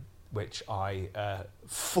 which I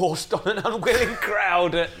forced on an unwilling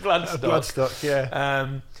crowd at Bloodstock. Bloodstock,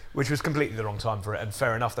 yeah. Which was completely the wrong time for it, and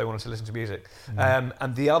fair enough, they wanted to listen to music.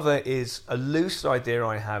 And the other is a loose idea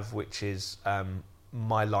I have, which is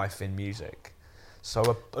my life in music.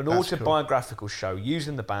 So an autobiographical show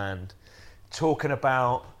using the band, talking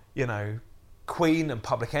about, Queen and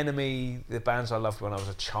Public Enemy, the bands I loved when I was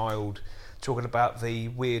a child, talking about the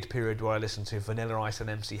weird period where I listened to Vanilla Ice and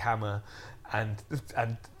MC Hammer, and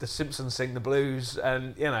the Simpsons Sing the Blues,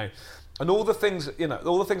 and and all the things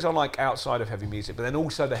I like outside of heavy music, but then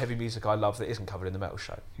also the heavy music I love that isn't covered in the metal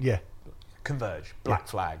show. Yeah, Converge, Black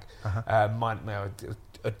Flag, a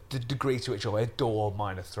degree to which I adore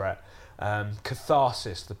Minor Threat,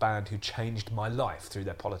 Catharsis, the band who changed my life through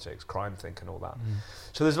their politics, Crime Think, and all that.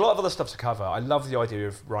 So there's a lot of other stuff to cover. I love the idea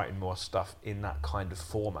of writing more stuff in that kind of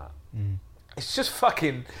format. It's just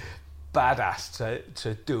fucking badass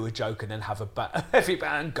to do a joke and then have a heavy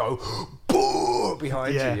band go boo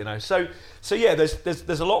behind you, So yeah,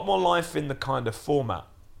 there's a lot more life in the kind of format.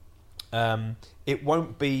 It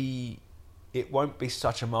won't be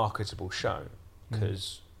such a marketable show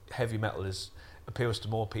because heavy metal appeals to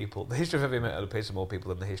more people. The history of heavy metal appeals to more people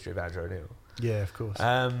than the history of Andrew O'Neill. Yeah, of course.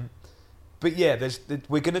 But yeah,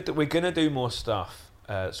 we're gonna do more stuff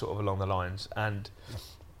sort of along the lines, and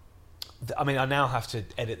I mean, I now have to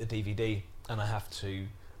edit the DVD, and I have to.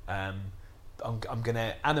 I'm going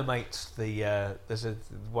to animate the. There's a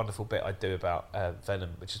wonderful bit I do about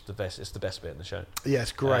Venom, which is the best. It's the best bit in the show. Yeah,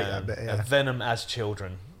 it's great that bit. Yeah. Venom as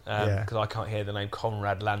children, because I can't hear the name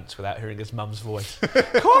Conrad Lance without hearing his mum's voice.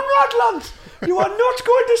 Conrad Lance, you are not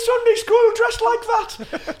going to Sunday school dressed like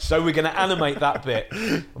that. So we're going to animate that bit,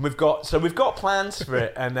 and we've got plans for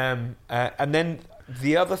it, and then.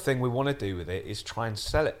 The other thing we want to do with it is try and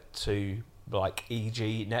sell it to, like,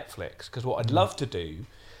 e.g. Netflix, because what I'd love to do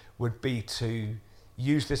would be to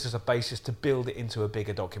use this as a basis to build it into a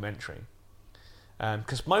bigger documentary.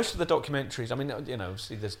 Because most of the documentaries, I mean,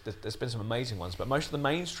 obviously there's been some amazing ones, but most of the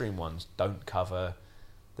mainstream ones don't cover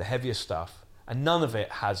the heavier stuff, and none of it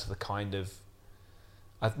has the kind of,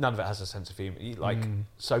 none of it has a sense of humour.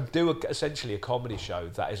 So do essentially a comedy show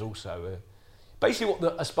that is also basically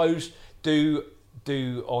what I suppose do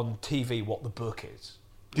on TV what the book is.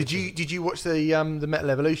 Did you watch the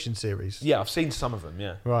Metal Evolution series? Yeah, I've seen some of them.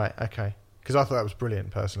 Yeah. Right. Okay. Because I thought that was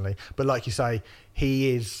brilliant personally, but like you say,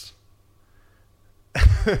 he is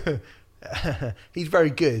he's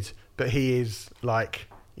very good, but he is like,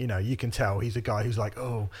 you can tell he's a guy who's like,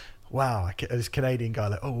 oh wow, this Canadian guy,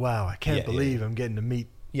 like, oh wow, I can't believe I'm getting to meet.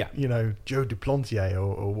 Yeah, Joe Duplantier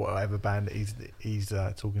or whatever band he's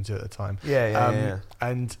talking to at the time. Yeah.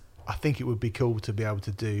 And I think it would be cool to be able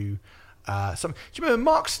to do some. Do you remember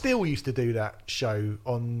Mark Steele used to do that show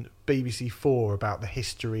on BBC 4 about the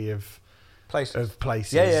history of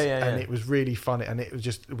places? Yeah. And it was really funny, and it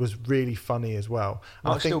was really funny as well.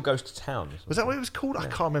 Mark Steele Goes to Town. Was that what it was called? Yeah. I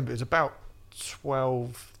can't remember. It was about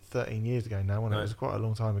 12, 13 years ago now, wasn't it? It was quite a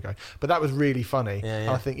long time ago. But that was really funny. Yeah.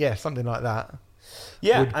 And I think something like that.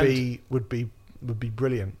 Would be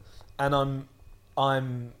brilliant. And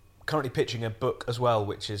I'm currently pitching a book as well,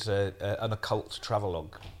 which is an occult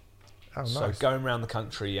travelogue. Oh, nice. So going around the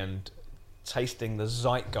country and tasting the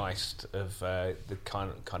zeitgeist of the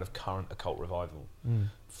kind of current occult revival,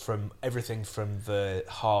 from everything from the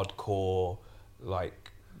hardcore,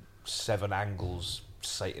 like, Seven Angles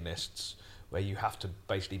Satanists, where you have to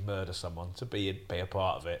basically murder someone to be a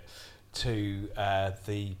part of it, to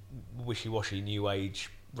the wishy-washy New Age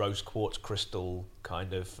rose quartz crystal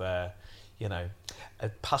kind of, a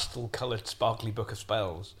pastel-coloured sparkly book of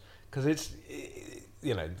spells. Because it's,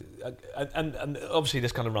 and obviously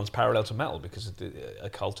this kind of runs parallel to metal, because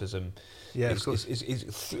occultism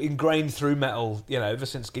is ingrained through metal, ever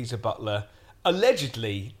since Geezer Butler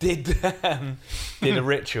allegedly did a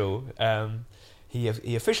ritual. He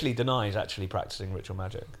officially denies actually practicing ritual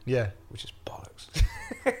magic. Yeah. Which is bollocks.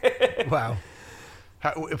 Wow.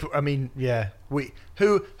 I mean, yeah.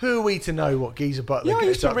 Who are we to know what Geezer Butler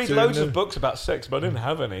gets up to? I used to read loads of books about sex, but I didn't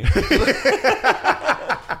have any.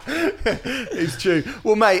 It's true.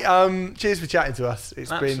 Well, mate, cheers for chatting to us.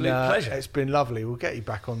 It's Absolute been pleasure. It's been lovely. We'll get you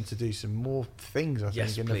back on to do some more things, I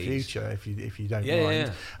think, in the future, if you don't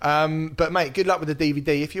mind. Yeah. But mate, good luck with the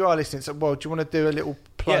DVD. If you are listening, so, well, do you want to do a little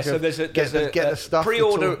plug? Yeah, so there's the stuff.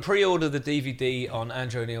 Pre-order the DVD on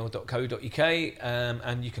andrewoneil.co.uk,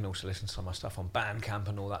 and you can also listen to some of my stuff on Bandcamp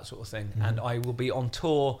and all that sort of thing. And I will be on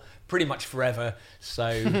tour pretty much forever.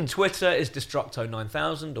 So Twitter is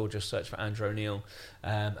Destructo9000, or just search for Andrew O'Neill.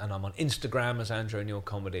 And I'm on Instagram as Andrew O'Neill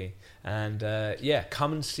Comedy. And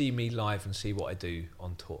come and see me live and see what I do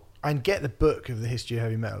on tour. And get the book of the history of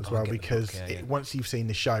heavy metal as well, because once you've seen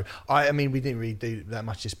the show, I mean, we didn't really do that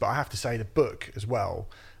much this, but I have to say the book as well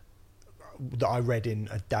that I read in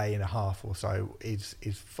a day and a half or so is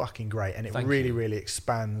fucking great, and it really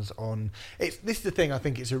expands on it. This is the thing, I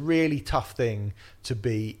think it's a really tough thing to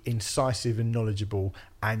be incisive and knowledgeable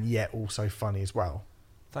and yet also funny as well.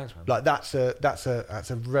 Thanks, man. Like that's a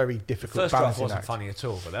very difficult. First draft balancing wasn't act. Funny at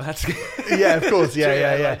all, but then that's yeah, of course,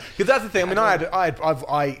 yeah. Because that's the thing. I mean,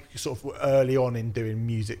 I sort of early on in doing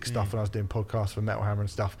music stuff, when I was doing podcasts for Metal Hammer and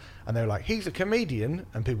stuff, and they were like, "He's a comedian,"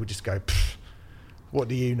 and people just go, "What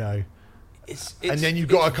do you know?" And then you've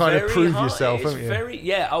got to kind of prove yourself, haven't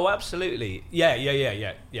you? Oh, absolutely. Yeah.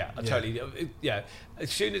 I totally. As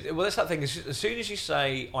soon as that's that thing. As soon as you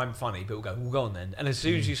say I'm funny, people go, "Well, go on then." And as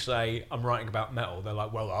soon as you say I'm writing about metal, they're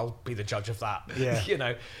like, "Well, I'll be the judge of that." Yeah. You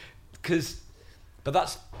know, but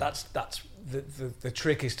that's the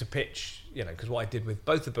trick is to pitch. You know, because what I did with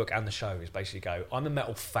both the book and the show is basically go, I'm a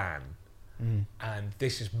metal fan, and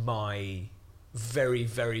this is my very,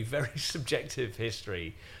 very, very subjective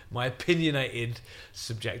history, my opinionated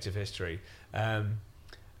subjective history, and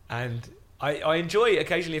I enjoy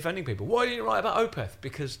occasionally offending people. Why didn't you write about Opeth?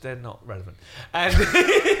 Because they're not relevant, and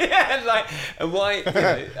and why? You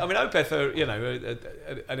know, I mean, Opeth are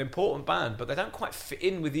an important band, but they don't quite fit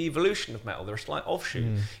in with the evolution of metal. They're a slight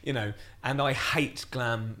offshoot, and I hate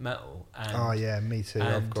glam metal. And, me too.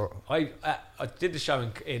 I did the show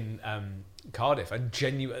in Cardiff, and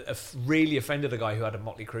really offended a guy who had a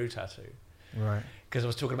Motley Crue tattoo. Right. Because I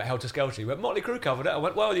was talking about Helter Skelter. He went, Motley Crue covered it. I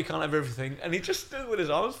went, well, you can't have everything. And he just stood with his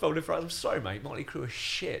arms folded for us. I'm sorry, mate. Motley Crue are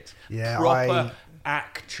shit. Yeah, proper,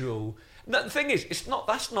 actual. No, the thing is,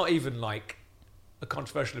 that's not even like a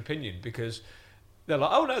controversial opinion, because they're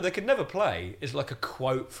like, oh no, they could never play, is like a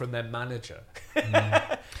quote from their manager.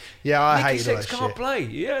 Yeah, I hate Nicky that Six can't shit. play.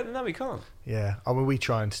 Yeah, no, he can't. Yeah, I mean, we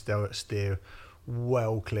try and steer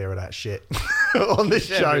well clear of that shit on this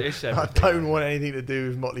show. I don't want anything to do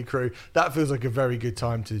with Motley Crue. That feels like a very good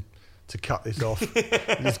time to cut this off.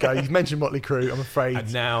 Just go, you've mentioned Motley Crue, I'm afraid.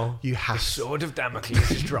 And now you have the sword of Damocles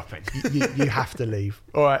is dropping. You have to leave.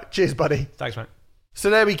 All right, cheers, buddy. Thanks, mate. So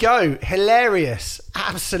there we go. Hilarious.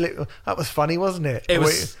 Absolutely. That was funny, wasn't it? It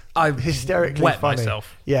was. I hysterically wet funny.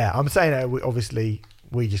 myself. Yeah, I'm saying that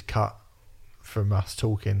we just cut from us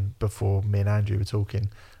talking before me and Andrew were talking,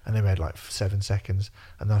 and then we had like 7 seconds,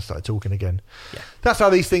 and then I started talking again. Yeah, that's how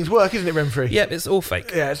these things work, isn't it, Renfrey? Yeah, it's all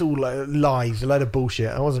fake. Yeah, it's all lies, a load of bullshit.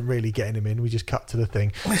 I wasn't really getting him in. We just cut to the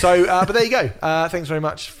thing. So, but there you go. Thanks very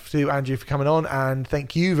much to Andrew for coming on, and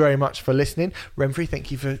thank you very much for listening. Renfrey, thank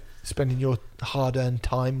you for spending your hard-earned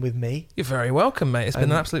time with me. You're very welcome, mate. It's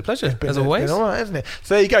been an absolute pleasure, as always. It's been all right, hasn't it?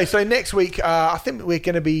 So there you go. So next week, I think we're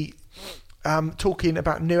going to be talking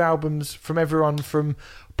about new albums from everyone from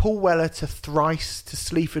Paul Weller to Thrice to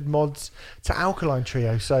Sleaford Mods to Alkaline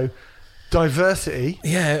Trio. So diversity.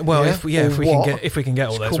 Yeah, well, if we can get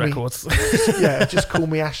all those records. Just call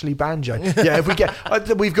me Ashley Banjo. Yeah, if we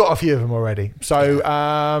get, we've got a few of them already. So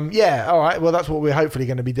all right. Well, that's what we're hopefully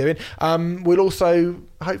going to be doing. We'll also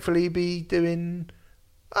hopefully be doing.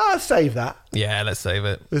 Save that. Yeah, let's save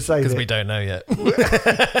it. Let's save it. Because we don't know yet.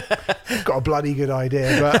 Got a bloody good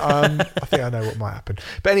idea, but I think I know what might happen.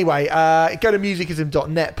 But anyway, go to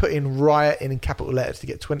musicism.net, put in Riot in capital letters to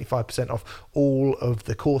get 25% off all of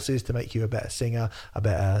the courses to make you a better singer, a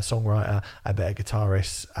better songwriter, a better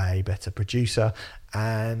guitarist, a better producer.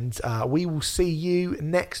 And we will see you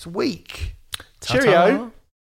next week. Ta-ta. Cheerio.